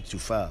within which to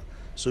file.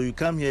 So you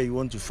come here, you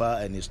want to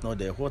file, and it's not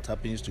there. What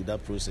happens to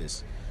that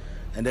process?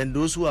 And then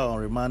those who are on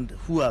remand,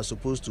 who are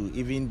supposed to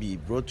even be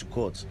brought to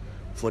court,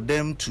 for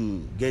them to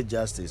get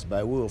justice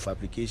by way of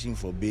application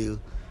for bail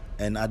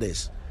and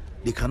others,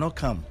 they cannot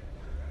come.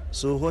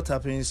 So what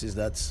happens is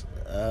that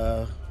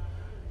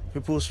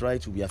people's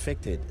rights will be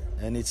affected,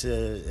 and it's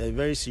a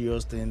very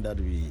serious thing that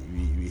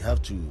we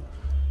have to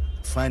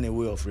find a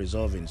way of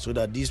resolving, so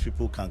that these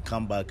people can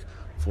come back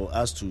for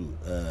us to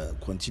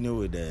continue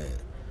with the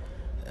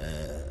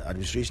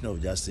administration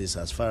of justice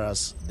as far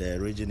as the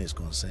region is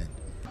concerned.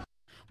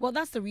 Well,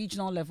 that's the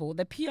regional level.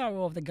 The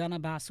PRO of the Ghana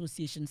Bar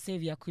Association,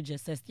 Xavier Kuje,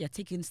 says they are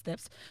taking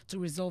steps to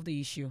resolve the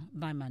issue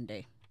by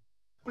Monday.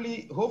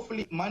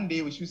 Hopefully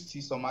Monday we should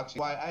see some action.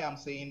 Why I am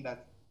saying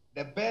that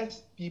the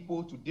best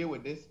people to deal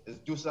with this is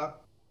JUSAG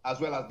as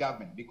well as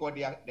government, because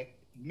they are the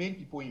main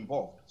people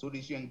involved. So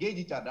they should engage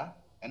each other.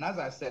 And as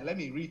I said, let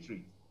me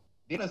reiterate,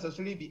 they don't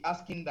necessarily be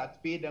asking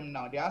that pay them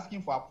now. They're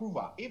asking for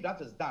approval. If that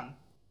is done,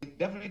 with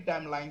definite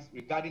timelines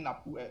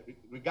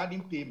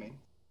regarding payment,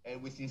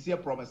 with sincere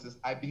promises,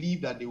 I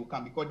believe that they will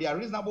come, because they are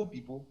reasonable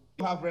people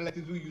who have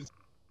relatives who use it.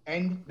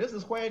 And this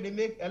is where they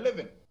make a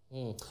living.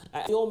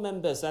 Your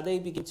members, are they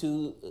beginning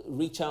to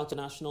reach out to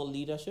national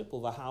leadership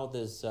over how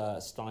this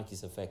strike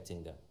is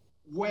affecting them?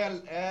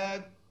 Well,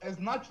 it's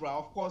natural.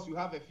 Of course, you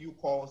have a few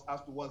calls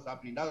as to what's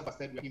happening. That's what I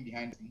said, we're working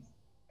behind the scenes,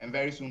 and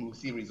very soon we'll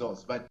see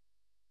results. But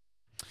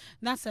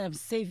that's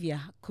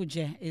Xavier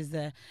Kuje, is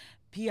the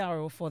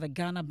PRO for the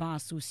Ghana Bar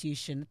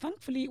Association.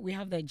 Thankfully, we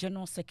have the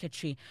General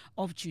Secretary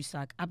of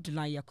JUSAG,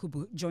 Abdullahi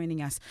Yakubu,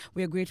 joining us.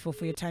 We are grateful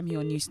for your time here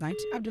on Newsnight.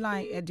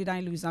 Abdullahi, did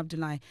I lose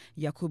Abdullahi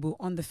Yakubu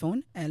on the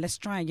phone? Let's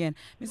try again.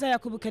 Mr.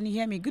 Yakubu, can you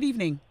hear me? Good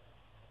evening.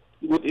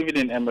 Good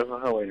evening, Amber.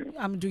 How are you?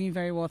 I'm doing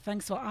very well.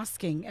 Thanks for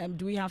asking.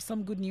 Do we have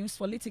some good news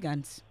for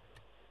litigants?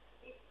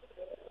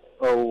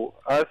 Oh,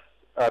 as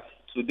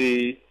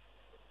today,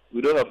 we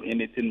don't have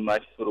anything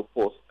much to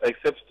report,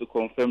 except to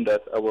confirm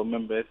that our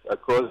members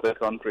across the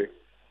country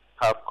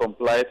have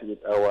complied with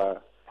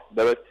our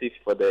directive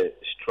for the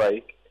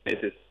strike.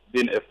 It has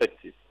been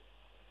effective.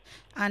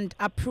 And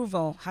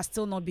approval has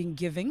still not been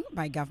given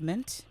by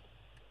government?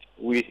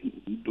 We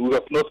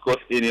have not got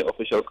any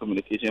official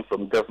communication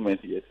from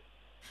government yet.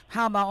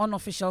 How about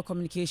unofficial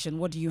communication?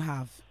 What do you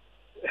have?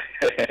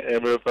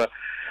 We've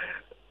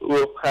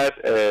had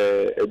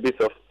a bit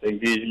of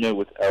engagement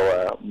with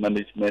our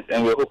management,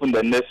 and we're hoping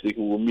that next week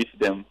we will meet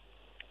them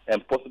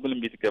and possibly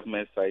meet the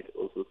government side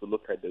also to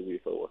look at the way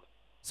forward.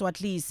 So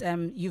at least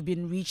you've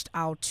been reached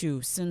out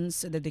to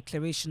since the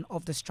declaration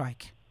of the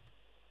strike?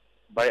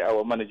 By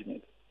our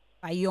management.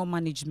 By your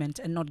management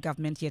and not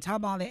government yet. How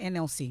about the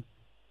NLC?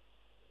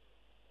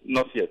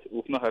 Not yet.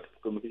 We've not had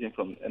communication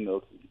from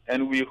NLC.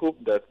 And we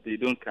hope that they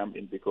don't come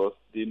in because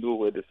they know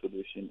where the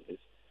solution is.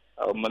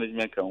 Our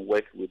management can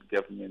work with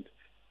government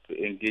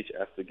to engage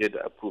us to get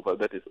the approval.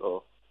 That is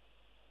all.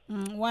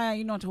 Why are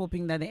you not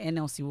hoping that the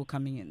NLC will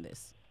come in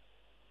this?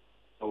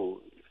 Oh,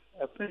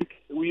 I think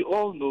we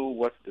all know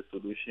what the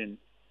solution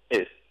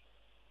is.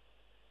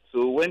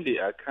 So when they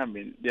are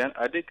coming,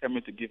 are they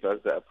coming to give us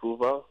the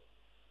approval?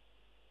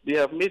 They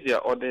have made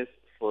their orders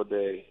for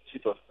the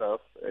Chief of Staff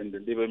and the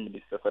Labour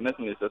Minister, Finance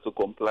Minister to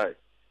comply.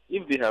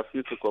 If they have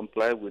failed to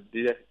comply with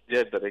their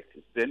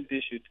directives, then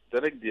they should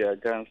direct their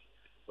guns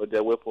or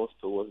their weapons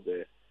towards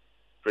the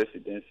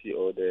presidency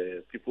or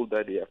the people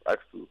that they have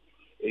asked to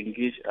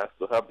engage us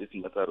to have this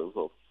matter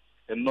resolved,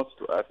 and not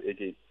to us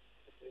again.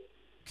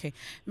 Okay,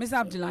 Ms.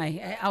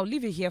 Abdullahi, I'll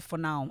leave you here for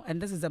now,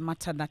 and this is a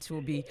matter that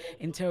we'll be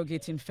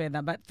interrogating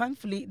further. But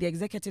thankfully, the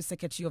Executive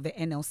Secretary of the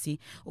NLC,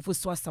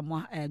 Ofusua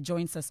Samoa,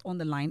 joins us on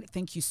the line.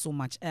 Thank you so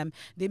much.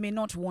 They may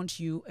not want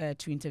you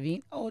to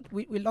intervene. Oh,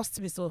 we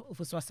lost Mr.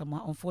 Ofusua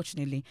Samoa,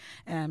 unfortunately.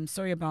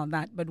 Sorry about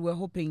that, but we're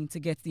hoping to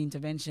get the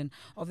intervention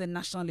of the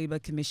National Labour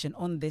Commission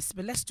on this.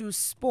 But let's do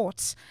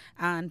sports,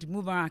 and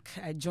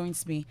Mubarak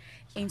joins me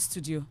in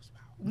studio.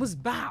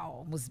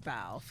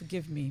 Musbao,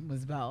 forgive me,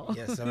 Musbao.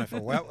 Yes,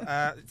 well,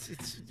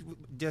 it's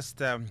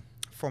just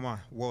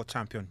former world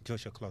champion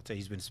Joshua Clotter.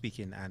 He's been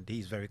speaking, and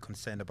he's very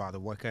concerned about the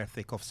work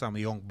ethic of some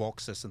young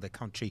boxers in the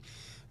country,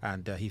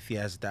 and he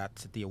fears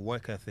that the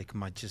work ethic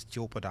might just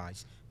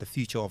jeopardize the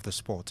future of the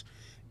sport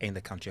in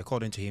the country.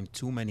 According to him,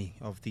 too many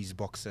of these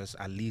boxers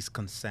are least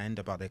concerned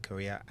about their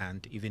career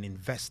and even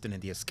investing in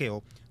their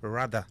skill,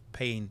 rather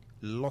paying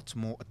a lot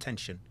more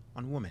attention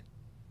on women.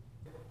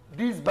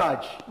 This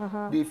batch,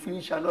 they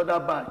finish another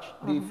batch,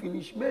 they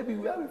finish, maybe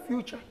we have a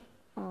future.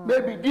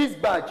 Maybe this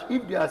batch,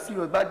 if they are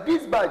serious, but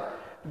this batch,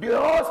 they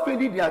are all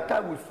spending their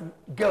time with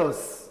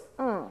girls.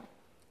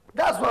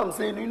 That's what I'm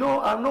saying, you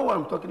know, I know what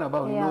I'm talking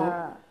about, you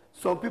know.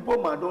 Some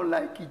people might don't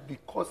like it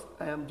because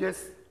I am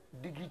just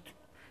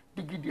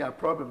digging their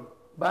problem.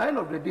 By the end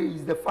of the day,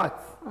 it's the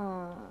fact.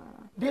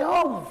 They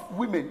are with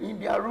women in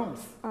their rooms.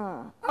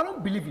 I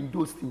don't believe in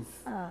those things.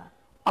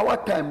 Our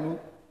time,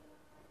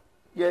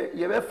 you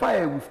ever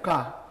fire with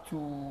car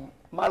to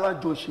Mala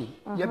Joshi.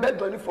 You ever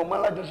journey from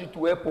Mala Joshi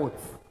to airport.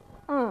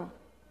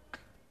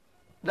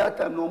 That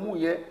time no more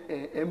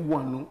M1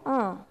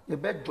 no. You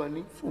ever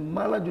journey from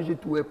Mala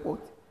Joshi to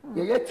airport.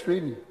 You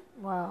training.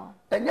 Wow.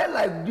 And yet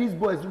like these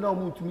boys do not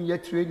move to me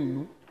yet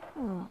training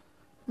no.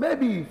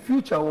 Maybe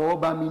future or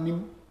by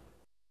minimum.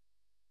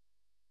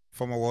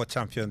 Former world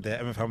champion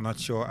there. I'm not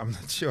sure.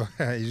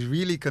 He's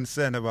really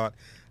concerned about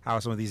how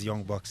some of these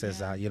young boxers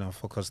are, you know,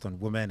 focused on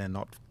women and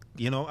not,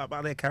 you know,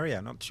 about their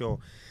career. Not sure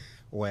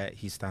where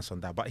he stands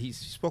on that. But he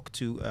spoke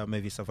to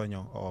Mavis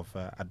Savanyo of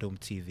Adom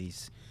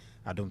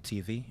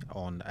TV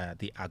on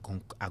the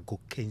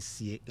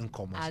Agokensie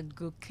Nkomo.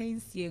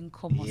 Agokensie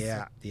Nkomo.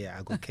 Yeah,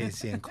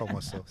 Agokensie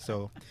Nkomo.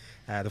 So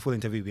the full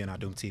interview will be on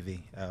Adom TV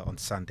on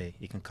Sunday.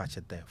 You can catch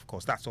it there, of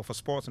course. That's all for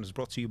sports, and it's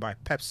brought to you by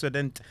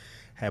Pepsodent,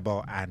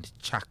 Herbal, and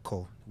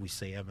Charcoal. We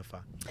say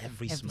MFA.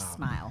 Every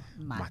smile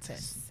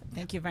matters.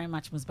 Thank you very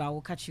much, Ms. Bao.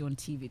 We'll catch you on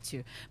TV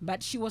too.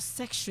 But she was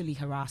sexually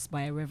harassed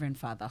by a reverend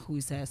father who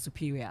is her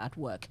superior at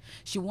work.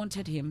 She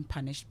wanted him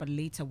punished, but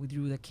later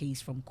withdrew the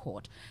case from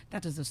court.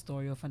 That is the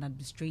story of an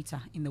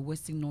administrator in the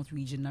Western North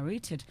region,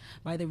 narrated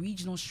by the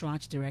Regional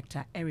Shraj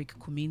Director, Eric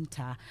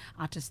Kuminta,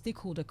 at a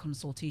stakeholder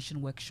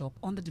consultation workshop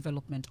on the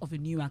development of a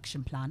new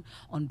action plan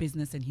on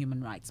business and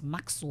human rights.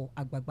 Maxwell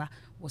Agbagba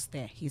was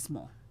there. Here's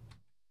more.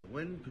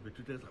 When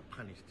perpetrators are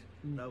punished,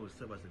 that will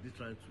serve as a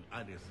deterrent to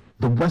others.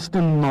 The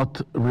Western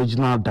North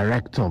Regional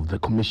Director of the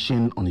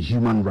Commission on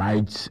Human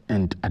Rights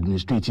and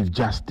Administrative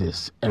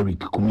Justice, Eric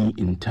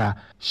Kuminta,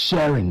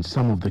 sharing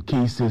some of the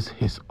cases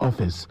his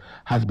office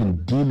has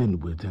been dealing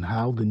with and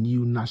how the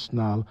new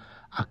National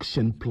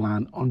Action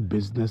Plan on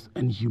Business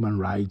and Human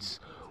Rights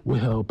will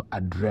help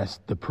address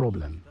the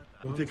problem.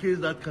 It's a case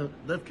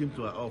that came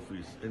to our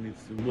office, and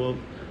it's involved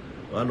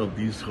one of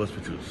these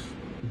hospitals.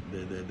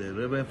 The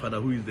Reverend Father,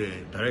 who is the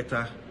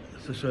director,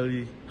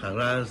 sexually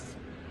harassed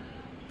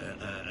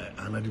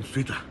an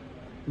administrator,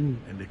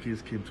 and the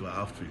case came to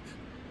our office.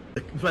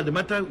 In fact, the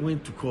matter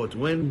went to court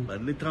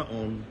but later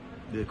on,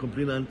 the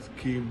complainant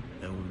came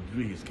and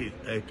withdrew his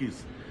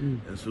case.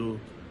 And so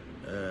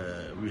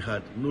we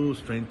had no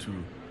strength to,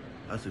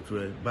 as it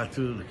were,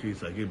 battle the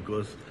case again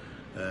because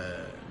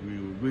we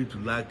were going to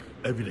lack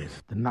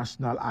evidence. The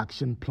National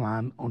Action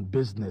Plan on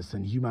Business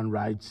and Human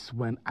Rights,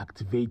 when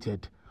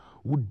activated,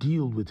 would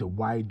deal with a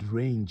wide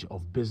range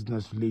of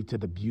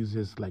business-related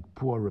abuses like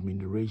poor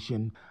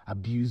remuneration,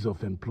 abuse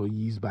of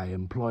employees by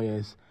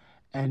employers,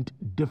 and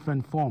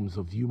different forms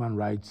of human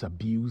rights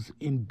abuse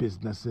in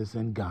businesses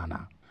in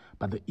Ghana.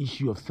 But the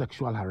issue of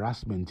sexual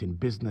harassment in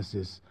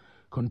businesses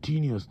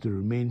continues to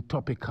remain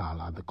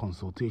topical at the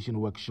consultation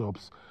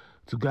workshops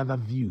to gather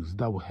views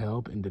that will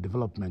help in the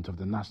development of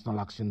the National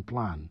Action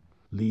Plan.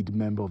 Lead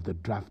member of the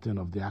drafting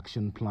of the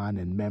Action Plan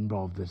and member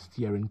of the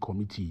steering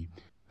committee,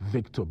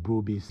 Victor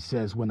Broby,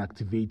 says when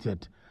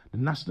activated, the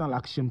National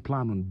Action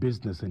Plan on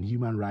Business and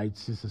Human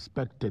Rights is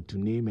expected to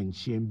name and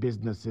shame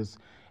businesses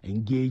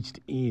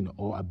engaged in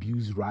or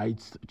abuse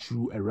rights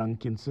through a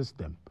ranking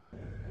system.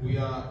 We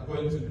are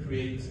going to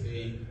create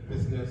a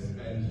business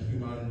and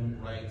human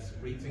rights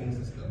rating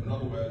system. In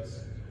other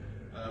words,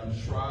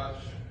 Shraj,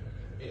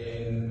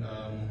 in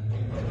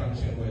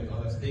conjunction with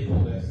other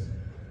stakeholders,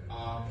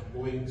 are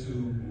going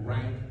to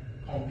rank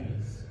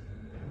companies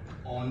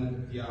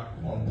on their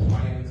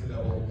compliance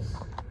levels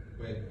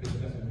with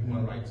business and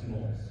human rights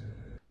norms.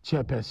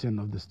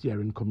 Chairperson of the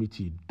steering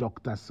committee,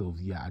 Dr.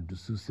 Sylvia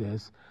Adusu,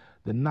 says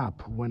the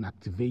NAP, when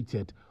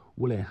activated,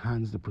 will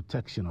enhance the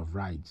protection of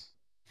rights.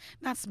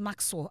 That's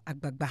Maxwell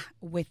Agbagba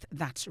with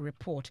that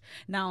report.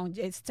 Now,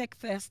 it's Tech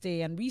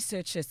Thursday, and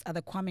researchers at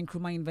the Kwame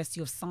Nkrumah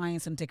University of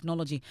Science and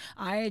Technology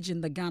are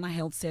urging the Ghana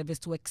Health Service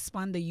to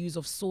expand the use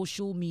of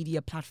social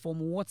media platform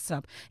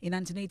WhatsApp in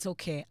antenatal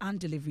care and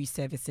delivery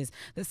services.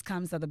 This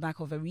comes at the back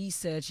of a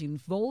research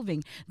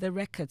involving the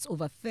records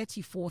over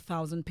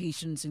 34,000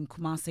 patients in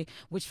Kumasi,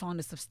 which found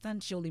a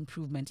substantial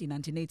improvement in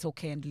antenatal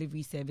care and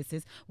delivery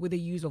services with the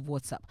use of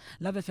WhatsApp.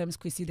 Love FM's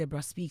Kwesi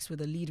Debra speaks with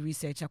the lead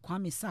researcher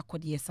Kwame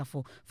Sakwadi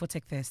Esafo for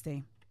Tech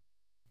Thursday.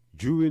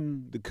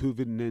 During the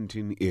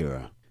COVID-19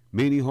 era,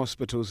 many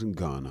hospitals in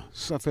Ghana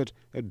suffered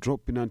a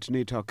drop in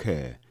antenatal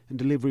care and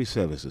delivery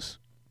services.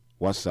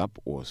 WhatsApp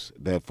was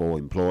therefore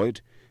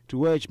employed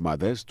to urge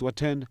mothers to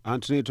attend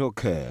antenatal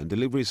care and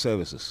delivery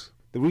services.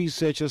 The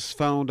researchers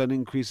found an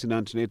increase in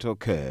antenatal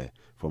care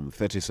from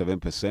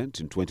 37%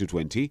 in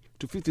 2020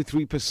 to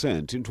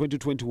 53% in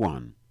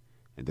 2021,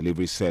 and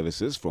delivery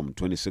services from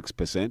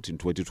 26% in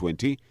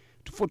 2020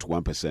 to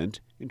 41%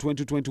 in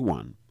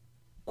 2021.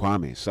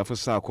 Kwame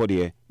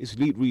Sakwadi is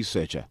lead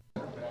researcher.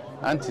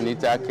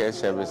 Antenatal care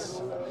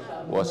service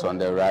was on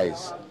the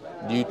rise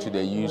due to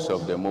the use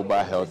of the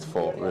mobile health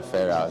for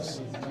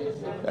referrals.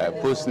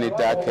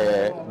 Postnatal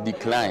care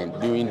declined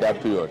during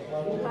that period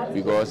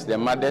because the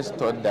mothers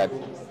thought that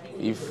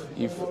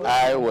if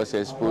I was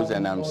exposed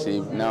and I'm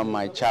safe, now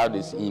my child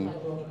is in,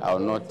 I will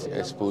not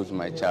expose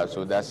my child,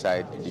 so that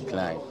side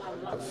declined.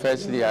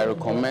 Firstly, I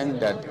recommend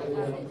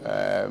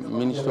that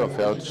Ministry of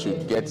Health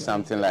should get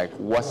something like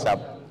WhatsApp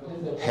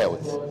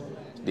Health.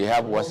 They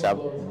have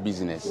WhatsApp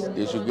Business.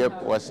 They should get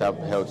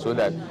WhatsApp Health so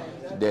that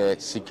the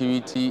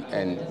security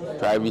and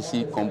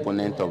privacy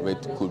component of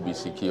it could be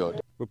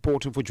secured.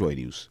 Reporting for Joy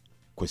News,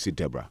 Kwesi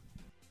Debra.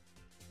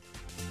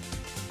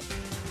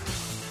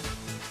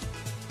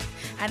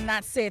 And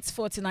that's it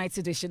for tonight's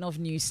edition of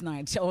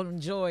Newsnight on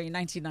Joy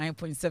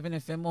 99.7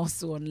 FM,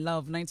 also on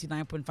Love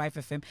 99.5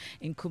 FM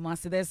in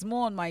Kumasi. There's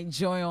more on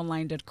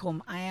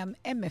myjoyonline.com. I am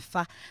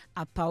Emefa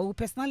Apau.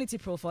 Personality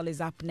Profile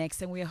is up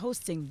next, and we are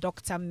hosting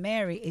Dr.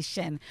 Mary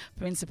Ashun,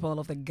 Principal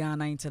of the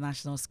Ghana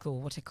International School.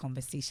 What a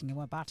conversation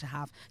we're about to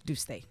have. Do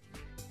stay.